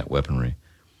equipment and that weaponry.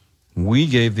 We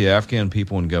gave the Afghan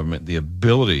people and government the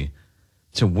ability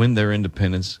to win their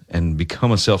independence and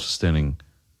become a self-sustaining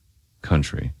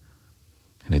country.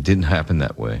 And it didn't happen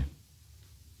that way.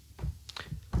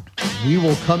 We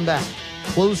will come back,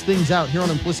 close things out here on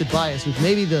Implicit Bias with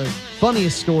maybe the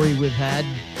funniest story we've had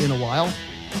in a while,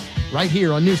 right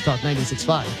here on News Talk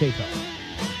 96.5 KCAL.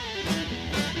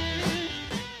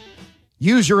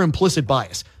 Use your implicit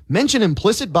bias. Mention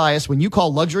implicit bias when you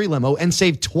call Luxury Limo and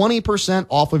save 20%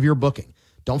 off of your booking.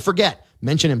 Don't forget,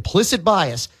 mention implicit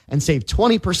bias and save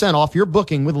 20% off your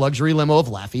booking with Luxury Limo of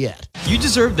Lafayette. You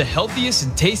deserve the healthiest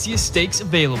and tastiest steaks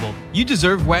available. You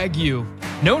deserve Wagyu.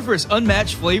 Known for its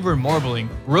unmatched flavor and marbling,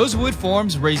 Rosewood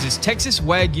Farms raises Texas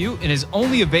Wagyu and is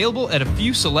only available at a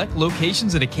few select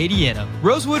locations in Acadiana.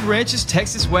 Rosewood Ranch's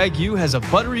Texas Wagyu has a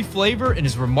buttery flavor and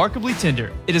is remarkably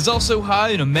tender. It is also high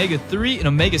in omega-3 and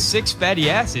omega-6 fatty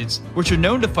acids, which are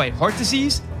known to fight heart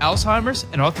disease, Alzheimer's,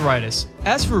 and arthritis.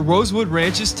 As for Rosewood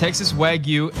Ranch's Texas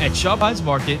Wagyu at Shopines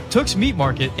Market, Tooks Meat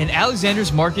Market, and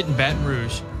Alexander's Market in Baton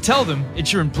Rouge, tell them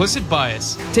it's your implicit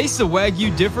bias. Taste the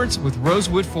Wagyu difference with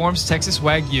Rosewood Farms Texas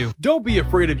Wagyu. Don't be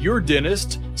afraid of your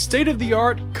dentist.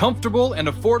 State-of-the-art, comfortable, and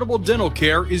affordable dental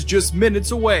care is just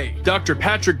minutes away. Dr.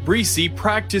 Patrick Breesy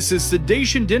practices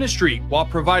sedation dentistry while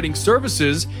providing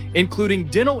services including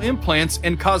dental implants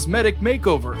and cosmetic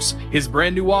makeovers. His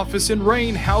brand new office in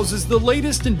Rain houses the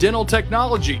latest in dental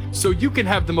technology, so you can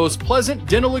have the most pleasant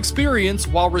dental experience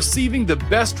while receiving the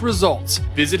best results.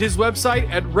 Visit his website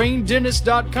at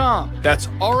raindentist.com. That's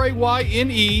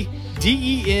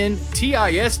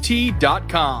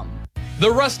RAYNEDENTIST.com. The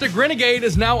Rustic Renegade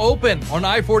is now open on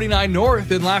I-49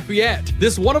 North in Lafayette.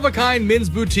 This one-of-a-kind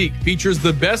men's boutique features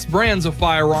the best brands of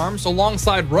firearms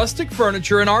alongside rustic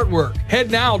furniture and artwork. Head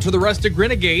now to the Rustic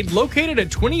Renegade, located at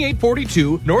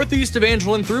 2842 northeast of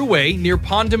Angelin Thruway near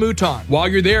Pont de Mouton. While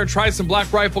you're there, try some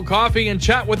Black Rifle coffee and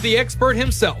chat with the expert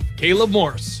himself, Caleb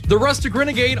Morse. The Rustic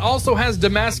Renegade also has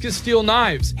Damascus steel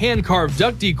knives, hand-carved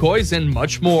duck decoys, and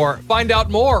much more. Find out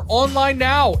more online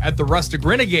now at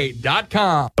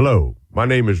therusticrenegade.com. Hello. My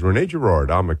name is Rene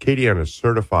Girard. I'm Acadiana's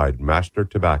certified master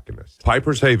tobacconist.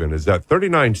 Piper's Haven is at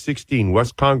 3916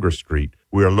 West Congress Street.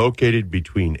 We are located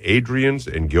between Adrian's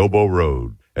and Gilboa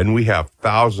Road, and we have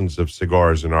thousands of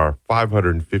cigars in our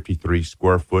 553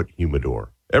 square foot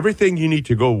humidor. Everything you need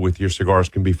to go with your cigars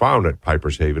can be found at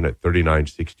Piper's Haven at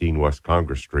 3916 West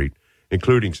Congress Street,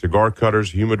 including cigar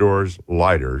cutters, humidors,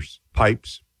 lighters,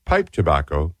 pipes, pipe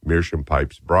tobacco, meerschaum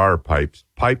pipes, briar pipes,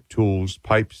 pipe tools,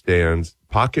 pipe stands,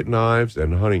 pocket knives,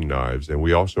 and hunting knives, and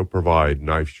we also provide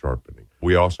knife sharpening.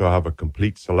 We also have a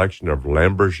complete selection of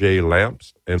Lamberger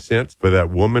lamps and scents for that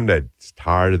woman that's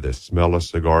tired of the smell of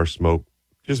cigar smoke.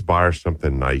 Just buy her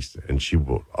something nice, and she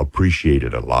will appreciate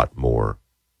it a lot more.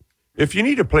 If you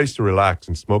need a place to relax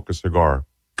and smoke a cigar,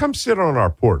 come sit on our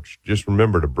porch. Just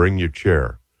remember to bring your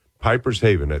chair. Piper's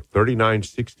Haven at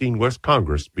 3916 West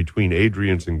Congress between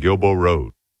Adrian's and Gilboa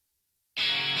Road.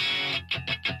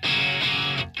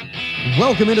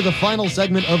 Welcome into the final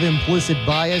segment of Implicit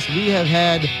Bias. We have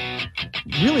had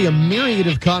really a myriad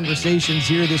of conversations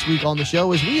here this week on the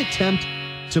show as we attempt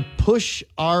to push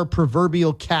our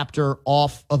proverbial captor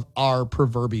off of our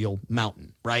proverbial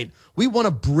mountain, right? We want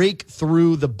to break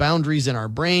through the boundaries in our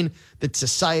brain that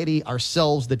society,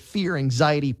 ourselves, that fear,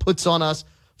 anxiety puts on us,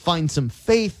 find some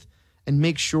faith, and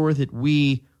make sure that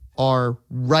we are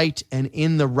right and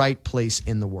in the right place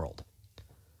in the world.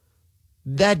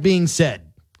 That being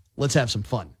said, let's have some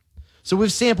fun. So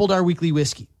we've sampled our weekly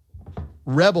whiskey.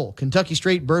 Rebel Kentucky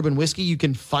Straight Bourbon Whiskey. You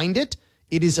can find it.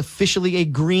 It is officially a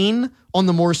green on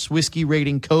the Morse Whiskey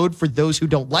rating code. For those who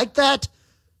don't like that,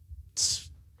 it's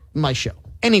my show.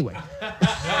 Anyway.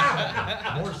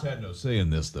 Morse had no say in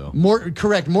this, though.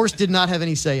 Correct. Morse did not have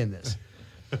any say in this.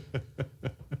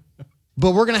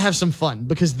 But we're going to have some fun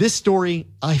because this story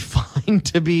I find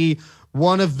to be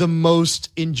one of the most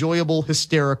enjoyable,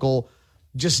 hysterical,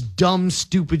 just dumb,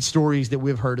 stupid stories that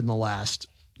we've heard in the last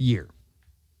year.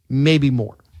 Maybe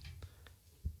more.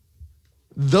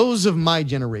 Those of my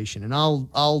generation, and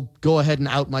I'll go ahead and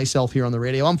out myself here on the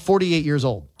radio. I'm 48 years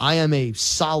old. I am a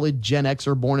solid Gen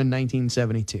Xer born in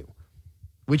 1972,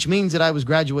 which means that I was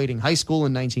graduating high school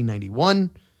in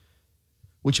 1991,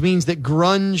 which means that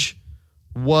grunge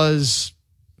was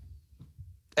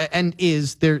and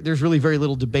is, there's really very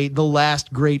little debate, the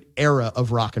last great era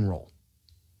of rock and roll.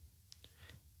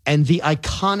 And the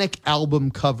iconic album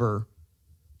cover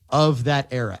of that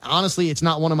era. Honestly, it's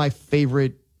not one of my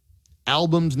favorite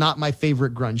albums, not my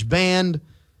favorite grunge band,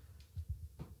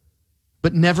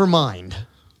 but Nevermind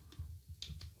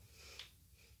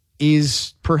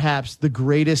is perhaps the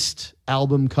greatest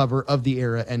album cover of the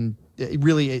era, and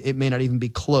it may not even be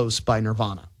close by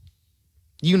Nirvana.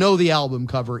 You know the album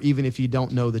cover, even if you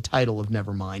don't know the title of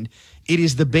Nevermind. It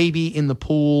is the baby in the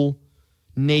pool,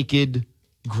 naked,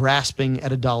 grasping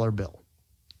at a dollar bill.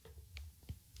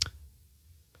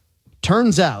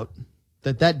 Turns out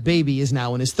that baby is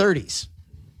now in his 30s.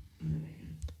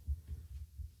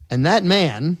 And that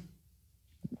man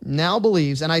now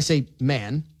believes, and I say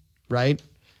man, right?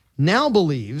 Now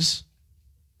believes,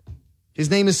 his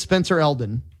name is Spencer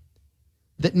Eldon,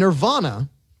 that Nirvana,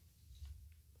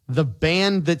 the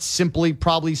band that simply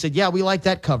probably said, yeah, we like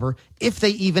that cover, if they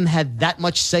even had that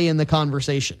much say in the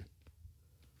conversation,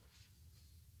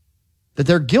 that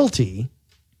they're guilty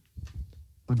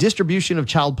of distribution of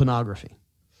child pornography.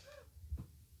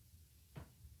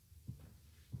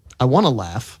 I want to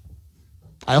laugh.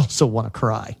 I also want to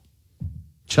cry.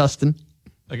 Justin?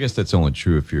 I guess that's only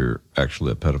true if you're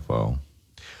actually a pedophile.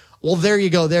 Well, there you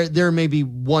go. There may be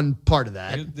one part of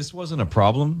that. This wasn't a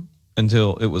problem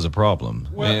until it was a problem.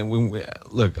 Well,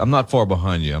 look, I'm not far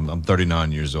behind you. I'm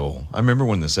 39 years old. I remember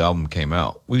when this album came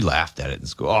out, we laughed at it in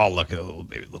school. Oh, look at the little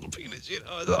baby, little penis. You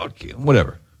know, it's all cute.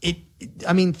 Whatever.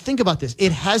 I mean, think about this.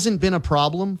 It hasn't been a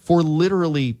problem for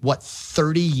literally,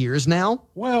 30 years now?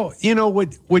 Well, you know,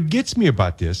 what gets me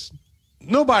about this,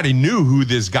 nobody knew who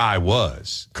this guy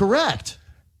was. Correct.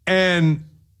 And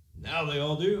now they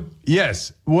all do.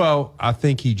 Yes. Well, I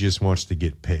think he just wants to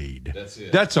get paid. That's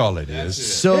it. That's all it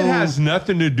is. So it has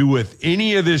nothing to do with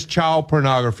any of this child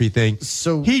pornography thing.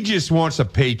 So he just wants a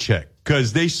paycheck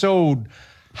because they sold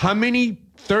how many?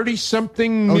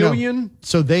 30-something million? No.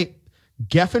 So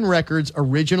Geffen Records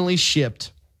originally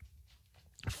shipped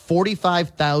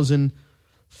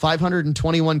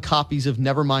 45,521 copies of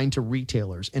Nevermind to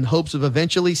retailers in hopes of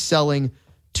eventually selling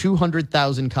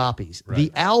 200,000 copies. Right.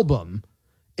 The album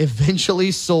eventually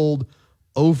sold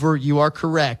you are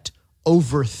correct,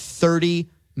 over 30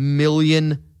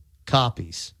 million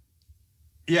copies.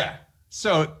 Yeah.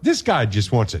 So this guy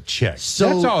just wants a check. That's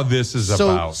all this is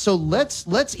about. So let's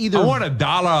either I want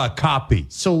 $1 a copy.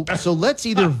 So let's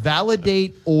either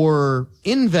validate or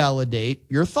invalidate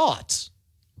your thoughts.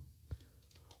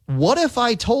 What if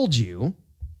I told you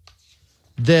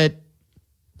that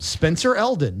Spencer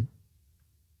Eldon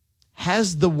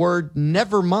has the word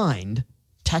Nevermind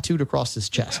tattooed across his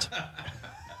chest?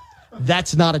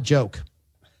 That's not a joke.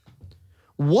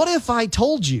 What if I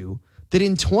told you that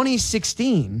in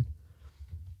 2016,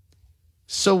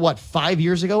 so what, 5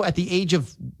 years ago, at the age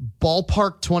of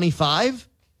ballpark 25,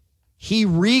 he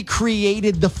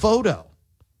recreated the photo.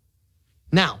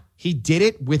 Now, he did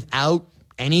it without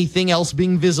anything else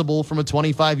being visible from a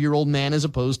 25-year-old man as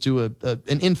opposed to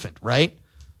an infant, right?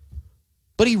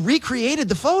 But he recreated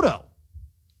the photo.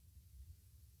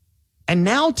 And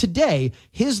now today,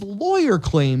 his lawyer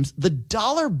claims the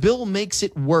dollar bill makes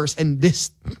it worse. And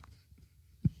this,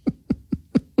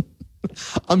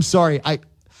 I'm sorry,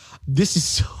 this is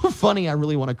so funny, I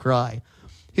really want to cry.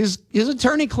 His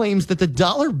attorney claims that the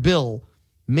dollar bill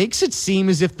makes it seem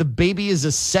as if the baby is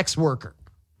a sex worker.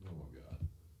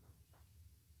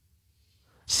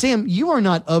 Sam, you are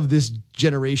not of this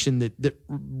generation that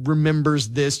remembers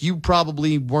this. You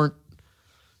probably weren't.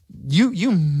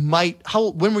 You might.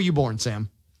 When were you born, Sam?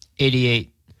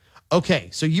 88. Okay,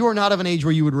 so you are not of an age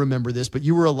where you would remember this, but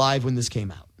you were alive when this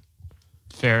came out.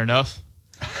 Fair enough.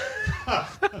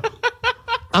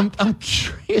 I'm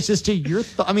curious as to your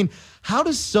thought. I mean, how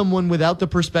does someone without the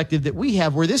perspective that we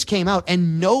have, where this came out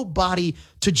and nobody,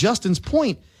 to Justin's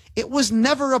point, it was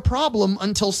never a problem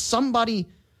until somebody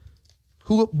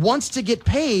who wants to get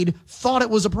paid thought it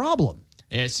was a problem.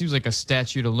 Yeah, it seems like a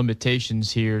statute of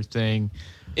limitations here thing.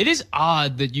 It is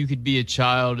odd that you could be a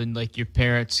child and like your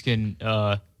parents can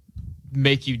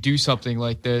make you do something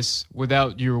like this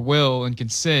without your will and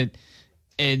consent.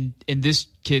 And in this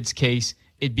kid's case,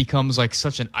 it becomes like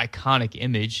such an iconic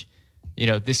image. You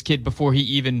know, this kid, before he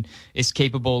even is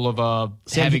capable of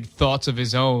having thoughts of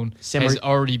his own, has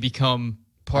already become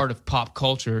part of pop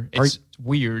culture. It's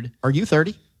weird. Are you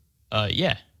 30?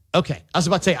 Yeah. Okay. I was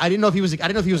about to say, I didn't know if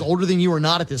he was older than you or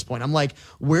not at this point. I'm like,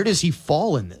 where does he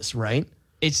fall in this, right?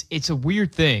 It's a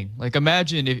weird thing. Like,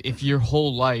 imagine if your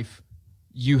whole life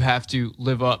you have to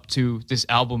live up to this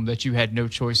album that you had no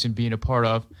choice in being a part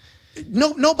of.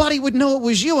 Nobody would know it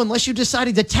was you unless you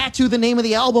decided to tattoo the name of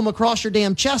the album across your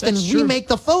damn chest and remake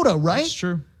the photo, right? That's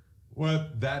true. Well,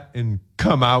 that and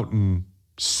come out and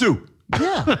sue.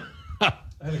 Yeah. I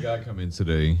had a guy come in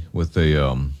today with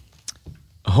a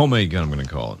homemade gun, I'm going to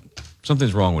call it.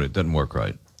 Something's wrong with it. Doesn't work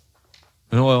right.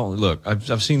 And well, look,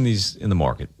 I've seen these in the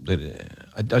market.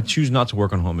 I choose not to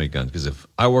work on homemade guns because if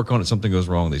I work on it, something goes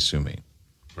wrong, they sue me.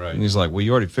 Right. And he's like, well,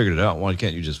 you already figured it out. Why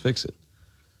can't you just fix it?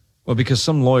 Well, because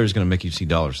some lawyer's going to make you see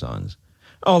dollar signs.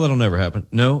 Oh, that'll never happen.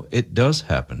 No, it does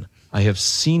happen. I have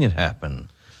seen it happen.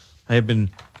 I have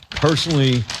been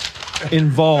personally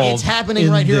involved. It's happening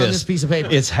right here on this piece of paper.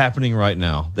 It's happening right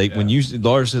now. When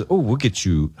lawyers say, "Oh, we'll get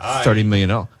you $30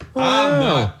 million," I'm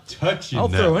not touching. I'll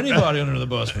throw anybody under the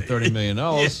bus for $30 million.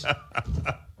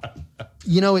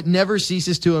 You know, it never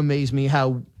ceases to amaze me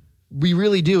how we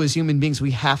really do, as human beings,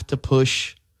 we have to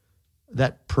push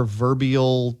that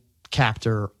proverbial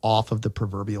captor off of the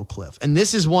proverbial cliff. And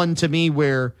this is one to me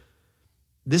where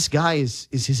this guy is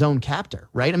his own captor,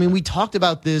 right? I mean, we talked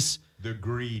about this. The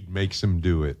greed makes him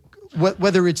do it.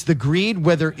 Whether it's the greed,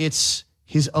 whether it's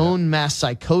his own mass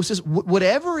psychosis,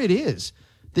 whatever it is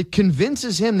that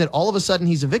convinces him that all of a sudden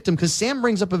he's a victim, because Sam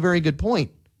brings up a very good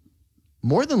point.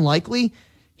 More than likely,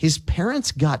 his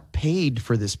parents got paid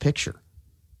for this picture.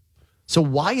 So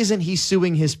why isn't he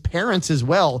suing his parents as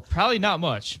well? Probably not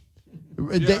much.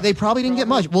 They probably didn't get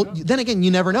much. Well, then again,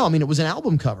 you never know. I mean, it was an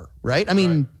album cover, right? I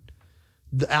mean,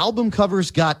 the album covers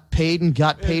got paid and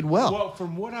got paid well. Well,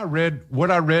 from what I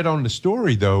read on the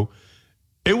story, though,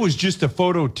 it was just a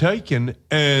photo taken,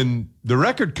 and the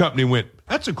record company went,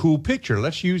 "That's a cool picture.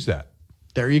 Let's use that."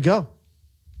 There you go.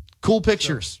 Cool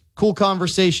pictures. Cool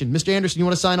conversation. Mr. Anderson, you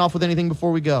want to sign off with anything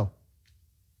before we go?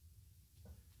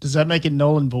 Does that make it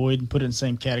null and void and put it in the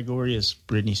same category as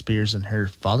Britney Spears and her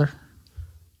father?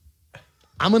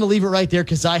 I'm going to leave it right there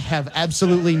because I have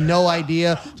absolutely no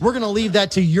idea. We're going to leave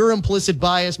that to your implicit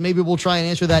bias. Maybe we'll try and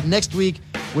answer that next week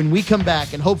when we come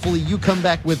back, and hopefully you come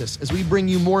back with us as we bring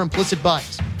you more implicit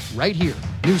bias right here.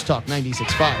 News Talk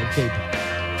 96.5 KPOL.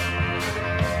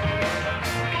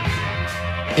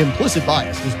 Implicit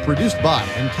Bias is produced by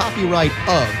and copyright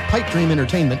of Pipe Dream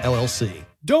Entertainment, LLC.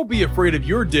 Don't be afraid of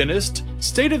your dentist.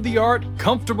 State-of-the-art,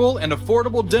 comfortable, and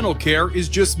affordable dental care is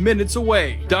just minutes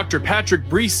away. Dr. Patrick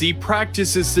Breesy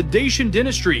practices sedation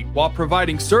dentistry while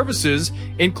providing services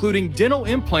including dental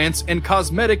implants and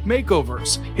cosmetic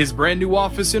makeovers. His brand new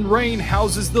office in Rain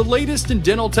houses the latest in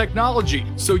dental technology,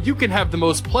 so you can have the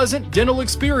most pleasant dental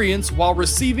experience while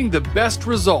receiving the best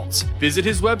results. Visit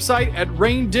his website at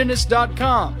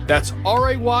raindentist.com. That's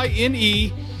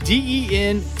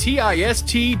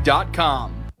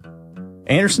RAYNEDENTIST.com.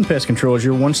 Anderson Pest Control is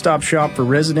your one-stop shop for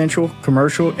residential,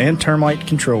 commercial, and termite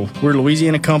control. We're a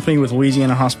Louisiana company with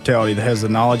Louisiana Hospitality that has the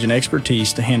knowledge and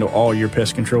expertise to handle all your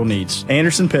pest control needs.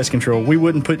 Anderson Pest Control, we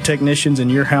wouldn't put technicians in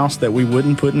your house that we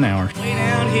wouldn't put in ours. Way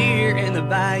down here in the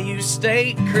Bayou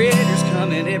State, critters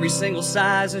come in every single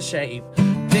size and shape.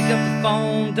 Pick up the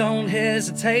phone, don't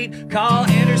hesitate. Call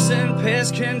Anderson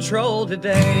Pest Control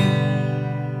today.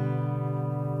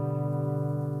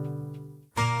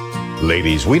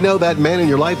 Ladies, we know that man in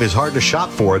your life is hard to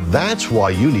shop for. That's why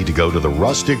you need to go to the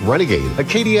Rustic Renegade,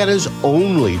 Acadiana's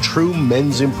only true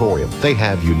men's emporium. They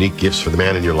have unique gifts for the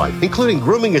man in your life, including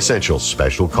grooming essentials,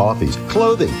 special coffees,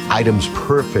 clothing, items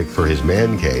perfect for his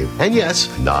man cave, and yes,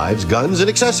 knives, guns,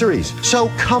 and accessories. So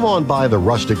come on by the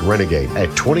Rustic Renegade at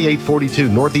 2842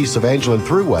 Northeast Evangeline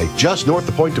Thruway, just north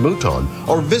of Pointe de Mouton,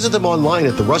 or visit them online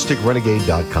at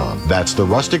therusticrenegade.com. That's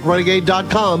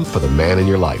therusticrenegade.com for the man in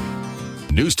your life.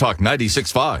 News Talk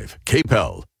 96.5,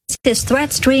 KPEL. This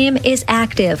threat stream is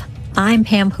active. I'm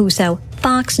Pam Huso,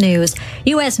 Fox News.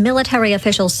 U.S. military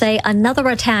officials say another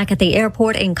attack at the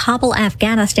airport in Kabul,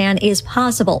 Afghanistan is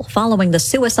possible following the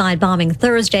suicide bombing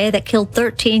Thursday that killed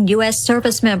 13 U.S.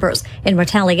 service members. In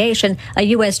retaliation, a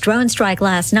U.S. drone strike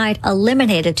last night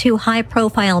eliminated 2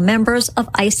 high-profile members of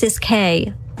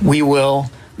ISIS-K. We will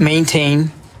maintain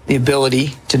the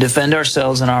ability to defend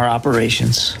ourselves and our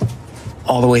operations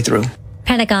all the way through.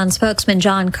 Pentagon spokesman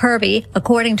John Kirby,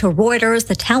 according to Reuters,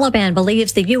 the Taliban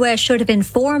believes the U.S. should have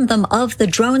informed them of the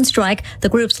drone strike. The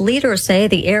group's leaders say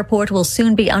the airport will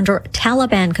soon be under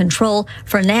Taliban control.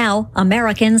 For now,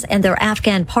 Americans and their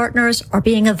Afghan partners are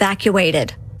being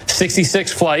evacuated.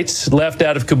 66 flights left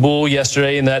out of Kabul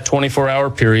yesterday in that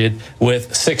 24-hour period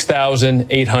with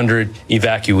 6,800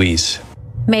 evacuees.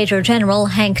 Major General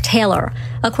Hank Taylor.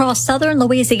 Across southern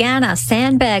Louisiana,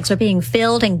 sandbags are being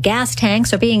filled and gas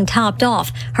tanks are being topped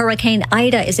off. Hurricane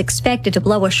Ida is expected to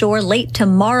blow ashore late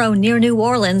tomorrow near New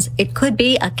Orleans. It could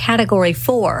be a Category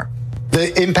 4.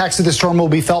 The impacts of the storm will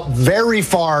be felt very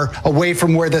far away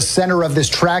from where the center of this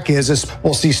track is.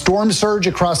 We'll see storm surge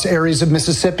across areas of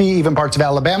Mississippi, even parts of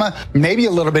Alabama, maybe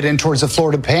a little bit in towards the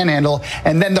Florida Panhandle.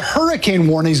 And then the hurricane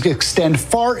warnings extend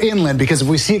far inland because if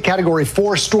we see a Category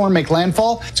 4 storm make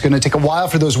landfall, it's going to take a while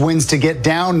for those winds to get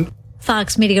down.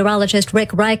 Fox meteorologist Rick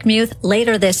Reichmuth.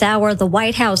 Later this hour, the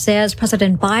White House says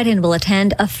President Biden will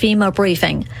attend a FEMA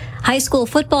briefing. High school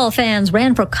football fans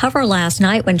ran for cover last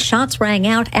night when shots rang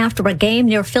out after a game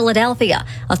near Philadelphia.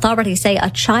 Authorities say a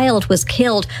child was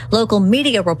killed. Local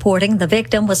media reporting the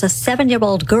victim was a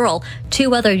 7-year-old girl.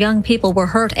 2 other young people were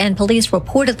hurt, and police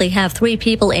reportedly have 3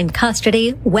 people in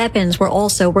custody. Weapons were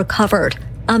also recovered.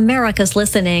 America's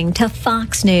listening to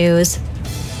Fox News.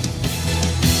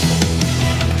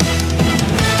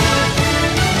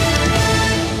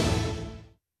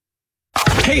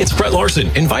 Hey, it's Brett Larson,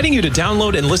 inviting you to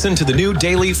download and listen to the new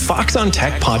daily Fox on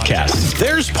Tech podcast.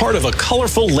 There's part of a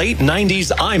colorful late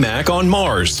 90s iMac on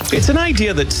Mars. It's an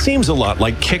idea that seems a lot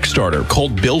like Kickstarter,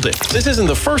 called Build It. This isn't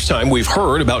the first time we've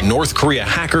heard about North Korea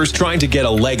hackers trying to get a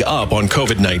leg up on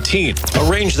COVID-19,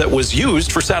 a range that was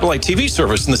used for satellite TV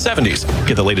service in the 70s.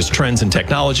 Get the latest trends in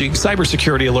technology,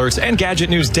 cybersecurity alerts, and gadget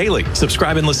news daily.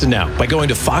 Subscribe and listen now by going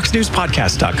to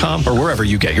foxnewspodcast.com or wherever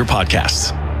you get your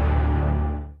podcasts.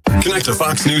 Connect to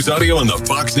Fox News Audio on the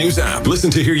Fox News app. Listen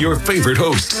to hear your favorite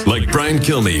hosts like Brian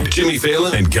Kilmeade, Jimmy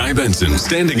Fallon, and Guy Benson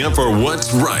standing up for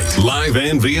what's right, live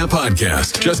and via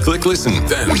podcast. Just click listen,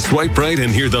 then swipe right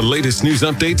and hear the latest news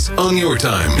updates on your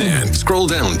time. And scroll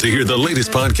down to hear the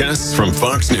latest podcasts from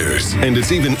Fox News. And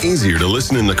it's even easier to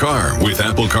listen in the car with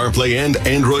Apple CarPlay and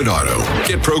Android Auto.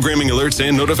 Get programming alerts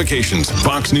and notifications.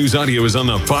 Fox News Audio is on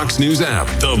the Fox News app.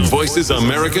 The voices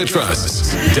America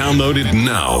trusts. Download it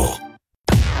now.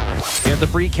 Get the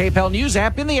free KPEL News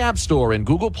app in the App Store and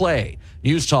Google Play.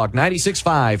 News Talk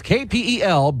 96.5,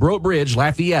 KPEL, Breaux Bridge,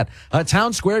 Lafayette, a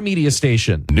Town Square media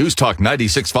station. News Talk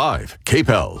 96.5,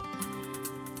 KPEL.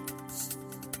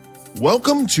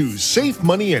 Welcome to Safe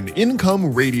Money and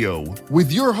Income Radio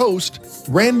with your host,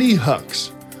 Randy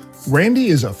Hux. Randy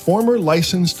is a former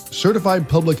licensed certified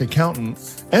public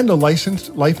accountant and a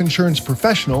licensed life insurance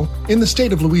professional in the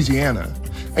state of Louisiana.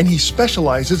 And he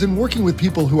specializes in working with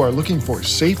people who are looking for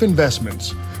safe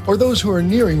investments or those who are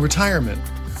nearing retirement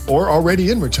or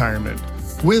already in retirement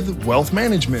with wealth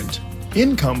management,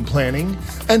 income planning,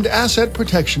 and asset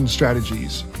protection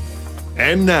strategies.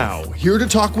 And now, here to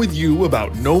talk with you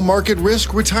about no market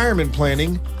risk retirement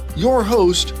planning, your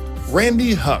host,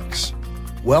 Randy Hux.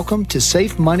 Welcome to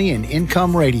Safe Money and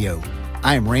Income Radio.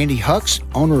 I am Randy Hux,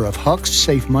 owner of Hux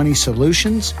Safe Money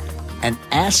Solutions, an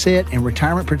asset and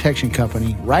retirement protection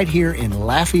company right here in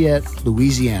Lafayette,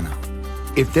 Louisiana.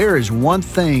 If there is one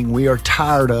thing we are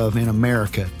tired of in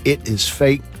America, it is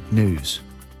fake news.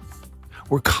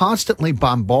 We're constantly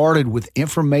bombarded with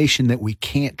information that we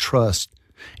can't trust.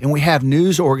 And we have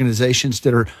news organizations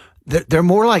they're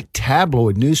more like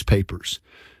tabloid newspapers.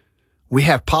 We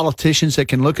have politicians that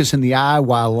can look us in the eye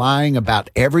while lying about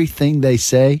everything they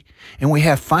say. And we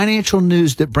have financial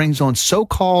news that brings on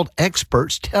so-called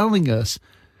experts telling us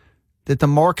that the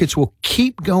markets will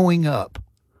keep going up,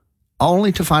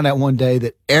 only to find out one day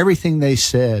that everything they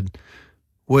said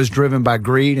was driven by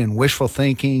greed and wishful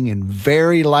thinking and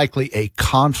very likely a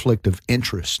conflict of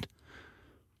interest.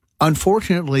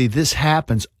 Unfortunately, this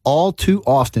happens all too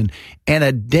often and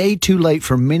a day too late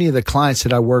for many of the clients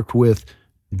that I worked with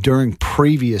during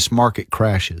previous market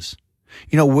crashes.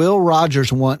 You know, Will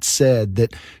Rogers once said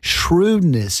that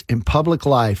shrewdness in public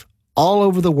life all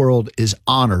over the world is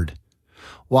honored,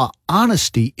 while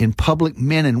honesty in public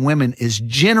men and women is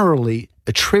generally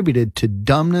attributed to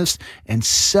dumbness and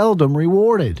seldom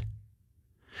rewarded.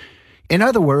 In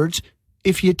other words,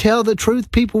 if you tell the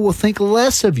truth, people will think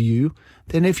less of you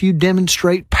than if you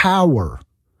demonstrate power.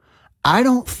 I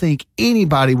don't think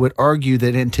anybody would argue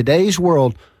that in today's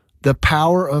world, the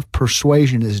power of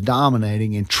persuasion is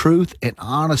dominating and truth and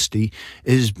honesty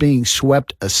is being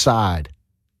swept aside.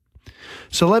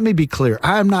 So let me be clear.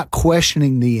 I am not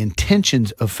questioning the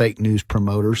intentions of fake news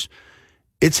promoters.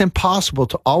 It's impossible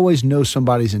to always know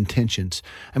somebody's intentions.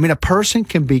 I mean, a person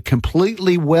can be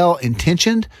completely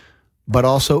well-intentioned, but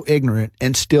also ignorant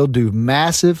and still do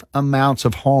massive amounts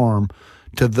of harm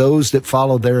to those that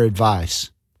follow their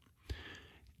advice.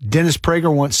 Dennis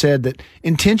Prager once said that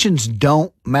intentions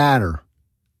don't matter.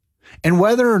 And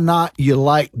whether or not you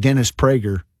like Dennis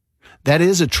Prager, that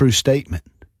is a true statement.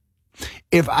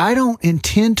 If I don't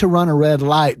intend to run a red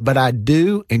light, but I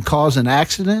do and cause an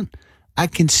accident, I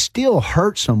can still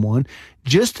hurt someone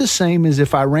just the same as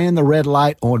if I ran the red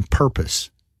light on purpose.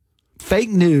 Fake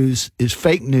news is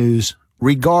fake news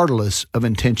regardless of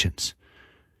intentions.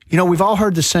 You know, we've all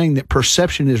heard the saying that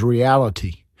perception is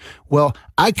reality. Well,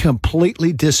 I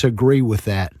completely disagree with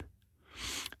that.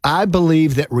 I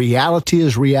believe that reality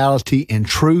is reality and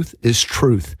truth is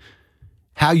truth.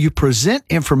 How you present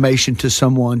information to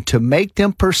someone to make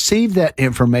them perceive that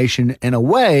information in a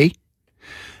way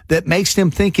that makes them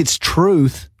think it's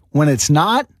truth when it's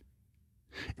not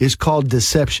is called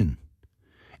deception.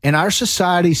 And our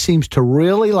society seems to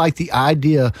really like the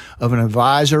idea of an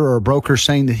advisor or a broker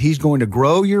saying that he's going to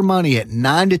grow your money at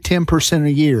 9 to 10%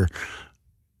 a year.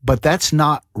 But that's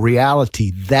not reality.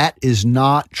 That is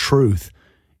not truth.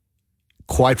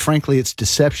 Quite frankly, it's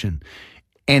deception.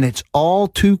 And it's all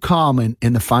too common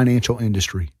in the financial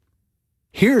industry.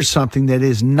 Here's something that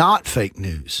is not fake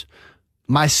news.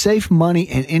 My Safe Money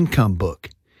and Income book.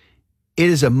 It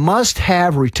is a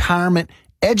must-have retirement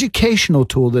educational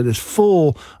tool that is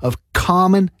full of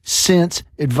common sense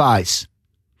advice.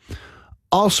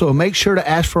 Also, make sure to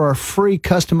ask for our free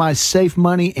customized Safe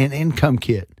Money and Income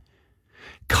kit.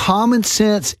 Common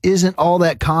sense isn't all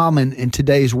that common in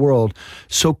today's world,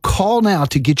 so call now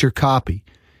to get your copy.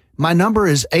 My number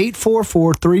is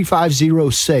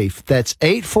 844-350-SAFE. That's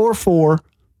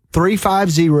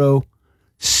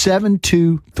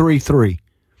 844-350-7233.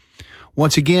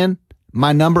 Once again,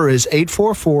 my number is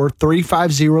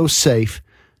 844-350-SAFE,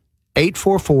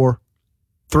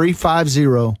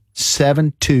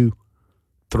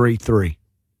 844-350-7233.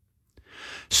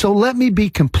 So let me be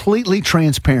completely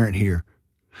transparent here.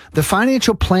 The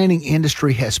financial planning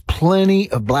industry has plenty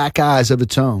of black eyes of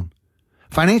its own.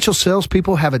 Financial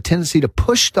salespeople have a tendency to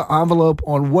push the envelope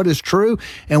on what is true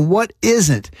and what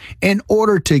isn't in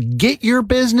order to get your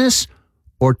business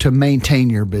or to maintain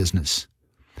your business.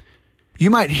 You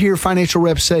might hear financial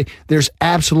reps say there's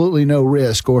absolutely no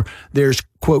risk or there's,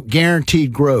 quote,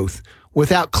 guaranteed growth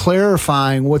without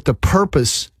clarifying what the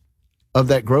purpose of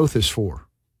that growth is for.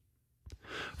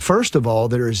 First of all,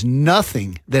 there is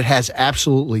nothing that has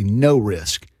absolutely no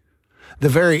risk. The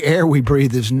very air we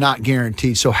breathe is not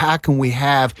guaranteed. So how can we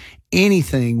have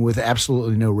anything with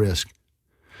absolutely no risk?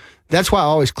 That's why I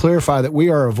always clarify that we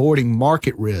are avoiding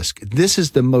market risk. This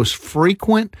is the most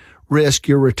frequent risk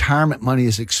your retirement money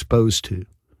is exposed to.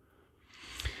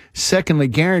 Secondly,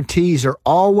 guarantees are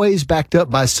always backed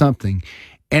up by something,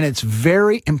 and it's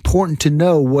very important to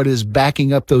know what is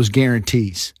backing up those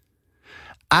guarantees.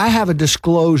 I have a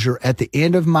disclosure at the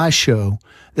end of my show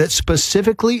that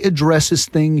specifically addresses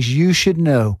things you should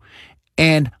know.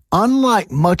 And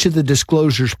unlike much of the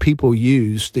disclosures people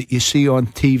use that you see on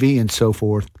TV and so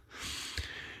forth,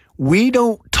 we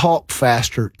don't talk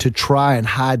faster to try and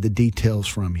hide the details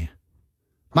from you.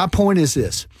 My point is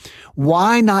this: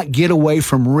 why not get away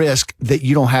from risk that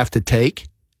you don't have to take?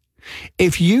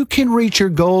 If you can reach your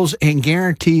goals and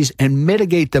guarantees and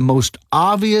mitigate the most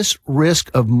obvious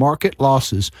risk of market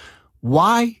losses,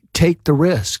 why take the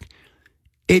risk?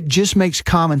 It just makes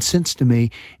common sense to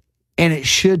me, and it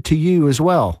should to you as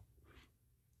well.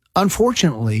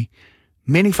 Unfortunately,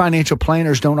 many financial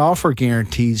planners don't offer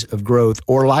guarantees of growth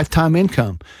or lifetime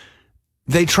income.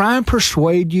 They try and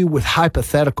persuade you with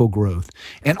hypothetical growth.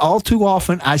 And all too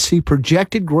often, I see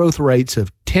projected growth rates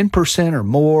of 10% or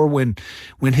more when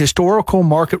historical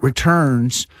market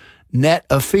returns, net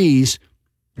of fees,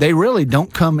 they really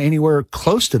don't come anywhere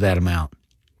close to that amount.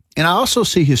 And I also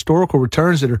see historical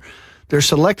returns they're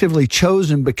selectively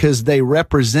chosen because they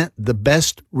represent the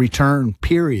best return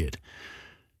period.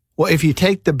 Well, if you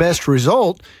take the best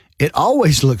result, it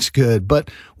always looks good,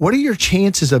 but what are your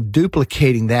chances of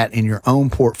duplicating that in your own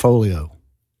portfolio?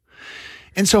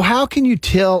 And so how can you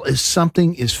tell if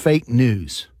something is fake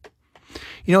news?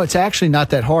 You know, it's actually not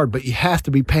that hard, but you have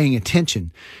to be paying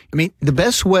attention. I mean, the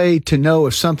best way to know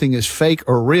if something is fake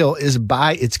or real is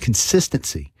by its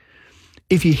consistency.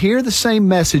 If you hear the same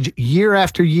message year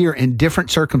after year in different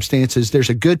circumstances, there's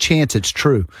a good chance it's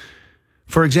true.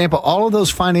 For example, all of those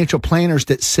financial planners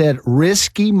that said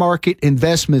risky market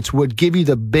investments would give you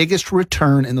the biggest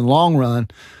return in the long run,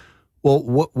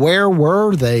 well, where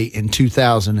were they in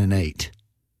 2008?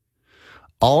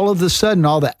 All of a sudden,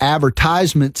 all the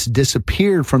advertisements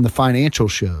disappeared from the financial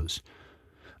shows.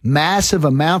 Massive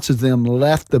amounts of them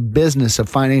left the business of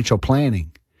financial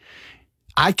planning.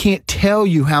 I can't tell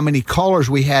you how many callers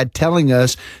we had telling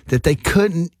us that they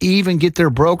couldn't even get their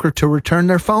broker to return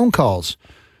their phone calls.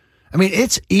 I mean,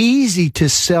 it's easy to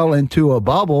sell into a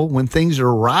bubble when things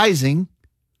are rising,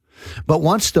 but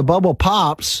once the bubble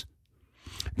pops,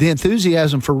 the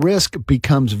enthusiasm for risk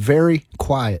becomes very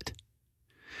quiet.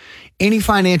 Any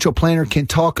financial planner can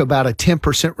talk about a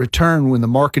 10% return when the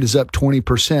market is up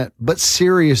 20%, but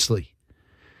seriously,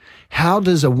 how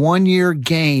does a 1-year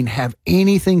gain have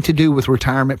anything to do with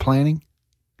retirement planning?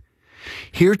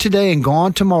 Here today and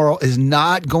gone tomorrow is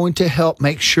not going to help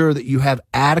make sure that you have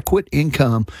adequate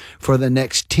income for the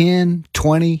next 10,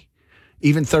 20,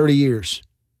 even 30 years.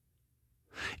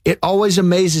 It always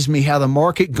amazes me how the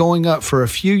market going up for a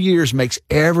few years makes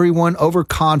everyone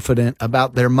overconfident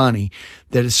about their money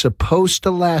that is supposed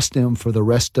to last them for the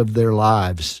rest of their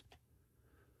lives.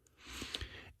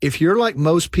 If you're like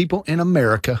most people in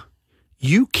America,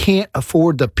 you can't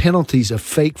afford the penalties of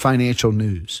fake financial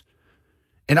news.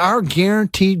 And our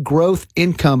guaranteed growth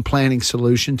income planning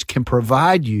solutions can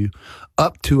provide you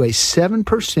up to a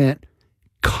 7%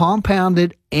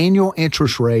 compounded annual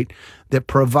interest rate that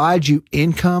provides you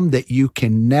income that you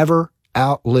can never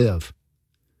outlive.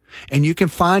 And you can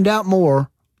find out more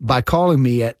by calling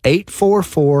me at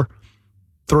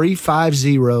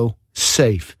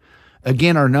 844-350-SAFE.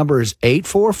 Again, our number is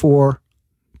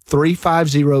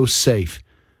 844-350-SAFE.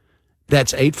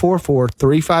 That's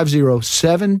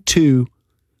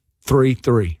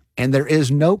 844-350-7233. And there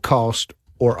is no cost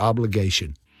or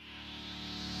obligation.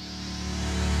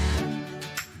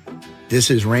 This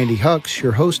is Randy Hucks,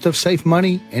 your host of Safe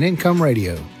Money and Income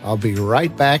Radio. I'll be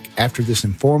right back after this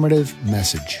informative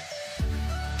message.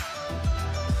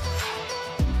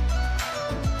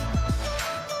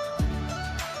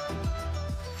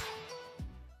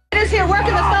 Here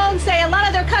working the phone say a lot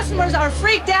of their customers are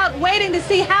freaked out waiting to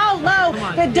see how low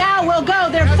the Dow will go.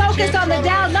 They're focused on the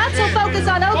Dow, not so focused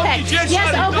on OPEC.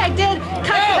 Yes, OPEC did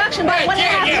cut production by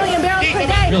 1.5 million barrels per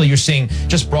day. Really, you're seeing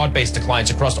just broad-based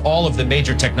declines across all of the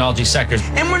major technology sectors.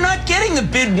 And we're not getting the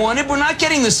bid wanted. We're not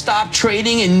getting the stop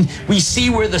trading, and we see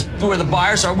where the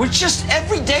buyers are. We're just,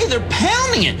 every day they're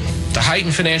pounding it. The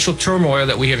heightened financial turmoil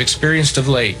that we have experienced of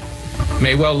late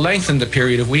may well lengthen the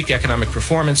period of weak economic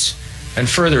performance and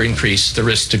further increase the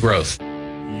risk to growth.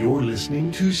 You're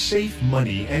listening to Safe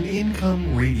Money and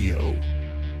Income Radio.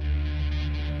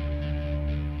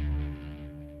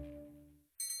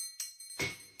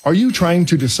 Are you trying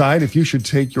to decide if you should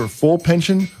take your full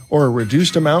pension or a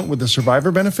reduced amount with a survivor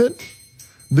benefit?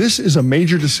 This is a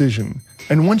major decision,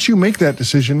 and once you make that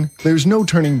decision, there's no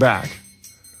turning back.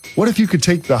 What if you could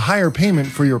take the higher payment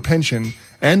for your pension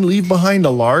and leave behind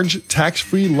a large,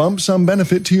 tax-free lump sum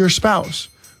benefit to your spouse?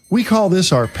 We call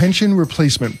this our Pension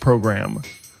Replacement Program.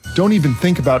 Don't even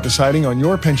think about deciding on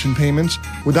your pension payments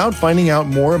without finding out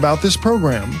more about this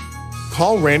program.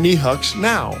 Call Randy Hucks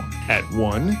now at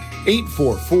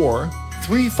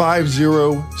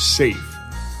 1-844-350-SAFE.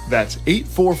 That's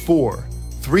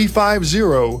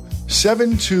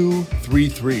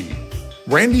 844-350-7233.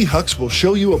 Randy Hucks will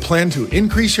show you a plan to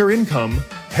increase your income,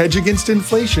 hedge against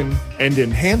inflation, and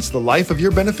enhance the life of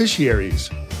your beneficiaries.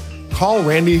 Call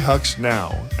Randy Hucks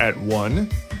now at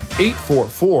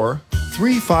 1-844-350-SAFE.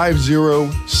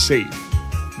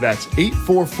 844-350-SAFE. That's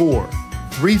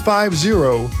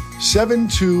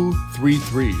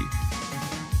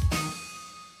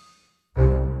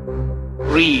 844-350-7233.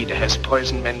 Greed has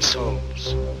poisoned men's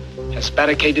souls, has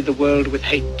barricaded the world with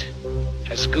hate,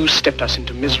 has goose-stepped us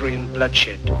into misery and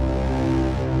bloodshed.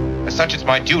 As such, it's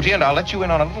my duty, and I'll let you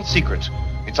in on a little secret.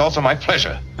 It's also my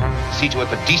pleasure to see to it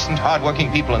that decent,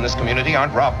 hard-working people in this community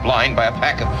aren't robbed blind by a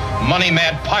pack of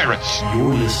money-mad pirates.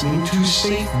 You're listening to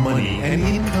Safe Money and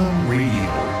Income Radio.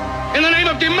 In the name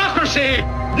of democracy,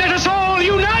 let us all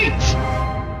unite!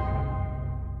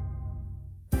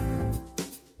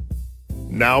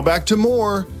 Now back to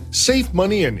more Safe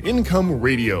Money and Income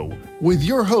Radio with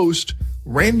your host,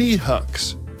 Randy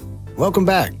Hucks. Welcome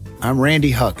back. I'm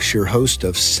Randy Hucks, your host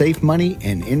of Safe Money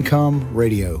and Income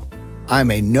Radio.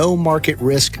 I'm a no market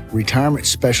risk retirement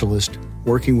specialist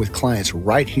working with clients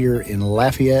right here in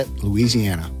Lafayette,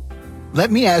 Louisiana.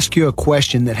 Let me ask you a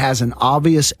question that has an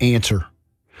obvious answer.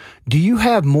 Do you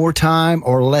have more time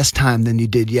or less time than you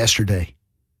did yesterday?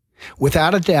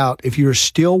 Without a doubt, if you're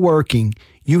still working,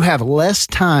 you have less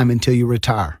time until you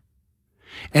retire.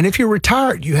 And if you're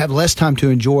retired, you have less time to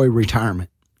enjoy retirement.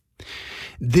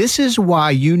 This is why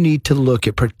you need to look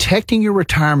at protecting your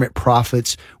retirement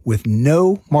profits with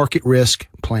no market risk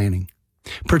planning.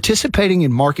 Participating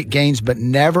in market gains but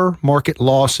never market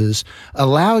losses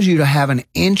allows you to have an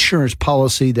insurance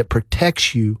policy that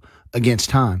protects you against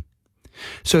time.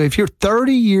 So if you're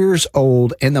 30 years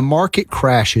old and the market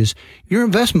crashes, your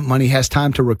investment money has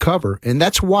time to recover. And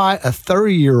that's why a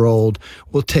 30-year-old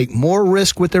will take more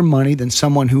risk with their money than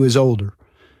someone who is older.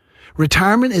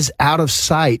 Retirement is out of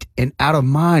sight and out of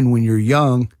mind when you're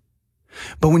young.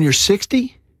 But when you're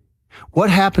 60, what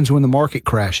happens when the market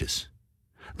crashes?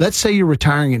 Let's say you're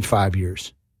retiring in 5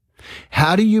 years.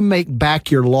 How do you make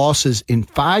back your losses in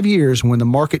 5 years when the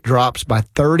market drops by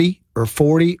 30 or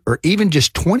 40 or even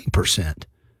just 20%?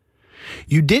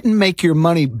 You didn't make your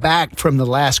money back from the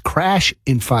last crash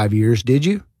in 5 years, did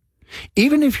you?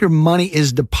 Even if your money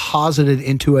is deposited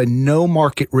into a no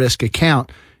market risk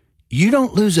account, you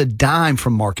don't lose a dime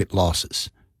from market losses.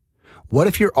 What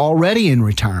if you're already in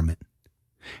retirement?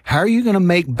 How are you going to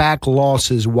make back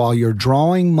losses while you're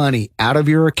drawing money out of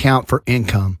your account for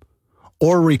income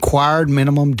or required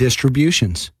minimum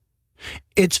distributions?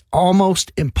 It's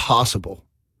almost impossible.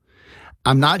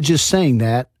 I'm not just saying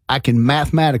that. I can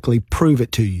mathematically prove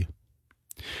it to you.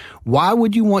 Why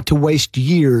would you want to waste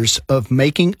years of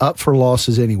making up for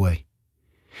losses anyway?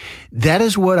 That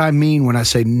is what I mean when I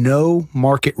say no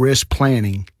market risk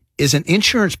planning is an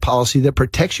insurance policy that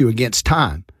protects you against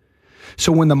time.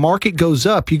 So when the market goes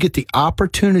up, you get the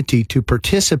opportunity to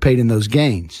participate in those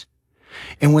gains.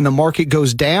 And when the market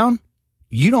goes down,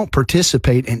 you don't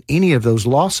participate in any of those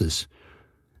losses.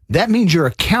 That means your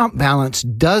account balance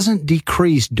doesn't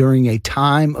decrease during a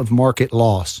time of market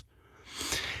loss.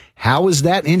 How is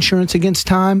that insurance against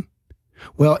time?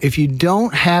 Well, if you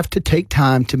don't have to take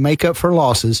time to make up for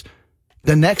losses,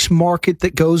 the next market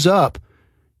that goes up,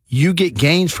 you get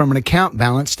gains from an account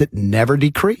balance that never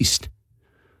decreased.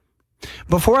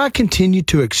 Before I continue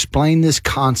to explain this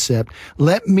concept,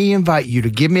 let me invite you to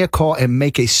give me a call and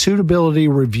make a suitability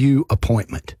review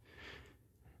appointment.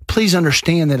 Please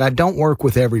understand that I don't work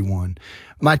with everyone.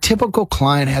 My typical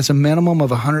client has a minimum of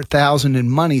 $100,000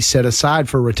 in money set aside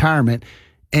for retirement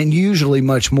and usually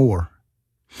much more.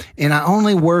 And I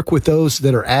only work with those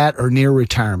that are at or near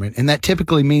retirement. And that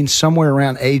typically means somewhere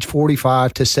around age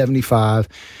 45 to 75,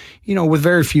 with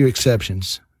very few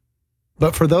exceptions.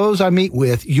 But for those I meet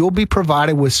with, you'll be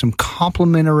provided with some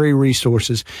complimentary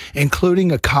resources,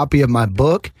 including a copy of my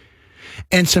book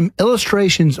and some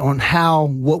illustrations on how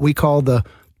what we call the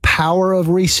power of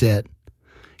reset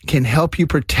can help you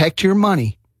protect your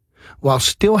money while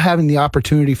still having the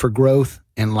opportunity for growth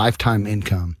and lifetime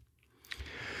income.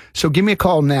 So give me a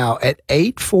call now at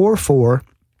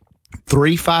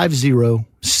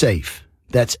 844-350-SAFE.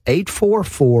 That's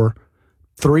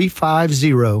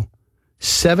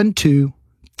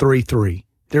 844-350-7233.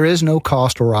 There is no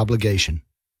cost or obligation.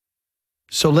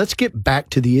 So let's get back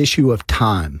to the issue of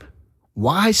time.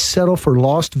 Why settle for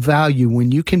lost value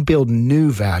when you can build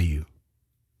new value?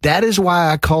 That is why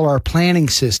I call our planning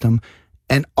system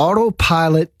an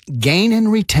autopilot gain and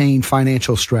retain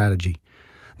financial strategy.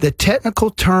 The technical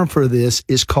term for this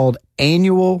is called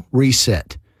annual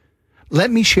reset.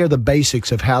 Let me share the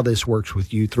basics of how this works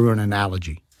with you through an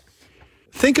analogy.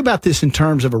 Think about this in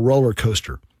terms of a roller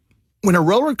coaster. When a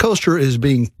roller coaster is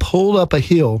being pulled up a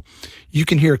hill, you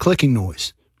can hear a clicking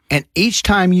noise. And each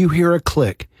time you hear a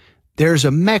click, there's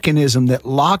a mechanism that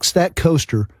locks that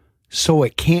coaster so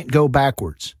it can't go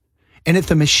backwards. And if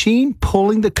the machine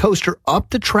pulling the coaster up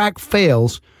the track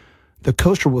fails, the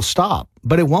coaster will stop,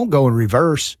 but it won't go in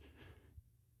reverse.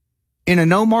 In a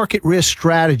no market risk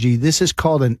strategy, this is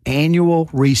called an annual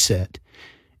reset.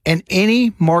 And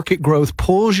any market growth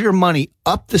pulls your money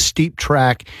up the steep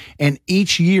track, and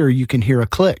each year you can hear a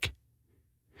click.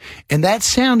 And that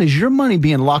sound is your money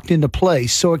being locked into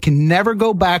place so it can never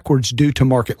go backwards due to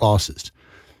market losses.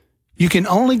 You can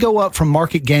only go up from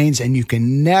market gains, and you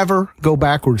can never go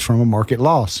backwards from a market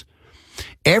loss.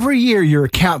 Every year your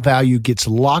account value gets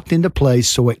locked into place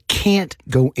so it can't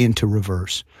go into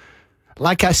reverse.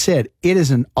 Like I said, it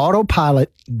is an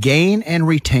autopilot gain and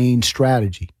retain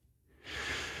strategy.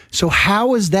 So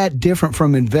how is that different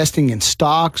from investing in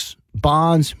stocks,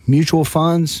 bonds, mutual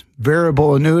funds,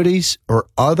 variable annuities, or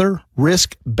other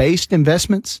risk-based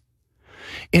investments?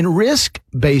 In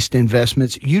risk-based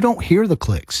investments, you don't hear the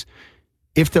clicks.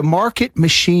 If the market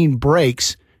machine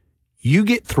breaks, you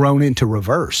get thrown into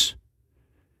reverse.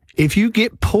 If you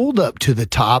get pulled up to the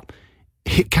top,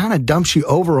 it kind of dumps you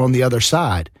over on the other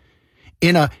side.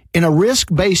 In a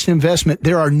risk-based investment,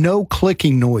 there are no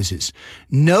clicking noises.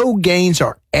 No gains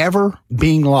are ever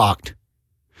being locked.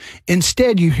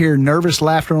 Instead, you hear nervous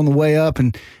laughter on the way up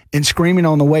and screaming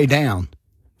on the way down.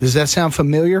 Does that sound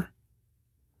familiar?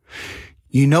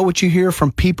 You know what you hear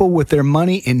from people with their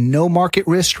money in no market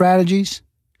risk strategies?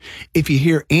 If you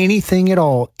hear anything at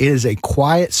all, it is a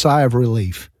quiet sigh of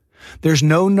relief. There's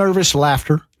no nervous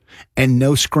laughter and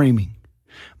no screaming.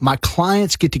 My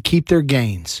clients get to keep their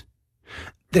gains.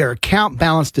 Their account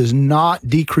balance does not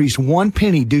decrease 1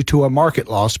 penny due to a market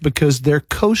loss because their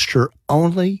coaster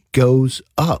only goes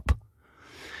up.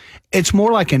 It's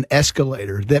more like an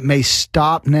escalator that may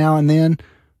stop now and then,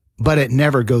 but it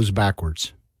never goes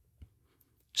backwards.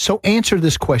 So answer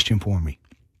this question for me.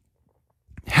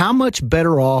 How much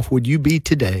better off would you be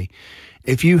today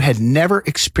if you had never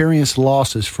experienced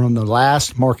losses from the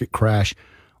last market crash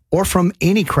or from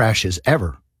any crashes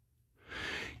ever?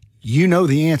 You know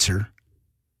the answer.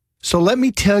 So let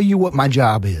me tell you what my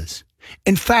job is.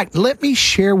 In fact, let me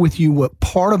share with you what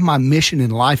part of my mission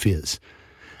in life is.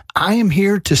 I am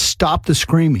here to stop the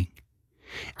screaming.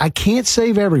 I can't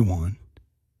save everyone.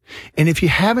 And if you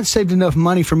haven't saved enough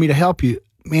money for me to help you,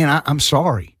 man, I'm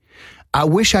sorry. I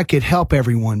wish I could help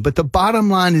everyone, but the bottom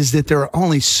line is that there are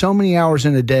only so many hours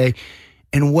in a day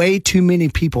and way too many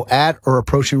people at or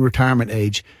approaching retirement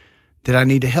age that I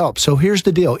need to help. So here's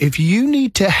the deal. If you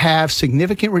need to have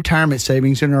significant retirement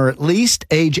savings and are at least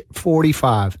age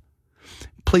 45,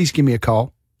 please give me a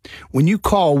call. When you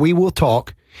call, we will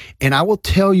talk, and I will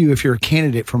tell you if you're a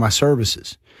candidate for my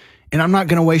services. And I'm not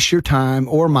going to waste your time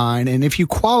or mine. And if you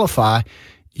qualify,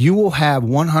 you will have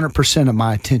 100% of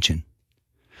my attention.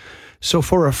 So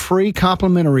for a free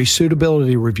complimentary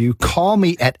suitability review, call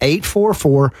me at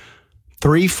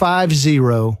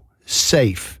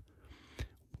 844-350-SAFE.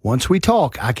 Once we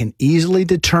talk, I can easily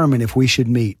determine if we should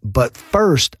meet. But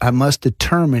first, I must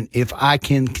determine if I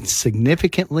can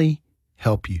significantly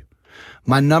help you.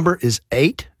 My number is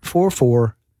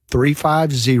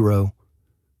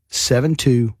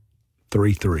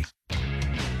 844-350-7233.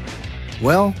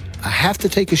 Well, I have to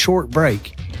take a short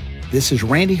break. This is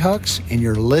Randy Hucks, and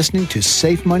you're listening to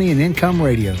Safe Money and Income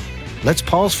Radio. Let's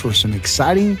pause for some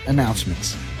exciting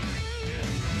announcements.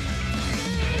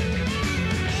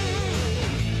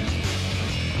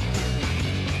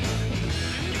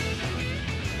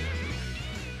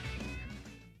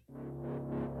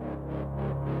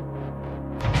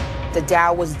 The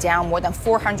Dow was down more than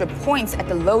 400 points at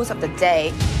the lows of the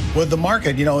day. With the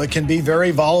market, it can be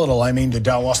very volatile. I mean, the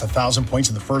Dow lost 1,000 points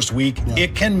in the first week. Yeah.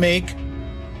 It can make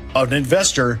an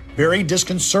investor very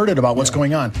disconcerted about what's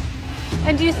going on.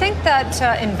 And do you think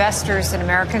that investors and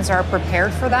Americans are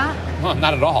prepared for that? Well,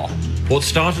 not at all. What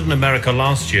started in America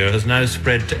last year has now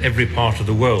spread to every part of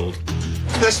the world.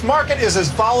 This market is as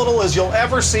volatile as you'll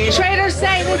ever see. Traders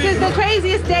say this is the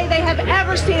craziest day they have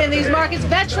ever seen in these markets.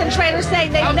 Veteran traders say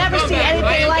they've never seen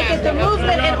anything like it. The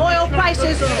movement in oil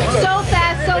prices so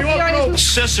fast, so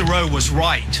furious. Cicero was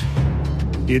right.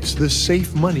 It's the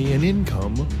Safe Money and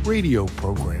Income radio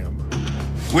program.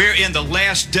 We're in the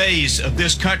last days of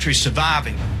this country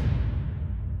surviving.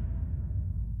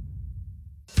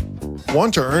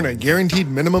 Want to earn a guaranteed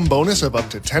minimum bonus of up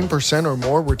to 10% or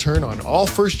more return on all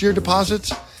first-year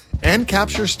deposits and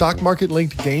capture stock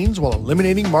market-linked gains while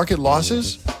eliminating market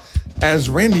losses? As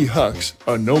Randy Hucks,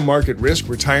 a no-market risk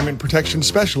retirement protection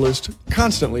specialist,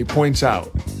 constantly points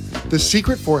out, the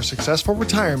secret for a successful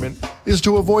retirement is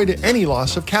to avoid any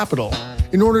loss of capital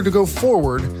in order to go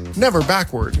forward, never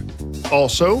backward.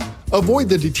 Also, avoid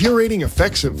the deteriorating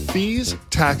effects of fees,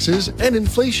 taxes, and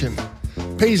inflation.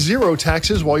 Pay zero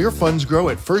taxes while your funds grow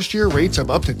at first-year rates of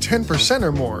up to 10%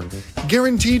 or more,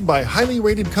 guaranteed by highly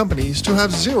rated companies to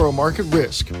have zero market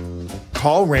risk.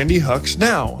 Call Randy Hucks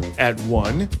now at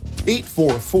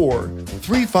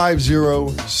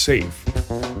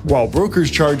 1-844-350-SAFE. While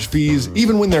brokers charge fees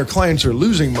even when their clients are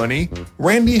losing money,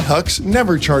 Randy Hucks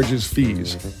never charges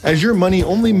fees, as your money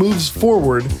only moves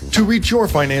forward to reach your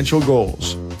financial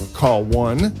goals. Call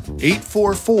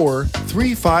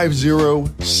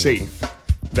 1-844-350-SAFE.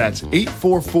 That's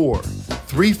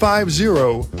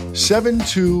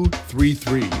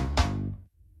 844-350-7233.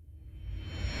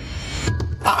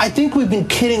 I think we've been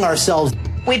kidding ourselves.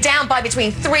 We're down by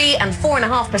between 3 and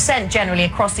 4.5% generally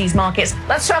across these markets.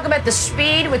 Let's talk about the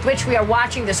speed with which we are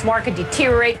watching this market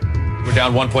deteriorate. We're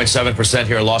down 1.7%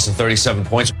 here, a loss of 37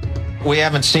 points. We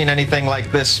haven't seen anything like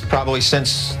this probably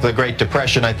since the Great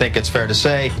Depression, I think it's fair to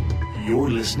say. You're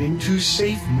listening to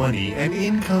Safe Money and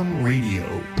Income Radio.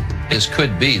 This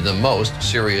could be the most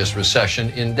serious recession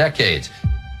in decades.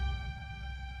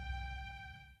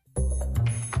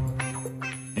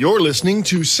 You're listening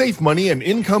to Safe Money and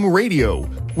Income Radio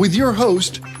with your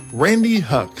host, Randy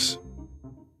Hucks.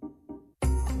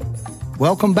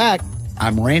 Welcome back.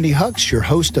 I'm Randy Hucks, your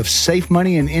host of Safe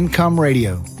Money and Income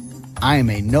Radio. I am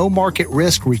a no-market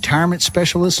risk retirement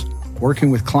specialist working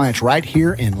with clients right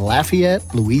here in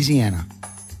Lafayette, Louisiana.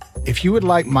 If you would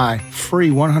like my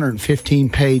free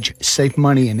 115-page Safe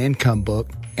Money and Income book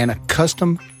and a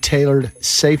custom-tailored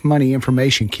Safe Money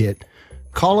information kit,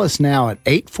 call us now at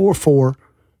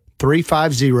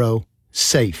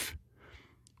 844-350-SAFE.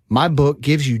 My book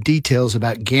gives you details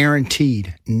about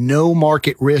guaranteed, no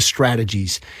market risk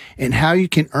strategies and how you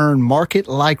can earn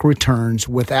market-like returns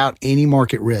without any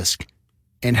market risk,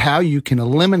 and how you can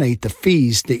eliminate the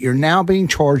fees that you're now being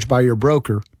charged by your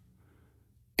broker,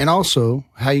 and also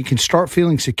how you can start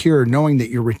feeling secure knowing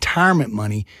that your retirement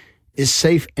money is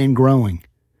safe and growing.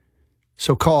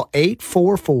 So call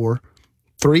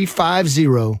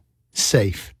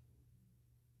 844-350-SAFE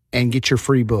and get your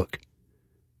free book.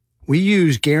 We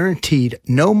use guaranteed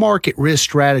no market risk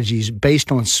strategies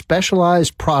based on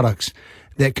specialized products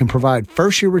that can provide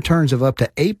first-year returns of up to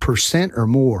 8% or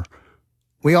more.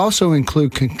 We also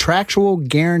include contractual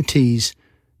guarantees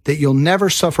that you'll never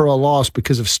suffer a loss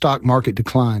because of stock market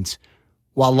declines,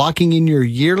 while locking in your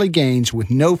yearly gains with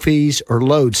no fees or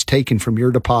loads taken from your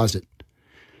deposit.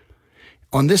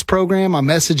 On this program, my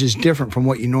message is different from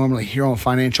what you normally hear on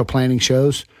financial planning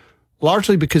shows,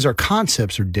 largely because our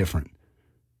concepts are different.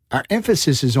 Our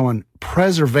emphasis is on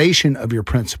preservation of your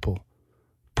principal,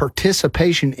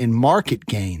 participation in market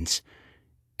gains,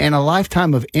 and a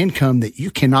lifetime of income that you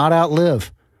cannot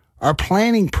outlive. Our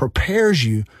planning prepares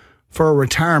you for a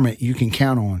retirement you can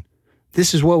count on.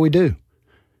 This is what we do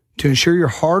to ensure your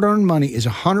hard-earned money is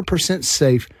 100%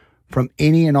 safe from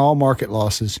any and all market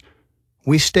losses.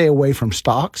 We stay away from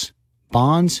stocks,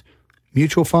 bonds,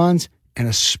 mutual funds, and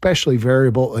especially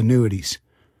variable annuities.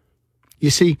 You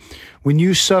see, when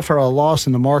you suffer a loss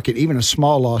in the market, even a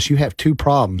small loss, you have two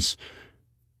problems.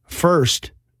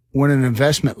 First, when an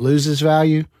investment loses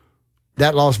value,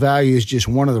 that lost value is just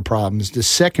one of the problems. The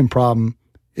second problem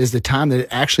is the time that it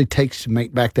actually takes to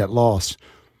make back that loss.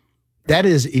 That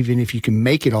is, even if you can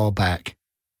make it all back.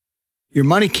 Your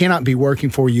money cannot be working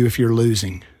for you if you're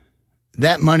losing.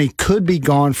 That money could be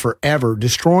gone forever,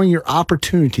 destroying your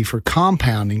opportunity for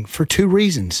compounding for two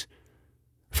reasons.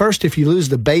 First, if you lose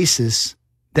the basis,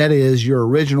 that is your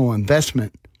original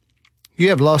investment, you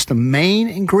have lost the main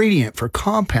ingredient for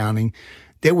compounding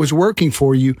that was working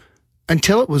for you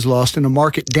until it was lost in a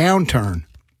market downturn.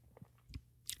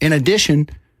 In addition,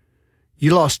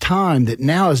 you lost time that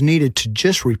now is needed to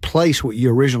just replace what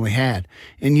you originally had.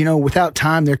 And without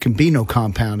time, there can be no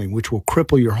compounding, which will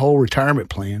cripple your whole retirement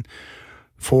plan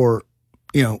for,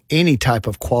 any type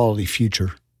of quality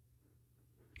future.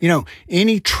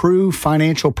 Any true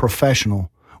financial professional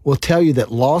will tell you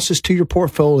that losses to your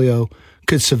portfolio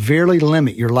could severely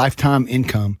limit your lifetime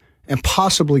income and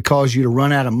possibly cause you to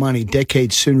run out of money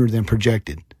decades sooner than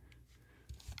projected.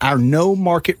 Our no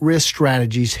market risk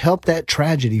strategies help that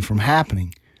tragedy from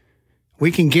happening.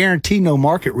 We can guarantee no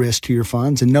market risk to your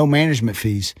funds and no management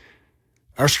fees.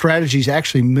 Our strategies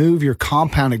actually move your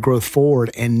compounded growth forward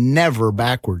and never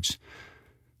backwards.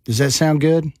 Does that sound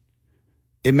good?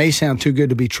 It may sound too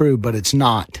good to be true, but it's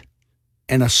not.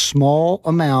 And a small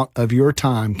amount of your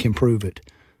time can prove it.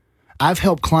 I've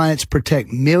helped clients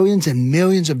protect millions and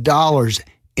millions of dollars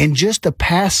in just the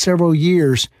past several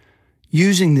years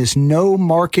using this no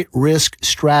market risk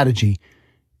strategy,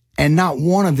 and not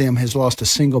one of them has lost a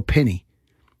single penny.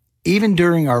 Even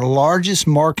during our largest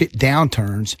market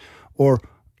downturns or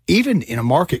even in a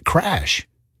market crash.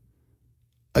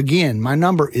 Again, my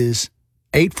number is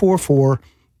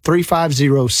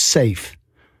 844-350-SAFE.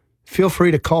 Feel free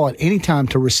to call at any time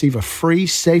to receive a free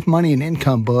Safe Money and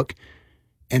Income book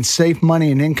and Safe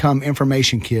Money and Income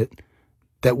information kit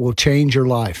that will change your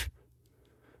life.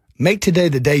 Make today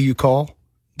the day you call.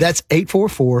 That's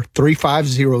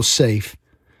 844-350-SAFE.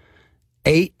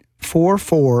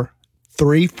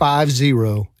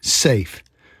 844-350-SAFE.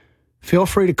 Feel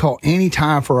free to call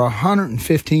anytime for a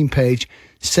 115-page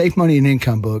Safe Money and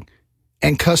Income book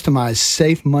and customized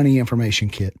Safe Money information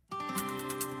kit.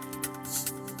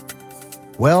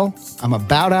 Well, I'm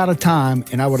about out of time,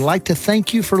 and I would like to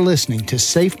thank you for listening to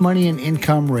Safe Money and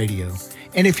Income Radio.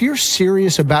 And if you're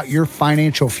serious about your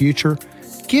financial future,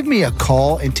 give me a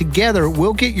call, and together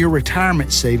we'll get your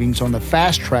retirement savings on the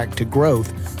fast track to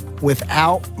growth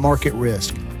without market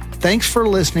risk. Thanks for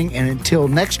listening, and until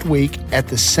next week at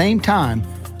the same time,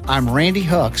 I'm Randy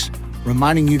Hucks,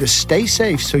 reminding you to stay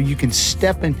safe so you can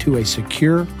step into a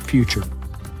secure future.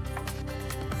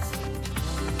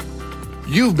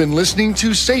 You've been listening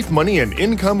to Safe Money and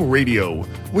Income Radio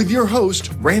with your host,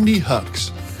 Randy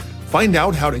Hucks. Find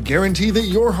out how to guarantee that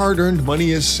your hard-earned money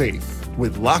is safe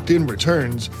with locked-in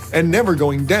returns and never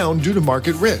going down due to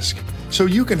market risk, so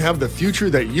you can have the future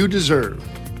that you deserve.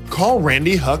 Call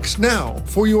Randy Hucks now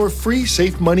for your free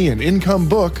Safe Money and Income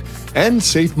book and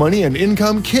Safe Money and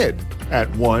Income kit at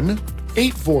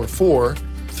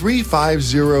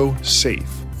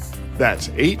 1-844-350-SAFE. That's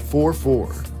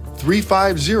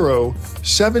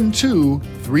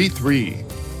 844-350-7233.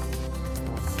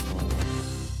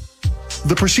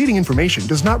 The preceding information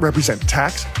does not represent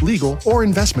tax, legal, or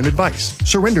investment advice.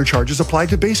 Surrender charges apply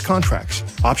to base contracts.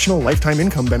 Optional lifetime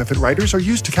income benefit riders are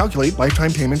used to calculate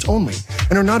lifetime payments only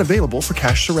and are not available for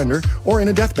cash surrender or in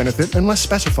a death benefit unless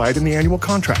specified in the annual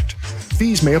contract.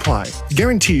 Fees may apply.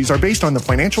 Guarantees are based on the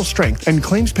financial strength and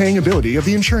claims-paying ability of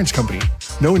the insurance company.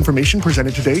 No information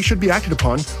presented today should be acted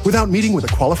upon without meeting with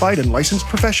a qualified and licensed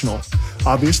professional.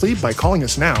 Obviously, by calling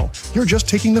us now, you're just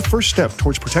taking the first step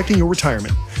towards protecting your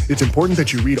retirement. It's important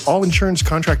that you read all insurance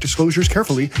contract disclosures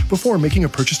carefully before making a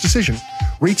purchase decision.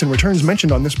 Rates and returns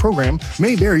mentioned on this program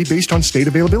may vary based on state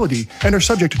availability and are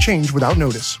subject to change without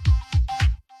notice.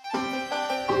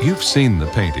 You've seen the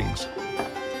paintings.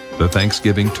 The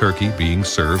Thanksgiving turkey being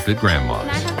served at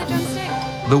Grandma's.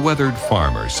 The weathered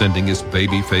farmer sending his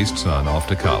baby-faced son off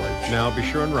to college. Now be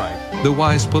sure and write. The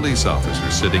wise police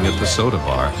officer sitting at the soda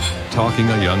bar, talking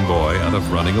a young boy out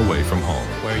of running away from home.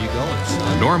 Where are you going,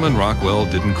 son? Norman Rockwell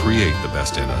didn't create the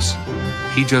best in us.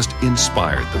 He just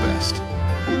inspired the best.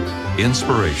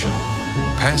 Inspiration.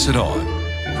 Pass it on.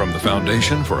 From the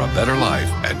Foundation for a Better Life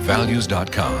at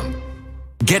values.com.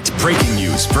 Get breaking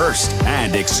news first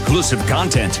and exclusive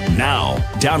content now.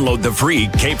 Download the free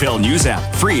KPEL News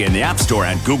app, free in the App Store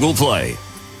and Google Play.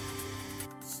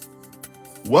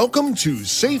 Welcome to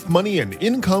Safe Money and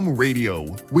Income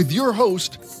Radio with your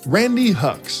host, Randy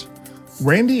Hucks.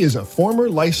 Randy is a former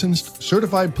licensed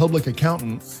certified public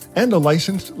accountant and a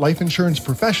licensed life insurance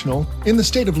professional in the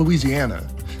state of Louisiana,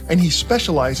 and he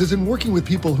specializes in working with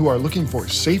people who are looking for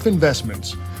safe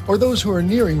investments or those who are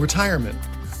nearing retirement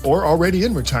or already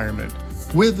in retirement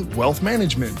with wealth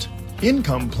management,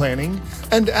 income planning,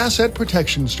 and asset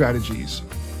protection strategies.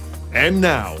 And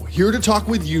now, here to talk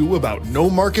with you about no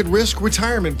market risk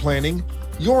retirement planning,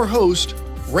 your host,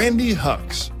 Randy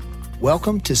Hucks.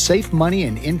 Welcome to Safe Money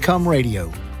and Income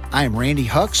Radio. I am Randy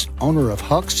Hucks, owner of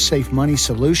Hucks Safe Money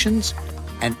Solutions,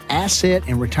 an asset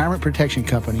and retirement protection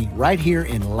company right here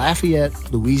in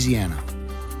Lafayette, Louisiana.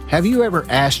 Have you ever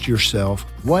asked yourself,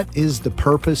 what is the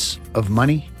purpose of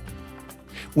money?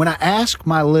 When I ask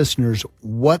my listeners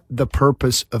what the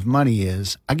purpose of money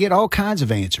is, I get all kinds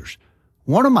of answers.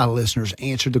 One of my listeners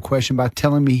answered the question by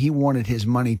telling me he wanted his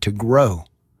money to grow.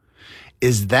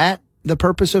 Is that the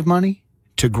purpose of money?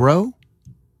 To grow?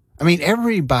 I mean,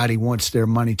 everybody wants their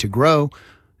money to grow,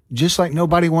 just like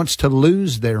nobody wants to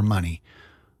lose their money.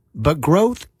 But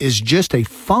growth is just a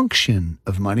function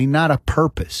of money, not a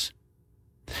purpose.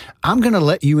 I'm going to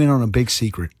let you in on a big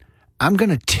secret. I'm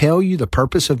going to tell you the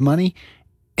purpose of money,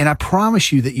 and I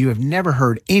promise you that you have never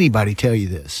heard anybody tell you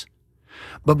this.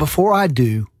 But before I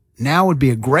do, now would be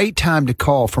a great time to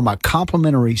call for my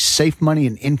complimentary Safe Money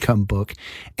and Income book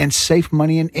and Safe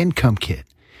Money and Income kit.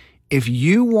 If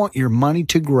you want your money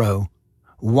to grow,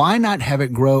 why not have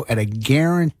it grow at a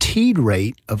guaranteed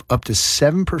rate of up to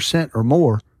 7% or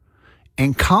more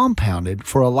and compounded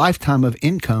for a lifetime of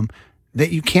income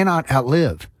that you cannot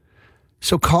outlive?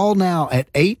 So call now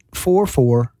at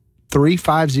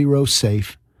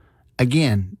 844-350-SAFE.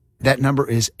 Again, that number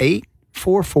is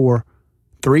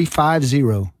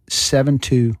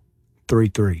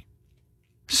 844-350-7233.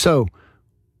 So,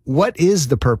 What is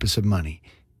the purpose of money?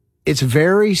 It's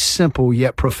very simple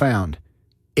yet profound.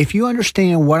 If you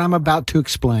understand what I'm about to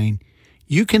explain,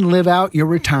 you can live out your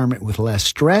retirement with less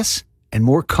stress and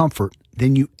more comfort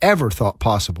than you ever thought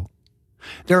possible.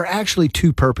 There are actually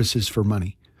two purposes for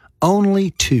money.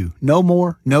 Only two. No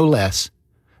more, no less.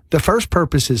 The first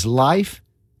purpose is life,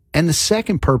 and the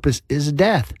second purpose is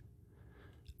death.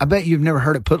 I bet you've never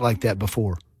heard it put like that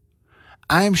before.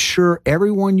 I am sure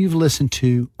everyone you've listened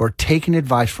to or taken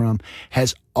advice from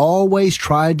has always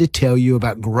tried to tell you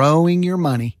about growing your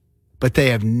money, but they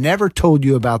have never told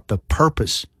you about the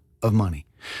purpose of money.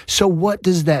 So what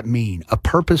does that mean? A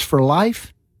purpose for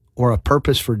life or a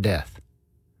purpose for death?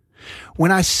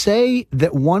 When I say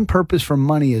that one purpose for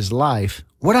money is life,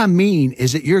 what I mean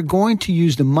is that you're going to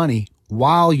use the money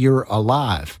while you're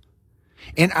alive.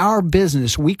 In our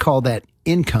business, we call that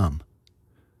income.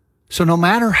 So no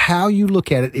matter how you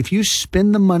look at it, if you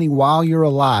spend the money while you're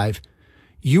alive,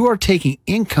 you are taking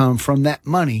income from that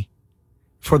money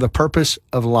for the purpose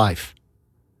of life.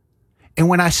 And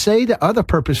when I say the other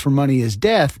purpose for money is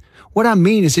death, what I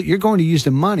mean is that you're going to use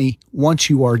the money once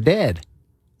you are dead.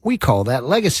 We call that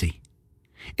legacy.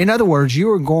 In other words, you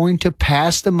are going to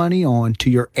pass the money on to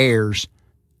your heirs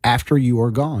after you are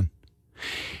gone.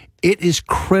 It is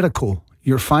critical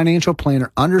your financial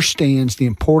planner understands the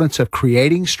importance of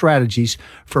creating strategies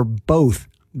for both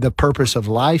the purpose of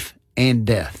life and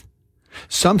death.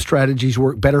 Some strategies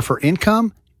work better for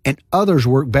income and others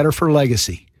work better for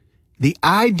legacy. The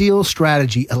ideal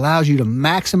strategy allows you to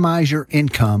maximize your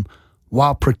income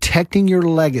while protecting your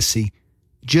legacy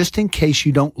just in case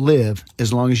you don't live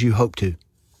as long as you hope to.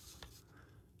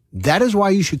 That is why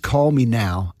you should call me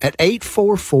now at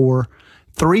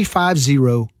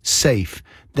 844-350-SAFE.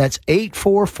 That's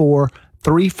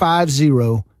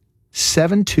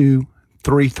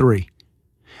 844-350-7233.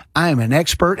 I am an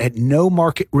expert at no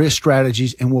market risk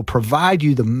strategies and will provide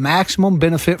you the maximum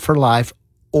benefit for life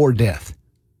or death.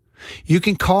 You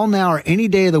can call now or any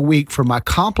day of the week for my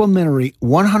complimentary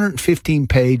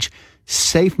 115-page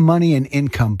Safe Money and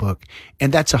Income book.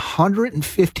 And that's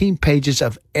 115 pages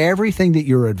of everything that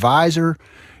your advisor,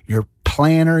 your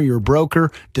planner, your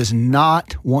broker does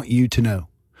not want you to know.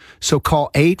 So call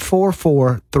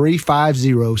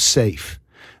 844-350-SAFE.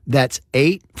 That's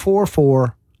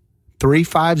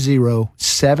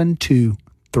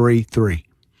 844-350-7233.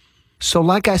 So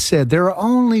like I said, there are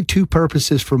only two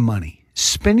purposes for money: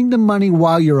 spending the money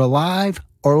while you're alive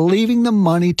or leaving the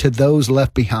money to those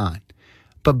left behind.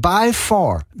 But by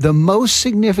far, the most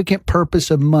significant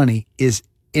purpose of money is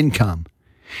income.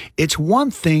 It's one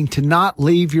thing to not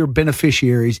leave your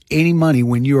beneficiaries any money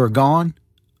when you are gone,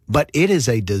 but it is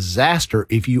a disaster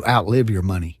if you outlive your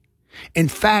money. In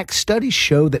fact, studies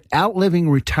show that outliving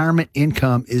retirement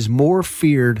income is more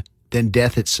feared than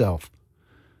death itself.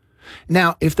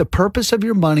 Now, if the purpose of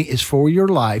your money is for your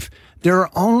life, there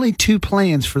are only two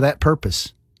plans for that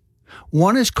purpose.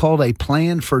 One is called a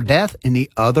plan for death, and the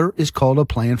other is called a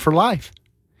plan for life.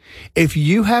 If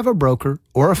you have a broker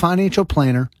or a financial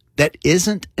planner that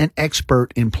isn't an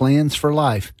expert in plans for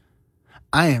life,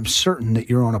 I am certain that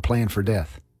you're on a plan for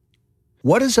death.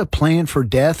 What is a plan for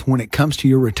death when it comes to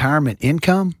your retirement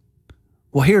income?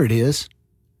 Well, here it is.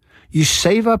 You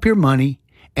save up your money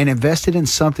and invest it in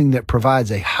something that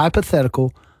provides a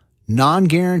hypothetical,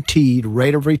 non-guaranteed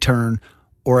rate of return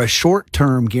or a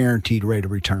short-term guaranteed rate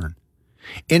of return.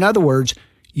 In other words,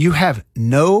 you have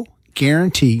no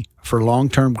guarantee for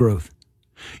long-term growth.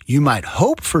 You might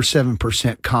hope for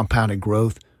 7% compounded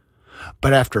growth,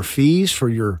 but after fees for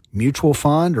your mutual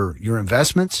fund or your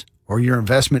investments or your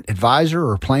investment advisor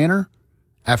or planner,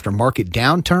 after market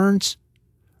downturns,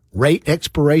 rate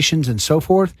expirations, and so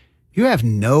forth, you have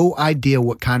no idea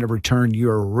what kind of return you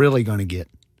are really going to get.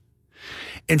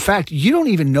 In fact, you don't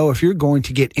even know if you're going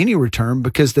to get any return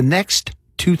because the next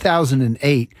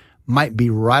 2008 might be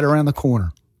right around the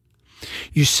corner.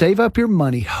 You save up your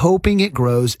money hoping it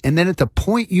grows, and then at the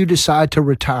point you decide to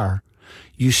retire,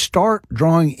 you start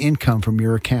drawing income from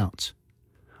your accounts.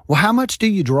 Well, how much do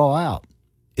you draw out?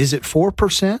 Is it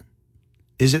 4%?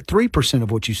 Is it 3%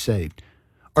 of what you saved?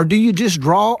 Or do you just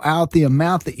draw out the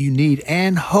amount that you need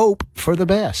and hope for the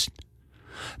best?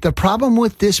 The problem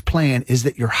with this plan is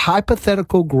that your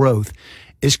hypothetical growth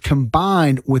is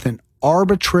combined with an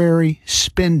arbitrary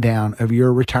spend down of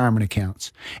your retirement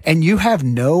accounts. And you have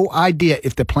no idea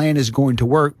if the plan is going to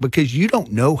work because you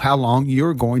don't know how long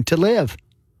you're going to live.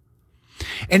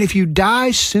 And if you die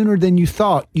sooner than you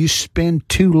thought, you spend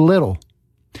too little.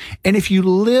 And if you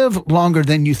live longer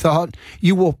than you thought,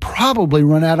 you will probably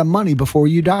run out of money before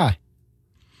you die.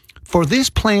 For this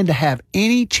plan to have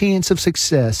any chance of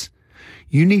success,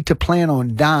 you need to plan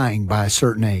on dying by a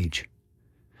certain age.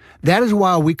 That is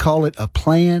why we call it a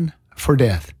plan for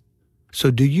death.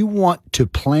 So do you want to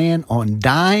plan on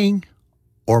dying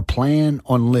or plan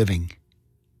on living?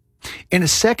 In a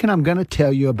second, I'm going to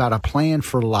tell you about a plan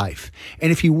for life.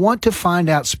 And if you want to find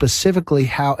out specifically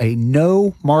how a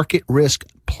no market risk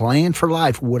plan for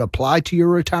life would apply to your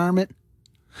retirement,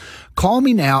 call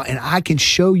me now and I can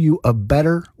show you a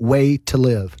better way to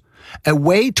live, a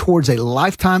way towards a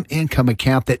lifetime income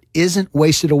account that isn't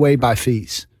wasted away by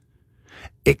fees.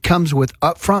 It comes with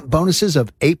upfront bonuses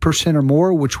of 8% or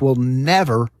more, which will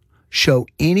never show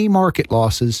any market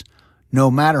losses, no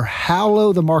matter how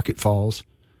low the market falls.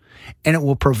 And it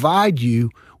will provide you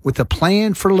with a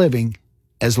plan for living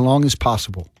as long as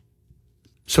possible.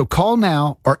 So call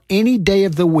now or any day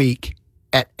of the week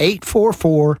at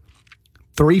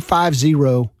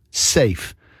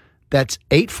 844-350-SAFE. That's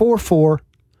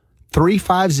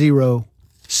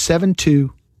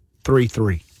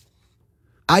 844-350-7233.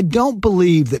 I don't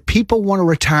believe that people want a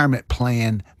retirement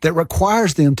plan that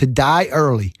requires them to die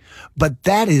early, but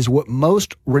that is what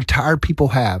most retired people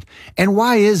have. And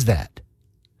why is that?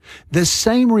 The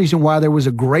same reason why there was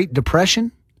a Great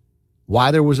Depression,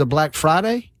 why there was a Black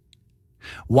Friday,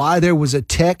 why there was a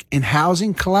tech and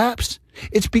housing collapse.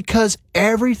 It's because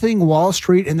everything Wall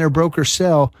Street and their brokers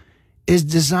sell is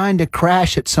designed to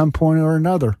crash at some point or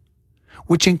another,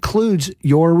 which includes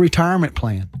your retirement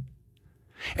plan.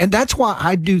 And that's why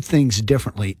I do things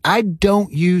differently. I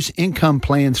don't use income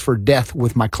plans for death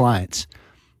with my clients.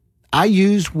 I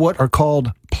use what are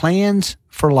called plans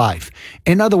for life.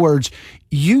 In other words,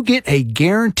 you get a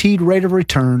guaranteed rate of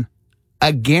return,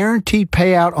 a guaranteed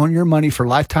payout on your money for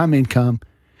lifetime income,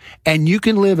 and you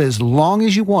can live as long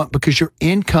as you want because your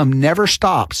income never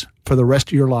stops for the rest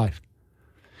of your life.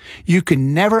 You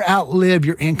can never outlive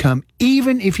your income,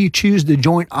 even if you choose the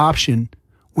joint option,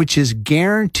 which is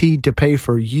guaranteed to pay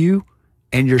for you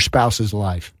and your spouse's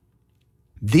life.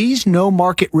 These no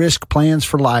market risk plans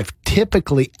for life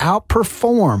typically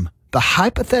outperform the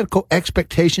hypothetical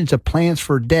expectations of plans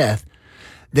for death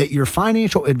that your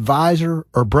financial advisor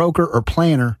or broker or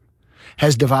planner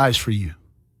has devised for you.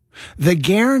 The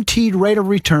guaranteed rate of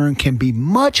return can be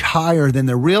much higher than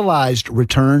the realized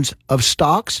returns of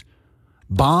stocks,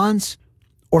 bonds,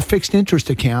 or fixed interest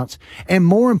accounts. And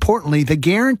more importantly, the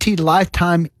guaranteed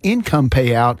lifetime income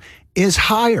payout is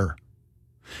higher.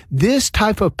 This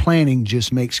type of planning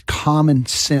just makes common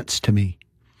sense to me.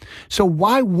 So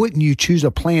why wouldn't you choose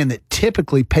a plan that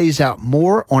typically pays out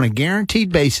more on a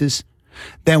guaranteed basis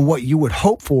than what you would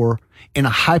hope for in a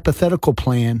hypothetical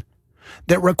plan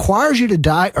that requires you to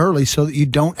die early so that you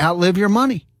don't outlive your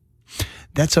money?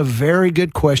 That's a very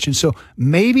good question. So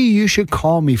maybe you should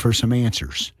call me for some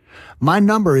answers. My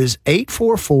number is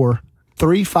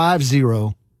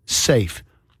 844-350-SAFE.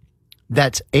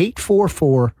 That's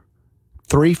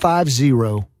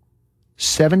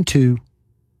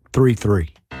 844-350-7233.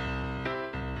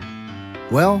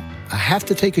 Well, I have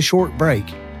to take a short break.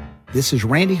 This is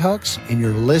Randy Hucks, and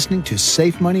you're listening to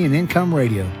Safe Money and Income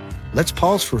Radio. Let's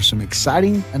pause for some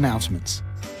exciting announcements.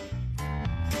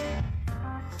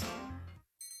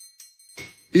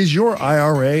 Is your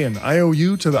IRA an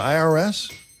IOU to the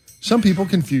IRS? Some people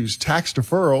confuse tax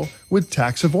deferral with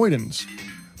tax avoidance.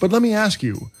 But let me ask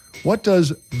you, what does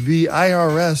the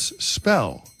IRS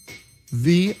spell?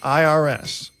 The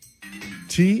IRS.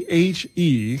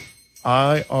 THEIRS.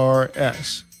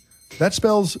 That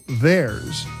spells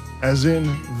theirs, as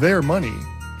in their money.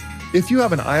 If you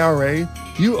have an IRA,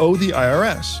 you owe the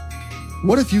IRS.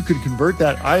 What if you could convert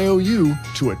that IOU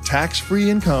to a tax-free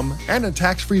income and a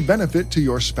tax-free benefit to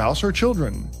your spouse or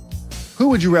children? Who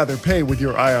would you rather pay with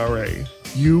your IRA?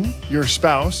 You, your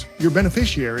spouse, your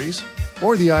beneficiaries,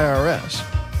 or the IRS?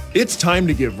 It's time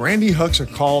to give Randy Hucks a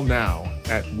call now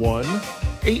at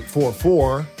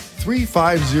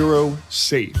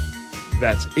 1-844-350-SAFE.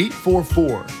 That's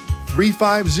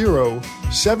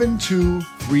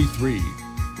 844-350-7233.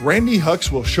 Randy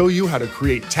Hucks will show you how to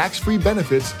create tax-free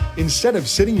benefits instead of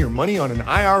sitting your money on an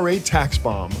IRA tax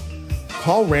bomb.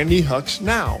 Call Randy Hucks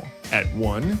now at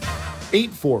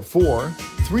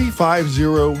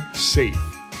 1-844-350-SAFE.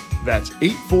 That's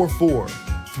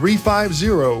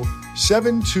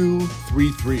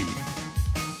 844-350-7233.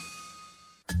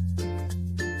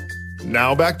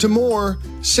 Now back to more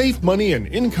Safe Money and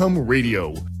Income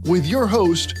Radio with your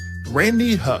host,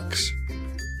 Randy Hucks.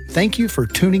 Thank you for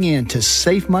tuning in to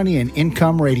Safe Money and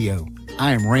Income Radio.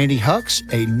 I am Randy Hucks,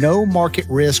 a no market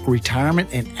risk retirement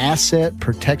and asset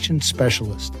protection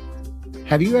specialist.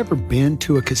 Have you ever been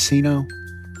to a casino?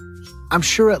 I'm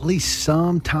sure at least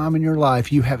some time in your life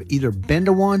you have either been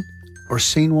to one or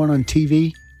seen one on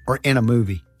TV or in a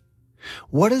movie.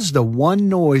 What is the one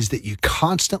noise that you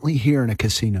constantly hear in a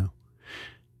casino?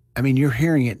 I mean, you're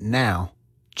hearing it now.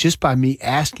 Just by me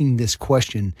asking this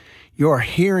question, you're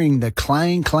hearing the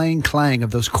clang, clang, clang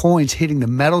of those coins hitting the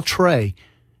metal tray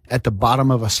at the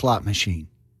bottom of a slot machine.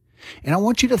 And I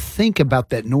want you to think about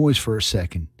that noise for a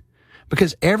second,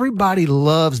 because everybody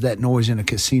loves that noise in a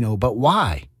casino, but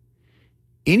why?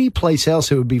 Any place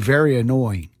else, it would be very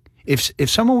annoying. If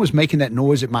someone was making that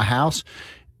noise at my house,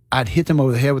 I'd hit them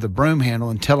over the head with a broom handle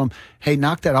and tell them, hey,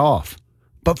 knock that off.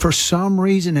 But for some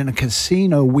reason in a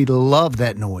casino, we love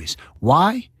that noise.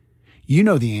 Why? You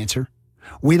know the answer.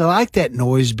 We like that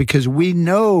noise because we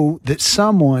know that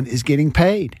someone is getting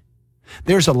paid.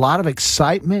 There's a lot of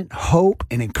excitement, hope,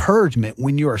 and encouragement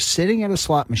when you are sitting at a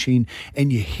slot machine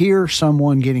and you hear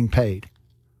someone getting paid.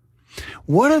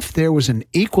 What if there was an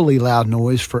equally loud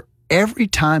noise for every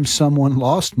time someone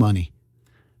lost money?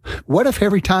 What if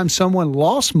every time someone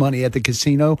lost money at the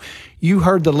casino, you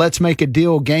heard the Let's Make a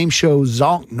Deal game show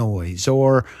zonk noise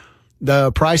or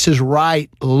the Price is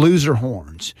Right loser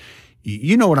horns?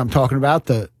 You know what I'm talking about,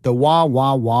 the wah,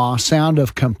 wah, wah sound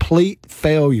of complete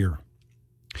failure.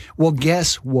 Well,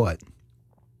 guess what?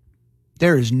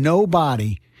 There is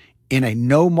nobody in a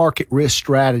no market risk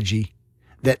strategy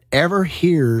that ever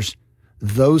hears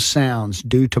those sounds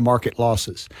due to market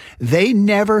losses. They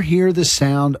never hear the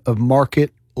sound of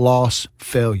market loss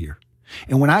failure.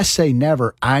 And when I say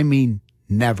never, I mean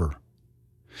never.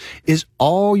 Is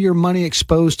all your money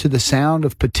exposed to the sound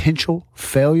of potential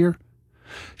failure?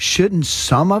 Shouldn't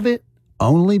some of it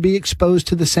only be exposed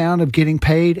to the sound of getting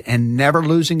paid and never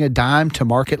losing a dime to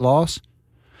market loss?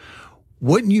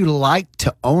 Wouldn't you like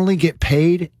to only get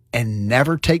paid and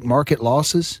never take market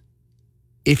losses?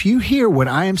 If you hear what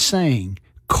I am saying,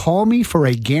 call me for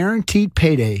a guaranteed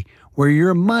payday where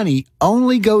your money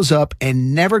only goes up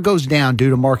and never goes down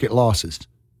due to market losses.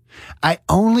 I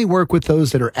only work with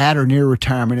those that are at or near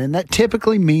retirement, and that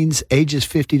typically means ages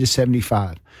 50 to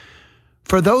 75.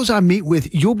 For those I meet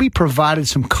with, you'll be provided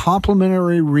some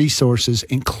complimentary resources,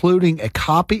 including a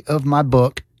copy of my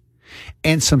book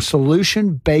and some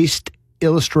solution-based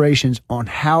illustrations on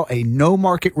how a no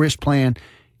market risk plan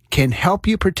can help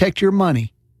you protect your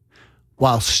money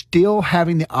while still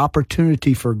having the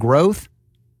opportunity for growth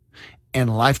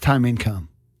and lifetime income.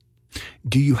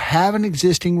 Do you have an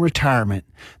existing retirement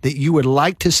that you would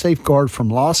like to safeguard from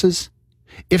losses?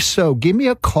 If so, give me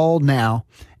a call now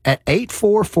at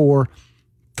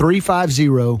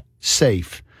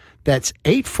 844-350-SAFE. That's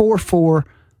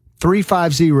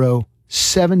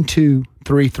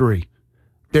 844-350-7233.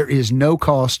 There is no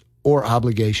cost or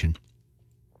obligation.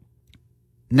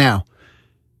 Now,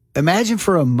 imagine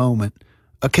for a moment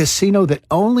a casino that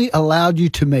only allowed you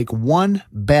to make one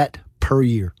bet per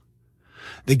year.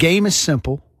 The game is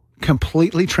simple,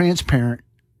 completely transparent,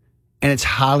 and it's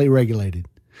highly regulated.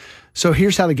 So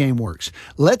here's how the game works.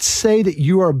 Let's say that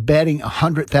you are betting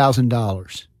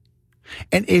 $100,000.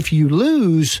 And if you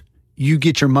lose, you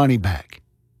get your money back.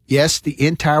 Yes, the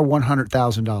entire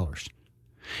 $100,000.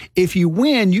 If you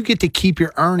win, you get to keep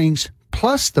your earnings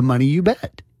plus the money you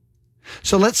bet.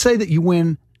 So let's say that you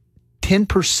win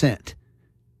 10%.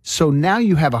 So now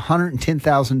you have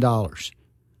 $110,000.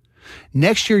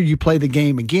 Next year you play the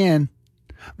game again,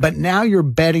 but now you're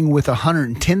betting with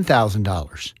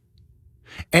 $110,000.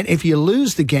 And if you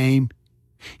lose the game,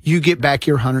 you get back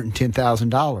your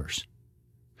 $110,000.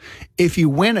 If you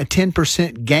win a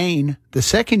 10% gain the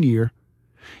second year,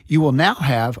 you will now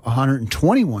have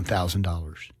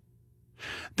 $121,000.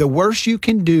 The worst you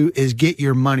can do is get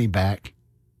your money back,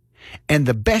 and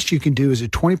the best you can do is a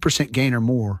 20% gain or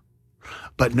more.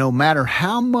 But no matter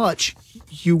how much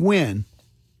you win,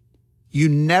 you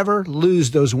never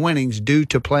lose those winnings due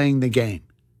to playing the game.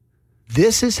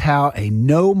 This is how a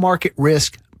no market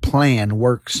risk plan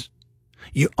works.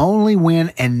 You only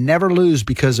win and never lose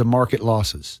because of market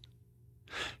losses.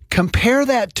 Compare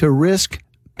that to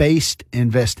risk-based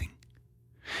investing.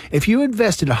 If you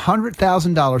invested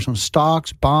 $100,000 on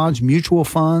stocks, bonds, mutual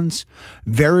funds,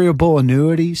 variable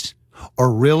annuities,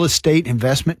 or real estate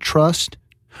investment trust,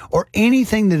 or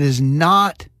anything that is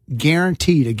not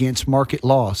guaranteed against market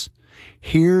loss,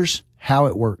 here's how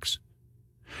it works.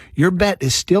 Your bet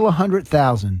is still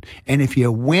 $100,000, and if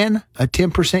you win a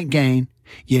 10% gain,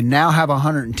 you now have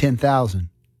 $110,000.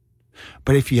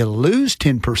 But if you lose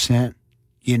 10%,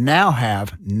 you now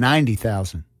have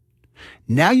 $90,000.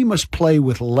 Now you must play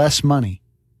with less money.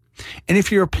 And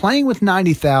if you're playing with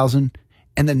 $90,000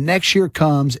 and the next year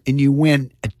comes and you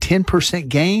win a 10%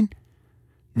 gain,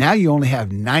 now you only have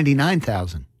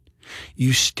 $99,000.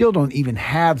 You still don't even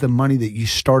have the money that you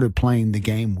started playing the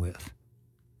game with.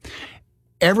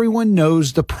 Everyone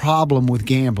knows the problem with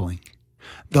gambling,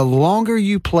 The longer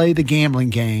you play the gambling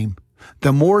game,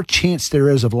 the more chance there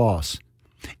is of loss.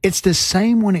 It's the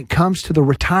same when it comes to the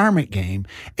retirement game,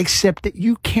 except that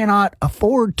you cannot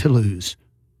afford to lose.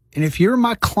 And if you're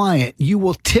my client, you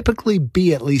will typically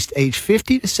be at least age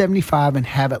 50 to 75 and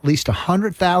have at least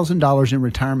 $100,000 in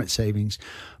retirement savings,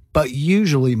 but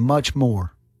usually much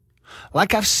more.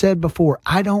 Like I've said before,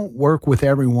 I don't work with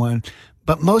everyone,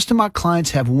 but most of my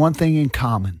clients have one thing in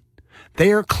common.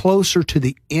 They are closer to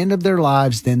the end of their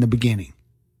lives than the beginning.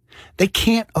 They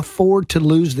can't afford to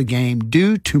lose the game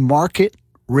due to market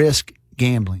risk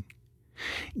gambling.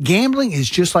 Gambling is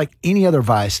just like any other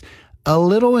vice. A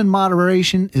little in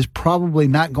moderation is probably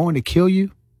not going to kill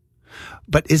you,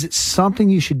 but is it something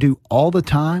you should do all the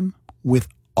time with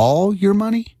all your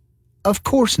money? Of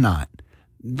course not.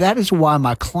 That is why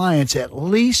my clients at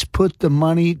least put the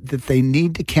money that they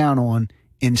need to count on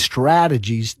in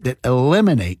strategies that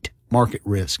eliminate market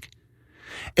risk.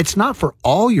 It's not for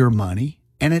all your money,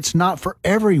 and it's not for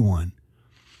everyone.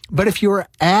 But if you're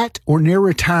at or near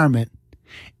retirement,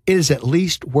 it is at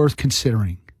least worth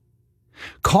considering.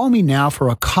 Call me now for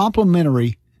a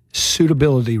complimentary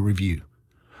suitability review.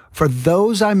 For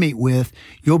those I meet with,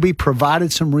 you'll be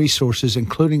provided some resources,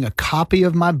 including a copy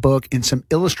of my book and some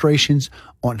illustrations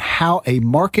on how a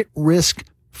market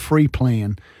risk-free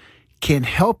plan can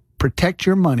help protect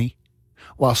your money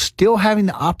while still having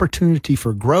the opportunity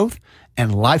for growth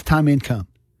and lifetime income.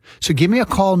 So give me a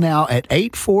call now at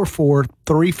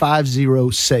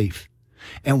 844-350-SAFE.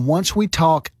 And once we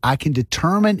talk, I can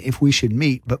determine if we should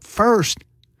meet. But first,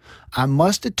 I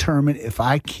must determine if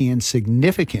I can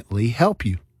significantly help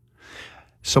you.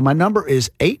 So my number is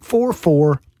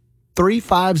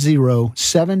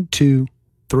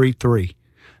 844-350-7233.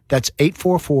 That's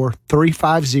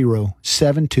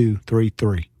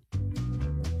 844-350-7233.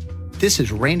 This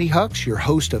is Randy Hucks, your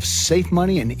host of Safe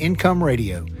Money and Income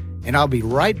Radio, and I'll be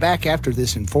right back after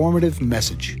this informative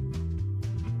message.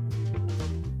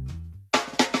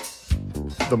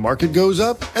 The market goes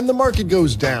up and the market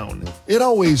goes down. It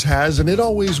always has and it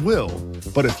always will.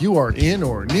 But if you are in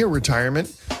or near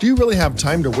retirement, do you really have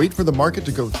time to wait for the market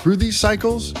to go through these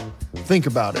cycles? Think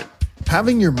about it.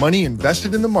 Having your money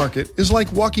invested in the market is like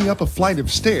walking up a flight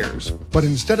of stairs, but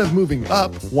instead of moving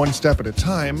up one step at a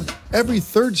time, every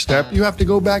third step you have to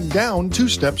go back down 2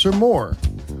 steps or more.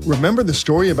 Remember the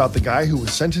story about the guy who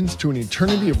was sentenced to an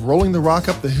eternity of rolling the rock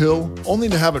up the hill, only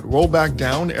to have it roll back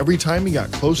down every time he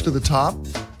got close to the top?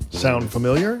 Sound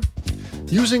familiar?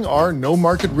 Using our no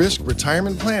market risk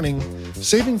retirement planning,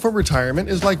 saving for retirement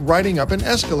is like riding up an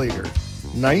escalator.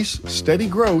 Nice, steady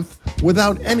growth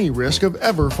without any risk of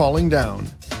ever falling down.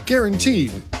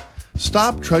 Guaranteed.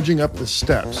 Stop trudging up the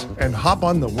steps and hop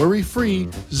on the worry-free,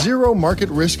 zero market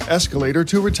risk escalator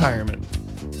to retirement.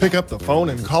 Pick up the phone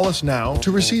and call us now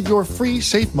to receive your free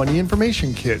Safe Money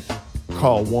Information Kit.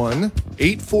 Call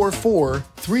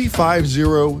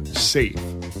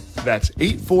 1-844-350-SAFE. That's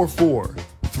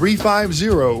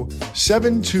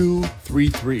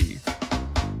 844-350-7233.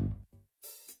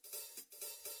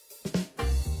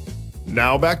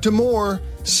 Now back to more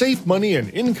Safe Money and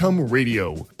Income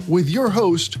Radio with your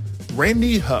host,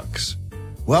 Randy Hucks.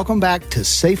 Welcome back to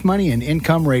Safe Money and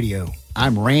Income Radio.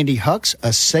 I'm Randy Hucks,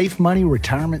 a Safe Money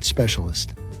retirement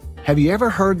specialist. Have you ever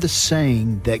heard the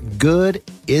saying that good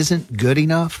isn't good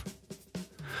enough?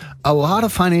 A lot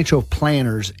of financial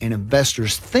planners and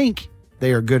investors think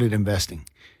they are good at investing.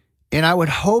 And I would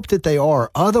hope that they are.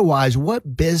 Otherwise,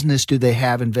 what business do they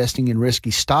have investing in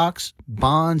risky stocks,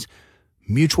 bonds,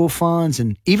 mutual funds,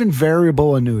 and even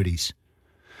variable annuities?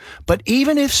 But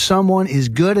even if someone is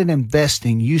good at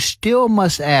investing, you still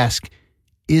must ask,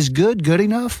 is good good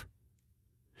enough?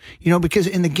 You know, because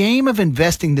in the game of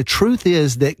investing, the truth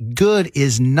is that good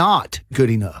is not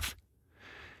good enough.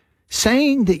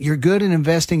 Saying that you're good at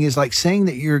investing is like saying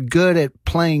that you're good at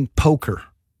playing poker.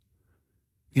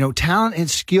 You know, talent and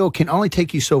skill can only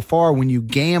take you so far when you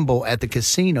gamble at the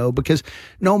casino, because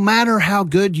no matter how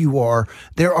good you are,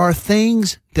 there are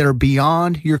things that are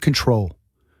beyond your control.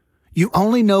 You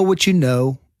only know what you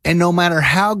know, and no matter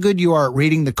how good you are at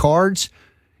reading the cards,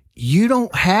 you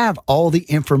don't have all the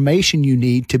information you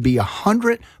need to be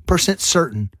 100%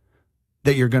 certain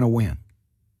that you're going to win.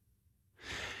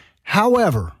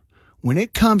 However, when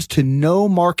it comes to no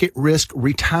market risk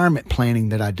retirement planning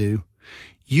that I do,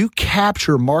 you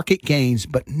capture market gains,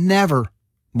 but never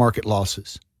market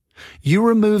losses. You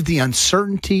remove the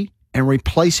uncertainty and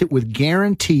replace it with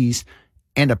guarantees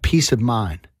and a peace of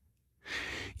mind.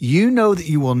 You know that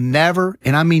you will never,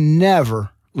 and I mean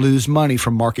never, lose money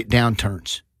from market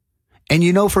downturns. And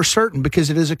you know for certain because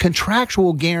it is a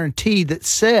contractual guarantee that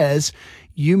says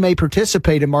you may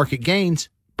participate in market gains,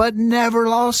 but never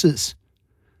losses.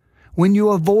 When you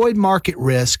avoid market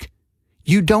risk,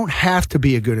 you don't have to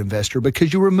be a good investor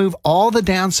because you remove all the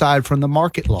downside from the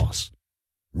market loss.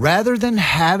 Rather than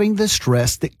having the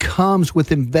stress that comes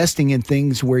with investing in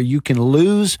things where you can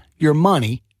lose your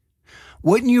money,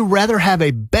 wouldn't you rather have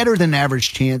a better than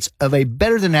average chance of a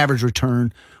better than average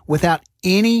return without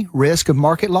any risk of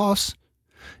market loss?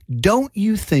 Don't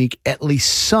you think at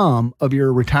least some of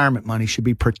your retirement money should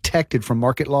be protected from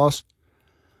market loss,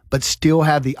 but still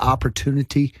have the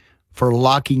opportunity for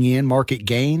locking in market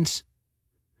gains?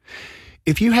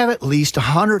 If you have at least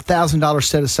 $100,000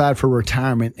 set aside for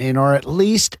retirement and are at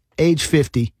least age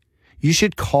 50, you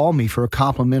should call me for a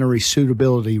complimentary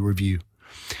suitability review.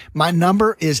 My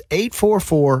number is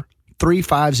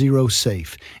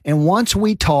 844-350-SAFE. And once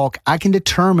we talk, I can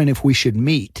determine if we should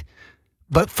meet.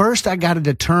 But first, I got to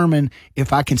determine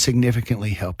if I can significantly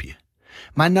help you.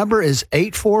 My number is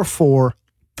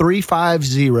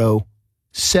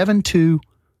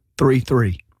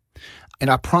 844-350-7233. And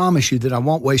I promise you that I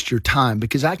won't waste your time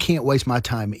because I can't waste my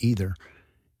time either.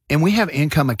 And we have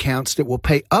income accounts that will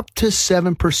pay up to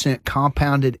 7%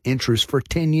 compounded interest for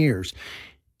 10 years.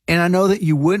 And I know that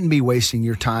you wouldn't be wasting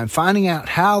your time finding out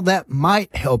how that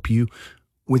might help you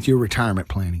with your retirement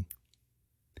planning.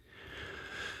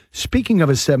 Speaking of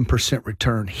a 7%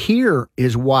 return, here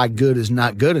is why good is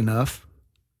not good enough.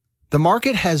 The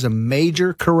market has a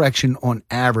major correction on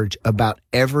average about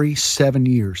every 7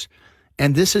 years.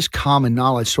 And this is common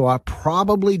knowledge, so I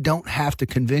probably don't have to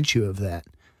convince you of that.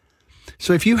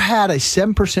 So if you had a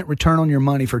 7% return on your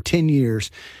money for 10 years,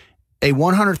 a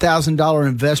 $100,000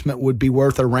 investment would be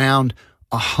worth around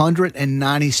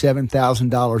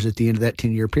 $197,000 at the end of that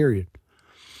 10-year period.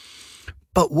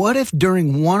 But what if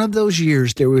during one of those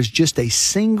years there was just a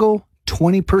single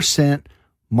 20%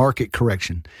 market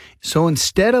correction? So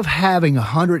instead of having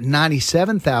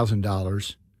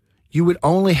 $197,000, you would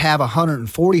only have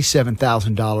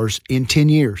 $147,000 in 10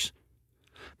 years.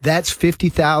 That's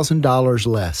 $50,000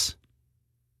 less.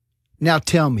 Now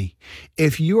tell me,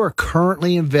 if you are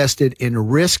currently invested in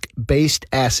risk-based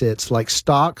assets like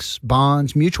stocks,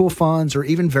 bonds, mutual funds, or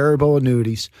even variable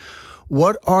annuities,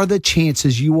 what are the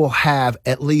chances you will have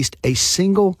at least a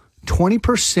single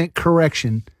 20%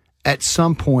 correction at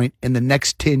some point in the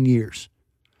next 10 years?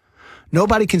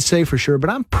 Nobody can say for sure, but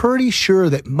I'm pretty sure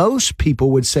that most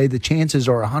people would say the chances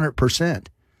are 100%.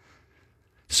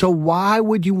 So why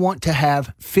would you want to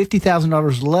have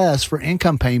 $50,000 less for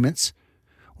income payments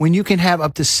when you can have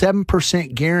up to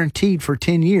 7% guaranteed for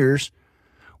 10 years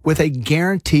with a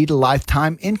guaranteed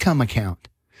lifetime income account?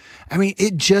 I mean,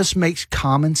 it just makes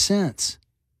common sense.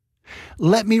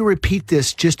 Let me repeat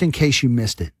this just in case you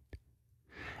missed it.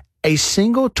 A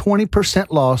single 20%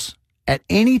 loss at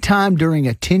any time during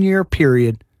a 10-year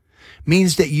period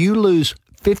means that you lose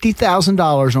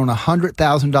 $50,000 on a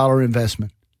 $100,000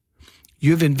 investment.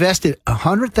 You've invested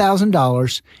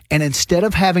 $100,000, and instead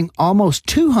of having almost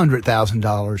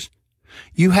 $200,000,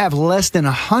 you have less than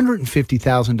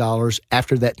 $150,000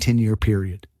 after that 10-year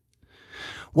period.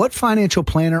 What financial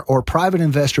planner or private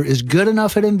investor is good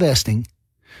enough at investing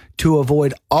to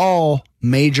avoid all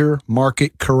major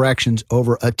market corrections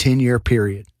over a 10-year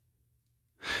period?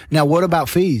 Now, what about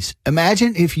fees?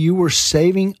 Imagine if you were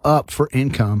saving up for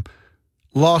income,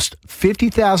 lost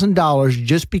 $50,000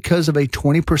 just because of a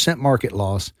 20% market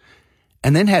loss,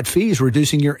 and then had fees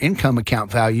reducing your income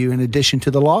account value in addition to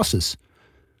the losses.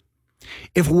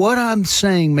 If what I'm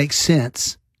saying makes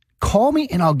sense, call me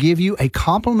and I'll give you a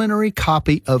complimentary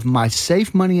copy of my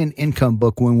Safe Money and Income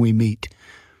book when we meet.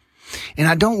 And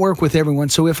I don't work with everyone,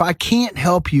 so if I can't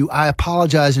help you, I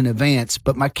apologize in advance,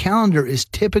 but my calendar is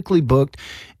typically booked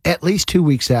at least 2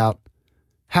 weeks out.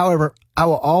 However, I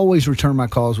will always return my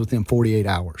calls within 48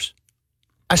 hours.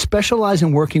 I specialize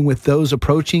in working with those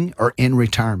approaching or in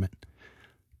retirement.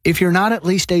 If you're not at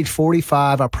least age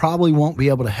 45, I probably won't be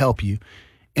able to help you.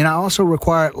 And I also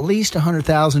require at least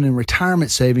 $100,000 in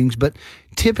retirement savings, but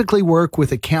typically work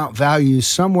with account values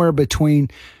somewhere between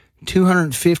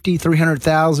 $250,000,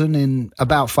 $300,000 and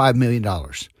about $5 million.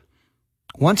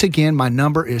 Once again, my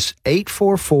number is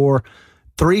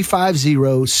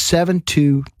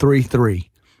 844-350-7233.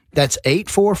 That's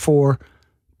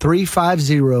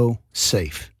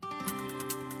 844-350-SAFE.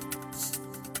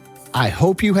 I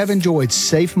hope you have enjoyed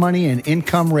Safe Money and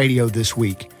Income Radio this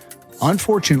week.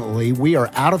 Unfortunately, we are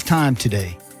out of time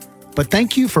today. But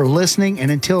thank you for listening,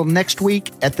 and until next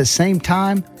week at the same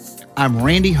time, I'm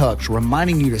Randy Hucks,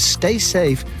 reminding you to stay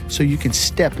safe so you can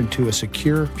step into a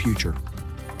secure future.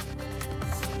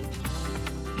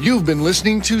 You've been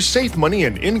listening to Safe Money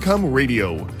and Income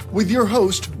Radio with your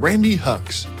host, Randy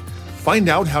Hucks. Find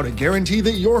out how to guarantee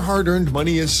that your hard-earned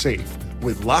money is safe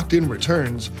with locked-in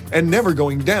returns and never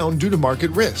going down due to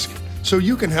market risk, so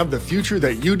you can have the future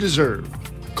that you deserve.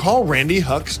 Call Randy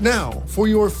Hucks now for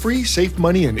your free Safe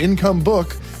Money and Income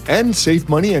book and Safe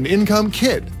Money and Income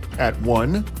kit at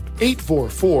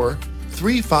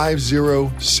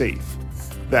 1-844-350-SAFE.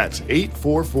 That's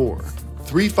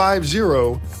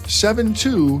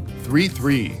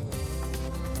 844-350-7233.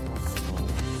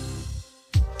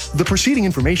 The preceding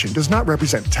information does not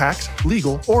represent tax,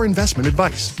 legal, or investment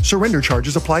advice. Surrender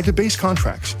charges apply to base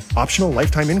contracts. Optional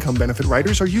lifetime income benefit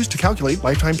riders are used to calculate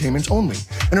lifetime payments only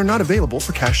and are not available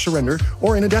for cash surrender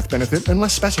or in a death benefit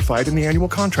unless specified in the annual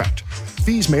contract.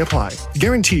 Fees may apply.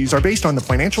 Guarantees are based on the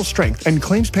financial strength and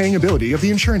claims-paying ability of the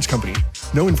insurance company.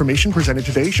 No information presented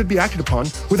today should be acted upon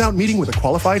without meeting with a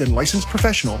qualified and licensed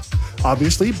professional.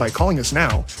 Obviously, by calling us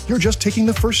now, you're just taking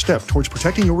the first step towards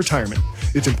protecting your retirement.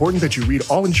 It's important that you read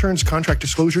all insurance contract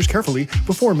disclosures carefully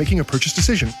before making a purchase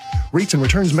decision. Rates and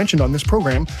returns mentioned on this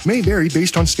program may vary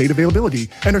based on state availability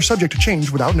and are subject to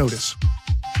change without notice.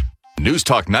 News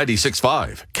Talk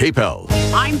 96.5, KPEL.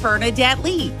 I'm Bernadette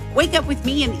Lee. Wake up with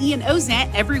me and Ian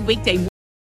Oznet every weekday.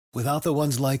 Without the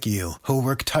ones like you, who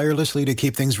work tirelessly to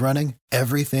keep things running,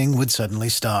 everything would suddenly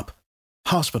stop.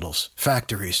 Hospitals,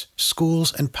 factories,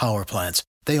 schools, and power plants,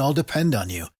 they all depend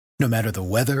on you. No matter the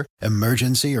weather,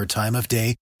 emergency, or time of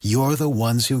day, you're the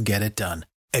ones who get it done.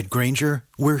 At Grainger,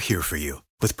 we're here for you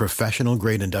with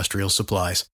professional-grade industrial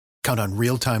supplies. Count on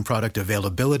real-time product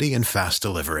availability and fast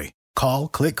delivery. Call,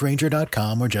 click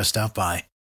Grainger.com, or just stop by.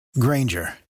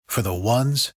 Grainger, for the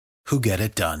ones who get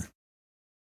it done.